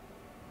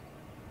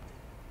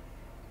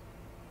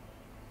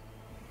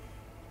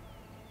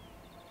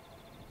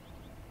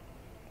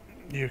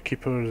 Your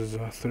keeper is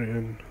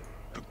Zathrian.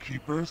 The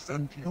keeper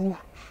sent you?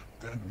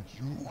 Then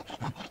you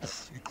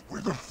seek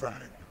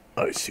Witherfang.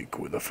 I seek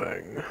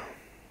Witherfang.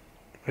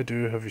 I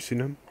do. Have you seen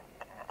him?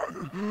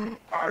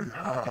 I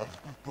have,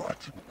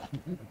 but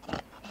it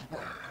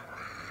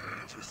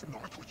is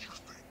not what you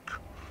think.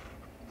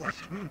 But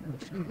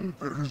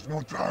there is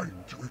no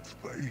time to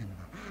explain.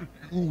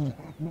 You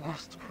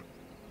must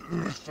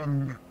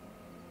listen.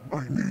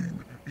 My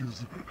name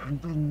is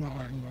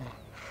Delilah.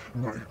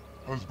 My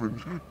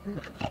husband,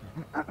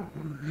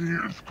 he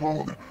is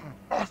called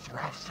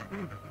Athras.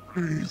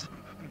 Please,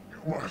 you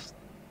must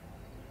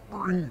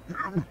bring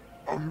him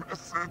a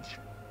message.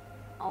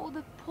 Oh,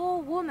 the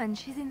poor woman,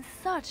 she's in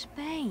such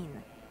pain.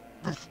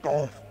 The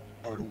staff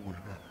I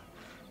wear.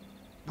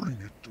 Bring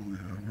it to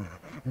him.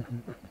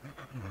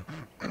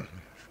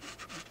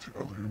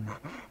 Tell him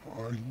I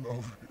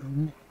love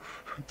him.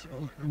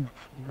 Tell him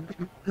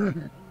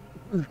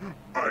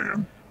I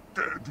am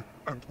dead,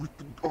 and with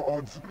the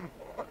gods,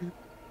 I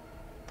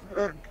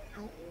beg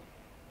you.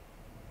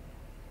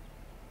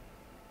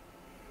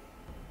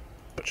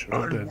 But you're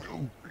not dead. I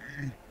will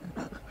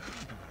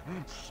be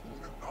soon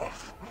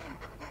enough.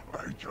 I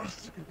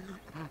just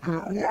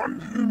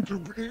want him to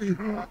be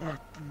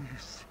at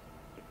peace.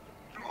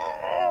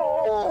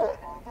 Oh,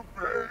 the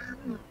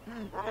pain!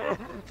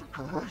 The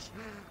curse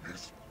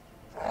is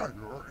fire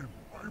in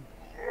my blood.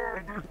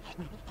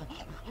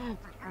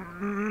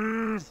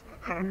 Please,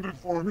 hand it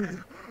for me.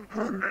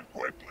 Hand it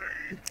quickly.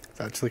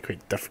 It's actually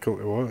quite difficult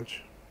to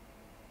watch.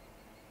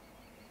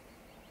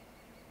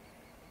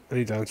 I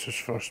need answers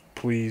first,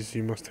 please.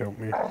 You must help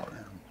me. I will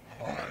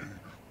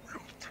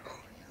tell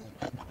you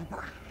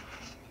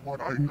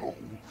what I know.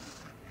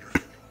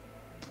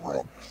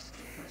 Promise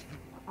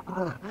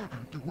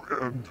to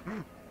end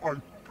my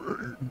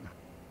pain.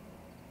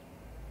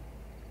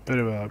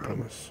 Very well, I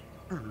promise.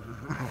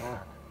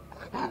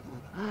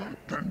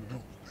 Then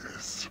know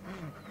this.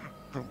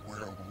 The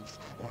werewolves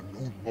are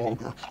no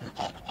longer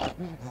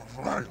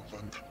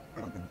violent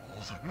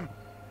animals.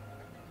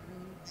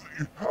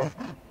 They have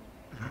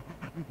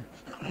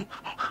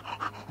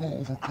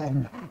overcome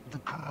the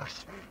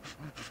curse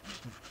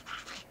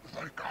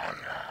like I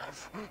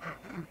have.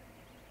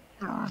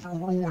 There is a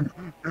ruin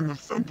in the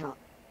center of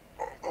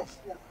the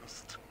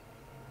forest.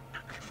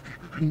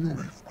 You may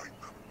find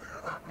them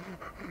there.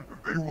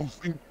 They will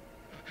think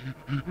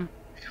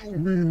you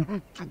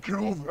mean to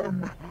kill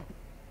them.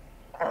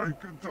 I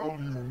can tell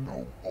you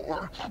no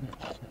more.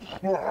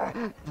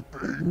 The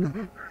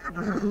pain,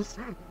 it is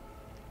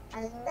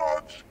too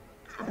much.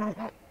 Please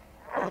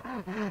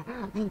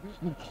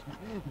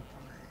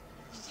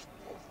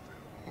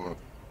fulfill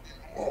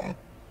your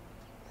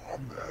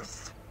promise.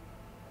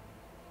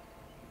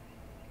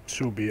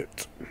 So be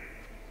it.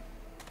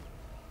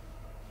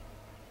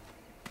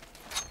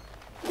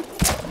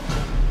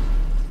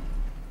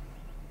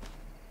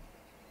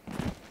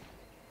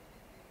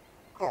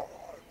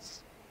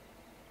 Gods,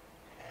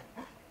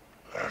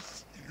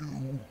 bless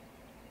you.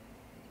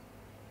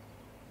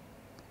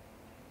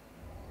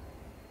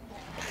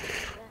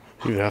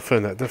 Yeah, I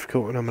found that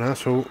difficult and I'm an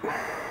asshole.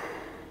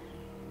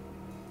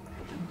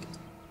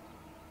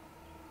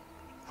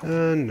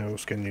 And no,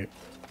 skin you.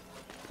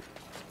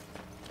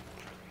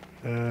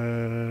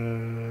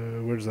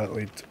 Where does that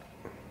lead?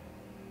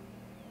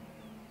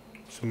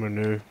 Somewhere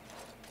new.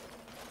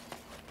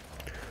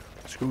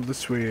 Let's go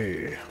this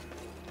way.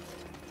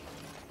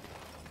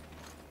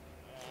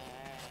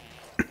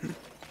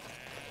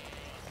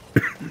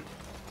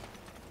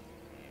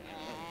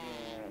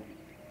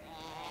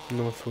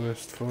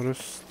 Northwest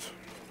Forest.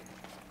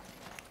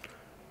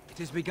 It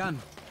has begun.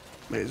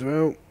 May as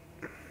well.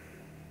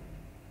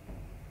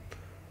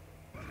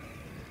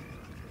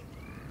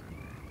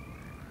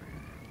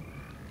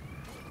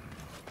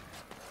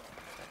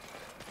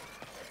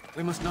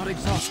 We must not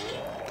exhaust.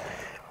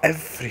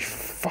 Every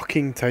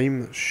fucking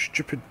time that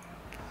stupid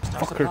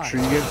fucker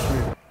tree gets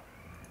me.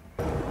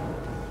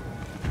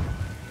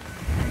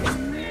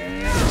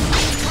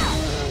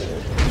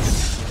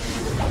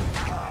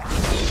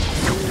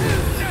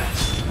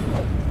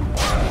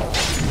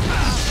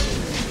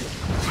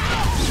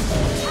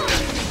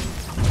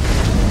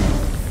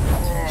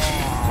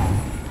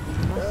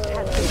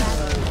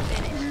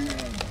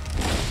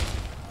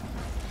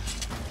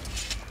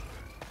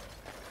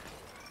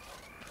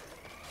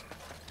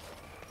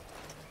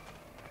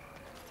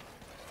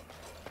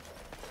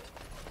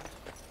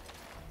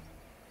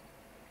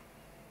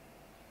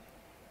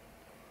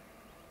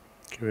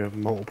 We have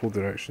multiple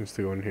directions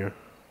to go in here.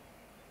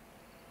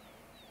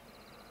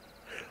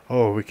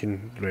 Oh, we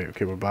can... Right,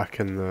 okay, we're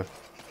back in the...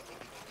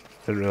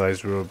 Didn't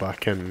realise we were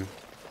back in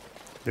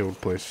the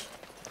old place.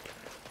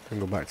 And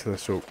go back to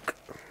this oak.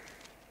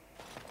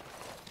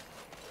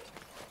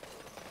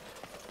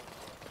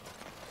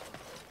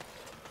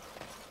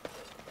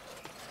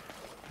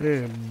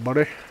 Hey,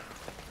 buddy.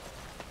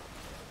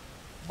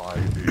 My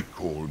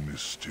acorn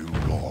is still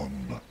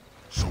gone,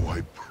 so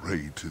I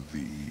pray to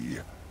thee.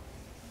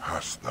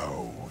 Hast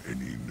thou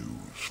any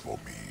news for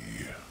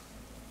me?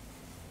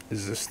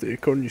 Is this the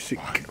acorn you seek?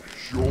 My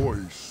joy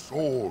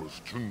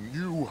soars to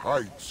new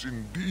heights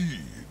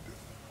indeed.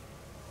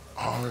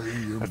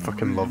 I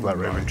fucking love that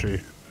raven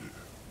tree.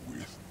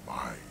 With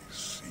my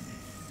seed.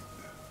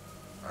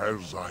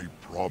 As I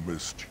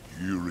promised,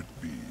 here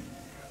it be.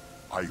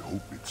 I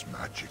hope its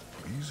magic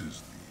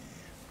pleases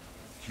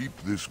thee.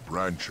 Keep this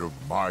branch of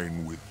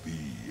mine with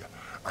thee,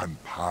 and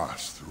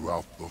pass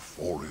throughout the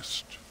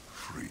forest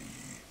free.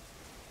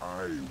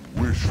 I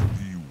wish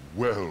thee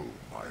well,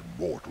 my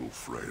mortal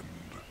friend.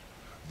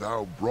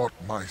 Thou brought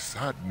my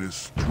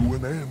sadness to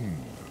an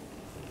end.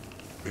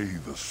 May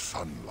the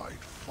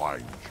sunlight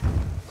find you,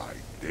 thy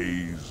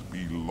days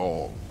be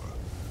long,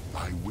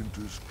 thy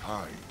winters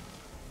kind,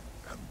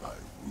 and thy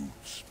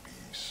roots be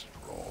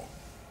strong.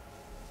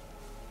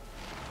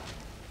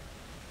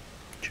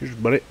 Cheers,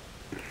 buddy.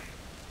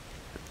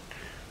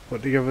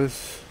 What do you give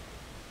us?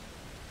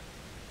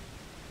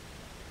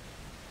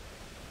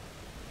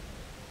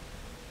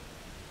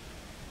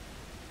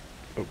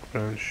 Oak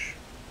branch.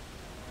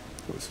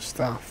 What's a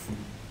staff?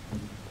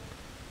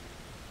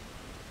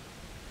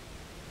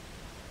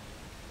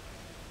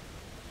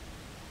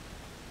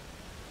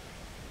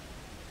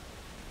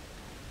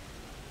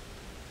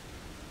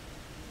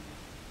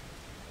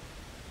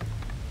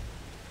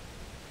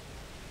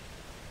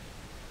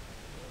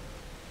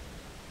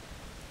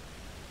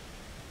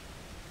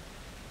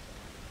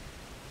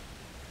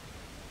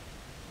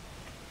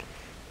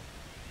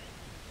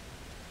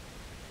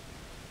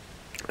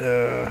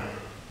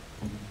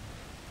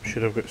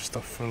 Should have got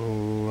stuff for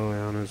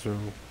Liliana as well.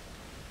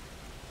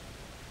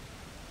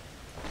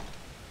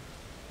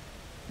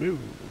 Ooh,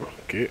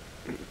 okay,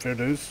 there it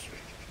is.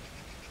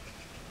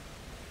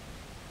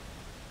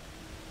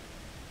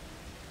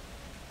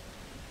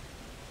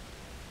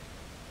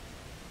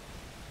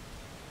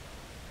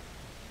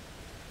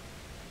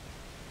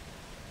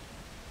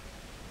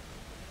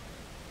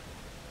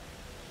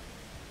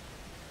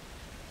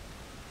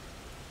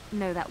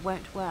 No, that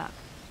won't work.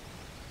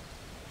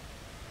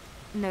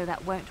 No,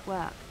 that won't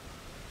work.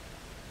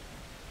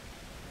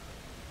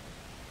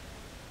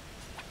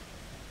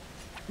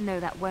 No,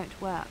 that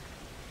won't work.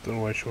 Don't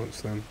know why she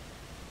wants them.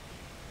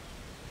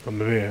 Or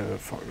maybe,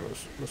 fuck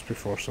knows. Must be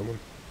for someone.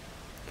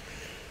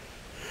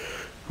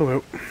 Oh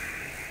well.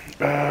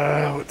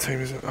 What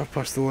time is it?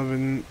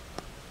 11:30.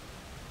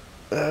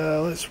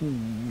 Let's...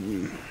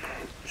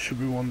 Should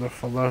we wander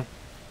further?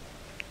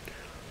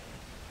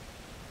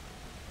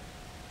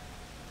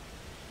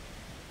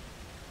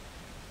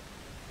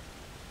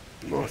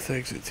 North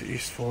exit to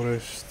East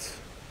Forest.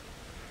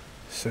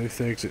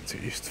 South exit to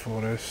East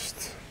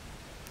Forest.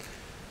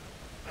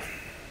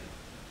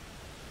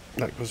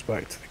 That goes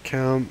back to the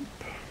camp.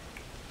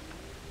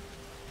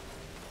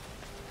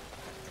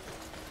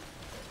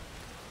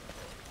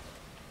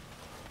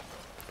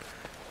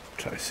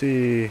 Try to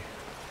see.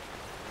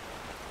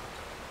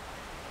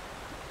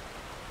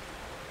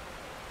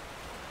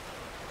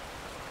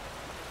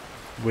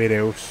 Where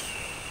else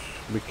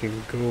we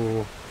can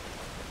go.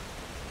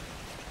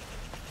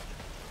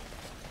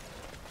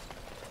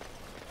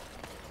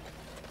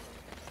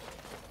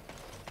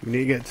 We need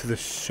to get to the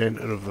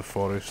centre of the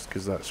forest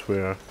because that's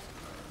where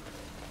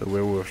the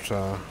werewolves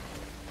are.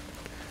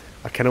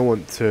 I kind of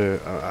want to.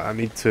 I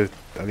need to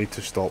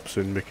stop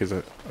soon because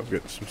I've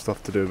got some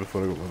stuff to do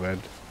before I go to bed.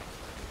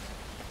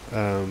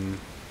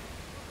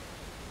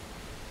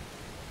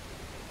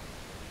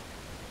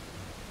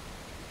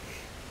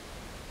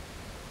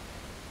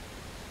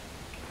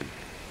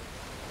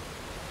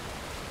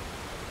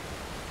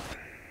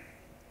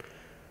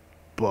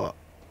 But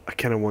I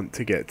kind of want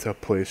to get to a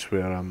place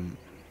where I'm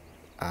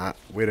at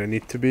where I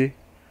need to be.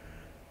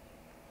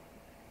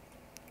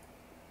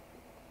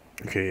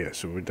 Okay, yeah,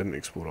 so we didn't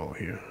explore all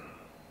here.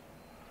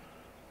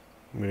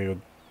 I'm gonna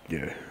go,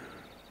 yeah,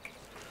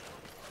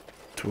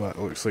 to that.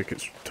 Looks like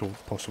it's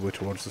possibly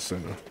towards the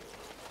centre.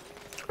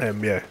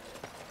 Yeah.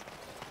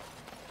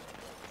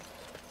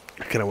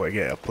 I kind of want to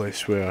get a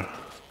place where,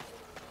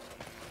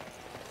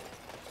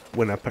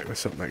 when I pick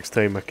this up next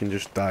time, I can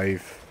just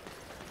dive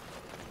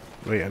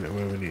right into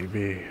where we need to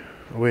be.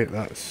 Oh wait,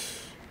 that's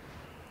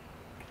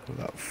where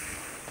that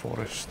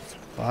forest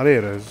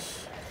barrier is.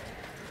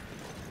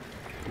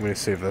 I'm going to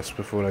save this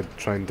before I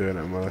try and do it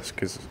on my list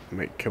because it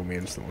might kill me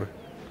instantly.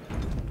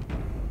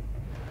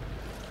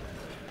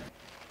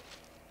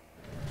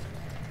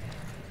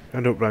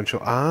 And don't branch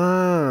out.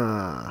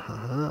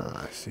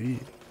 Ah, I see.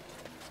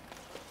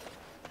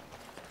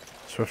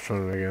 Swift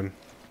runner again.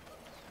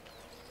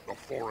 The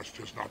forest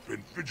has not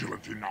been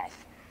vigilant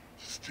enough.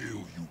 Still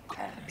you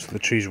come. So the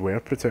trees were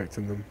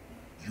protecting them.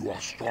 You are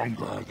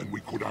stronger than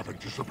we could have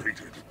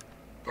anticipated.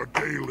 The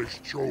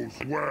Dalish chose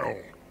well.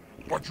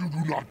 But you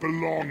do not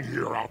belong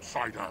here,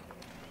 outsider.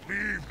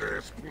 Leave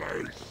this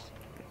place.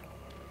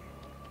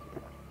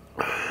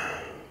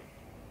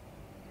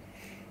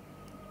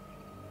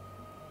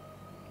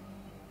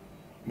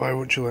 Why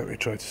won't you let me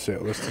try to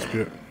settle this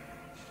dispute?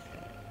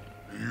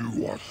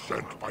 You are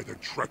sent by the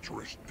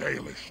treacherous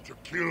Dalish to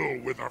kill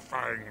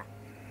Witherfang.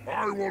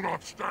 I will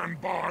not stand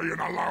by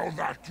and allow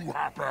that to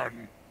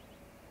happen.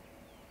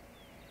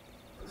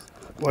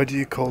 Why do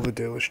you call the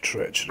Dalish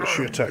treacherous?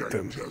 You attacked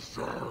them.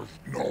 Deserve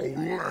no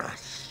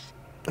less.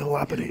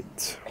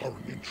 Elaborate. You are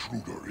an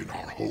intruder in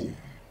our home.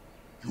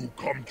 You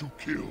come to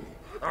kill,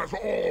 as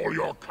all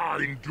your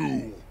kind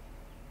do.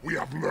 We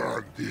have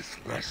learned this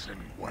lesson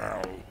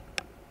well.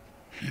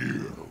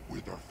 Here,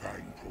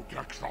 Witherfang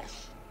protects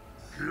us.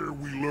 Here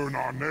we learn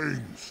our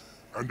names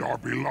and are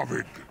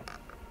beloved.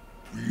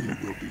 We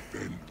will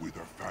defend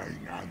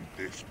Witherfang and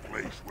this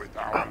place with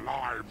our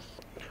lives.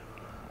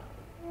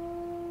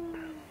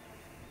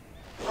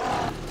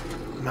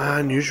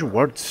 Man, use your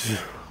words. She's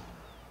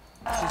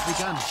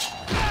begun.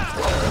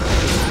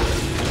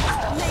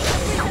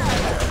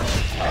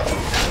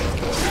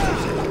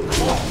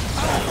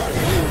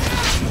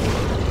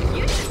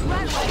 You just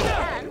run while you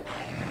can.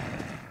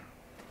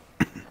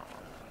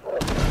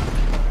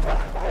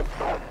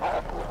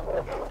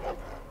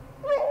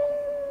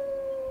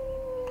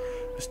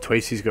 It's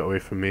twice he's got away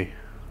from me.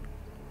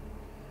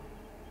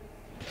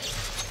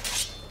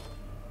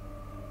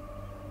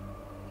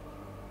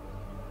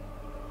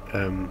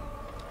 Hello?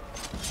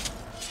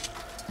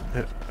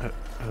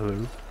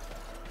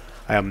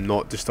 I am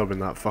not disturbing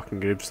that fucking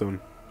gravestone.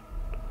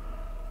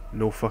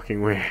 No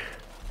fucking way.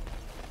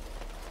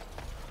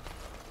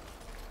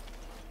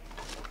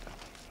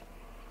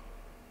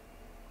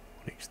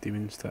 Onyx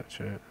demon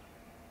statue.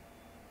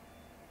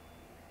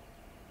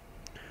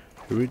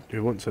 Who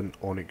wants an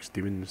onyx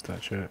demon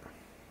statue?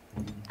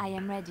 I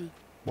am ready.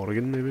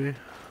 Morrigan, maybe?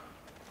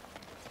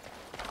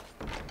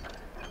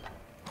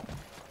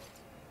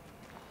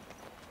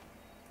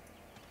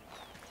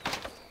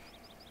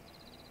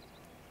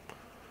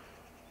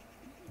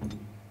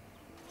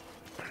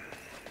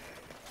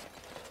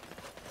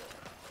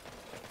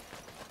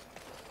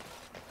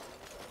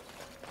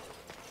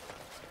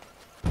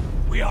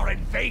 We are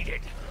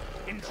invaded!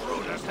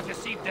 Intruders have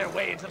deceived their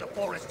way into the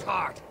forest's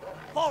heart.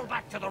 Fall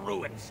back to the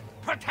ruins!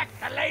 Protect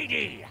the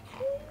lady!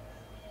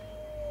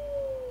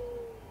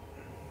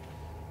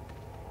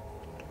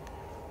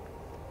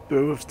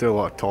 They have still a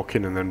lot of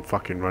talking and then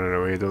fucking running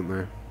away, don't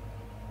they?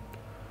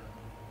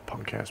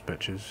 Punk ass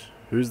bitches.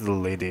 Who's the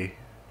lady?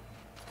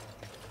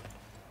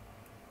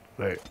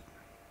 Right.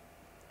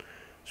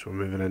 So we're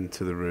moving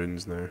into the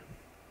ruins now.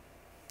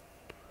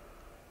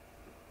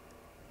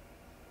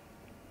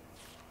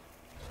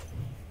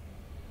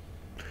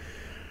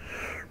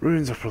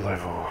 Ruins upper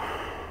level.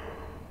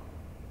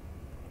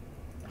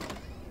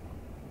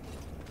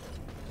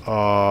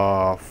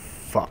 Oh,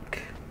 fuck.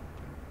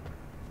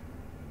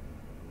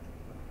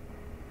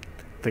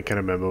 I think I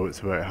remember what's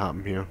about to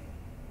happen here.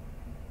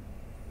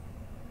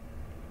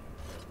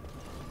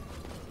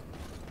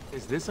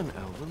 Is this an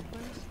elven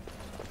place?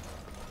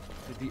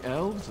 Did the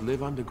elves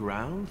live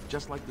underground,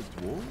 just like the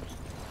dwarves?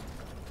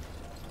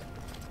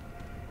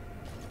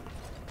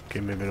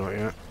 Okay, maybe not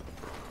yet.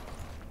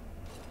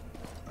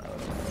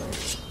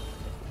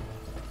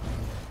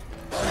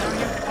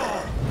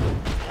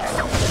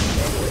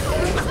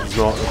 It's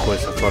not the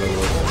place I thought it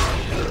was.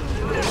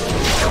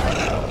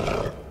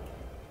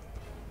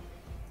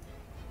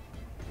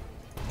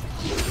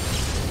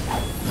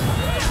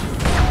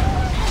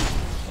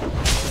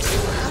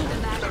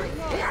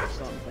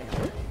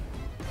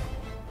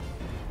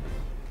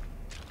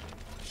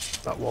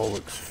 That wall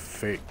looks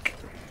fake.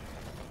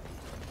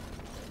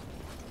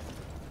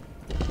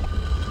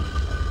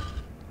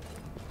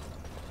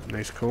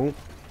 Nice, cool.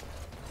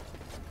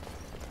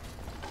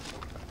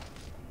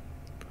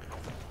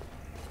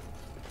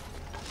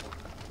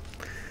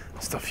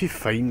 Stuff you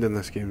find in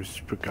this game is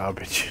super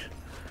garbage.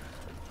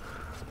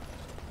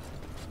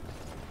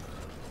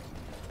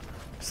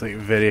 It's like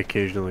very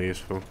occasionally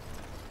useful.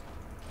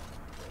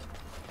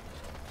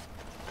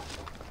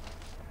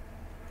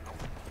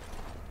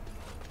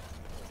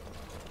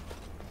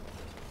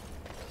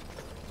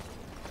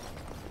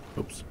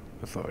 Oops,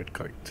 I thought I'd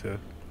click to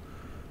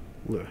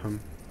loot him.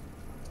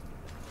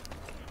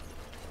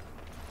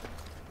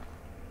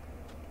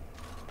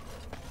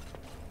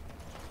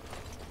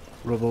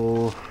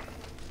 Rubble.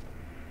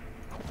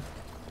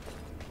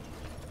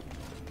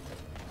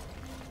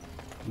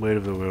 Lair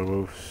of the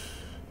werewolves.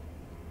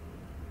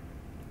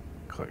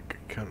 Click,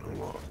 can't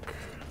unlock.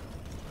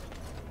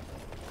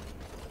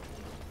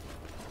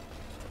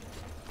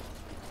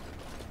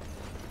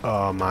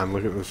 Oh man,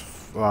 look at this.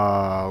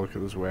 Look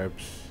at those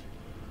webs.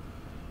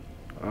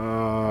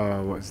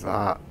 What's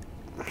that?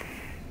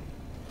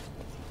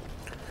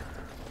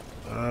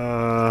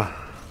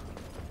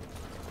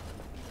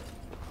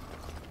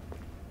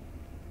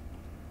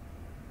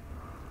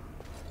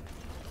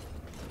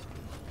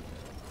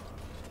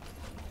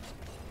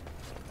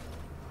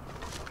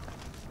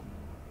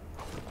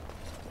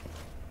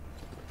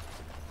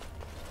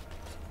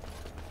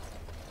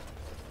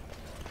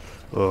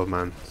 Oh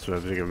man, so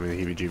they're giving me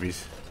the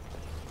heebie-jeebies.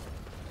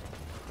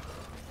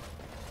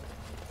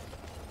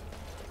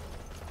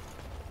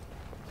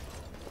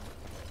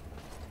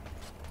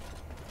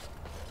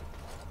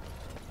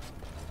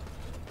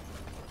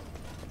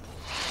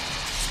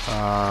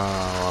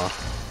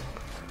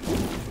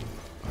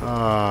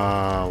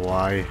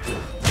 Why?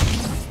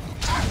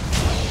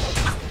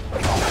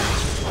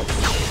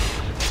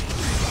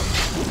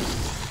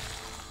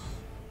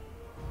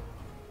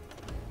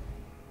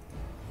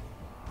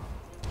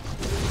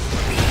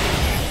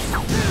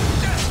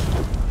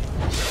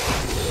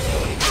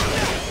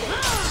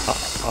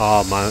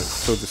 Oh man, it's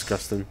so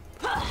disgusting.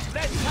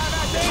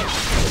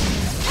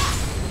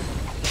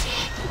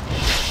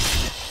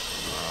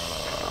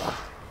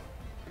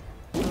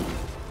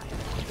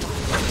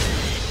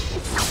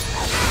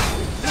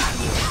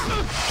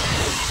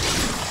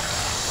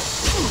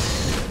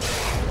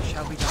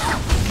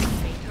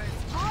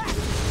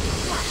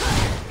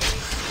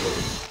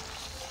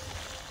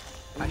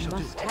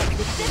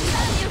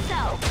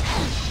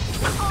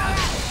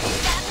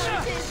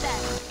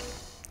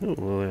 Oh,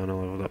 Liliana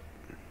leveled up.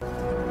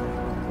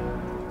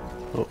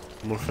 Oh,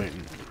 more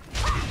fighting.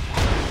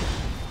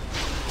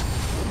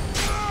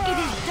 It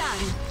is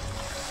done.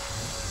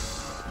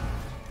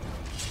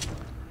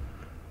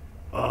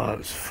 Oh,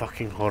 it's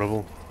fucking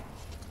horrible.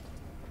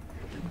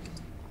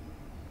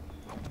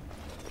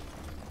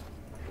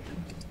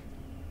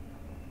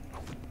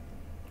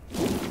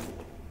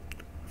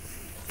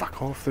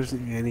 fuck off. There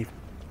isn't any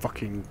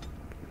fucking...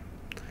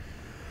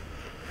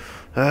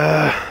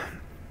 But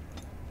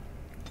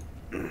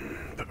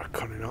we're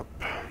coming up.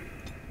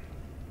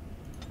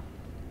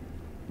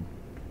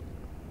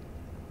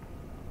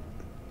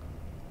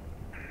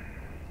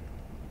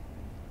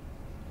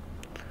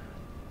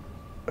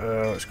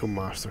 Let's go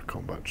Master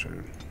Combat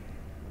Training.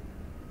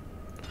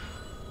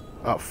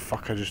 Oh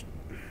fuck, I just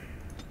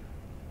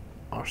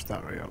arsed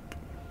that right up.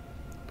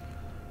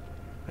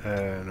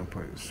 No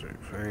point in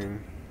strike,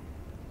 fine.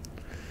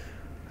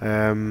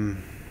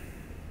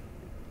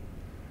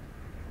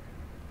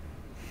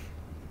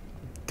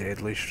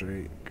 Deadly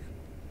Strike.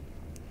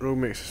 Rogue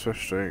makes a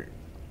swift strike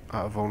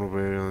at a vulnerable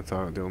area on the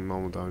target, dealing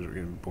normal damage but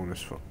getting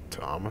bonus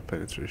to armor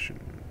penetration.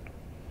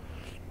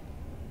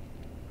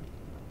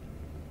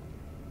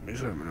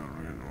 Please let me know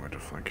where the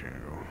flanking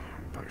go.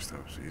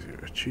 Backstab's easier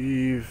to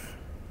achieve.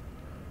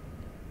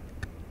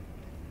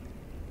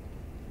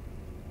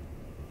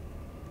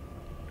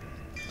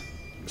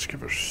 Let's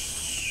give her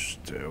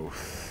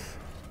stealth.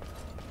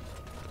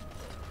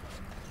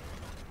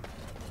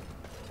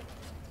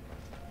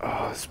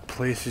 Oh, this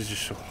place is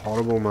just so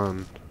horrible,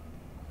 man.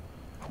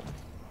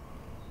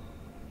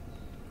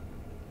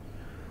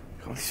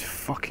 Got these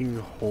fucking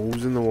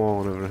holes in the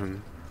wall and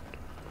everything.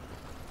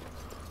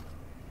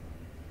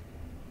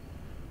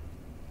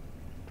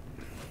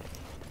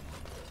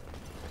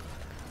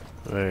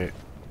 Right,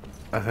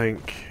 I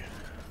think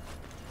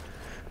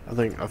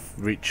I've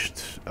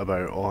reached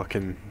about all I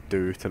can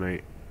do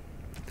tonight.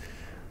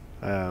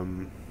 I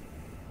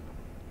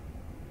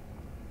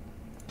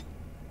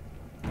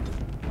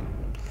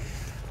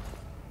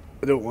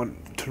don't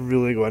want to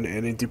really go into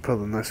any deeper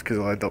than this because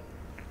I'll end up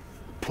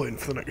playing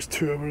for the next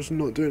 2 hours and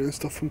not doing any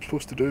stuff I'm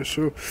supposed to do.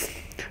 So,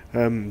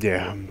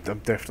 yeah, I'm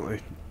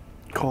definitely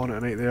calling it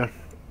a night there.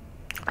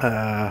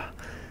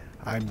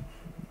 I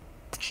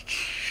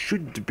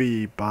should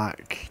be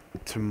back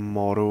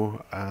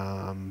tomorrow.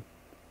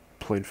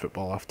 Playing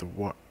football after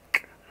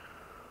work,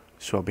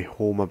 so I'll be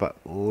home a bit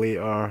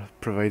later,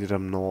 provided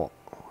I'm not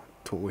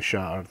totally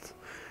shattered.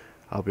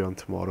 I'll be on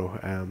tomorrow.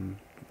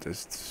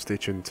 Just stay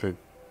tuned to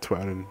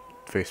Twitter and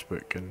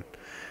Facebook, and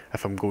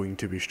if I'm going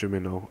to be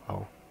streaming,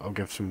 I'll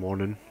give some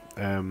warning.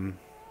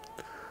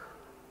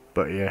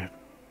 But yeah,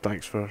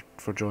 thanks for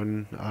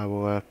joining. I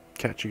will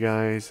catch you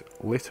guys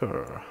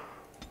later.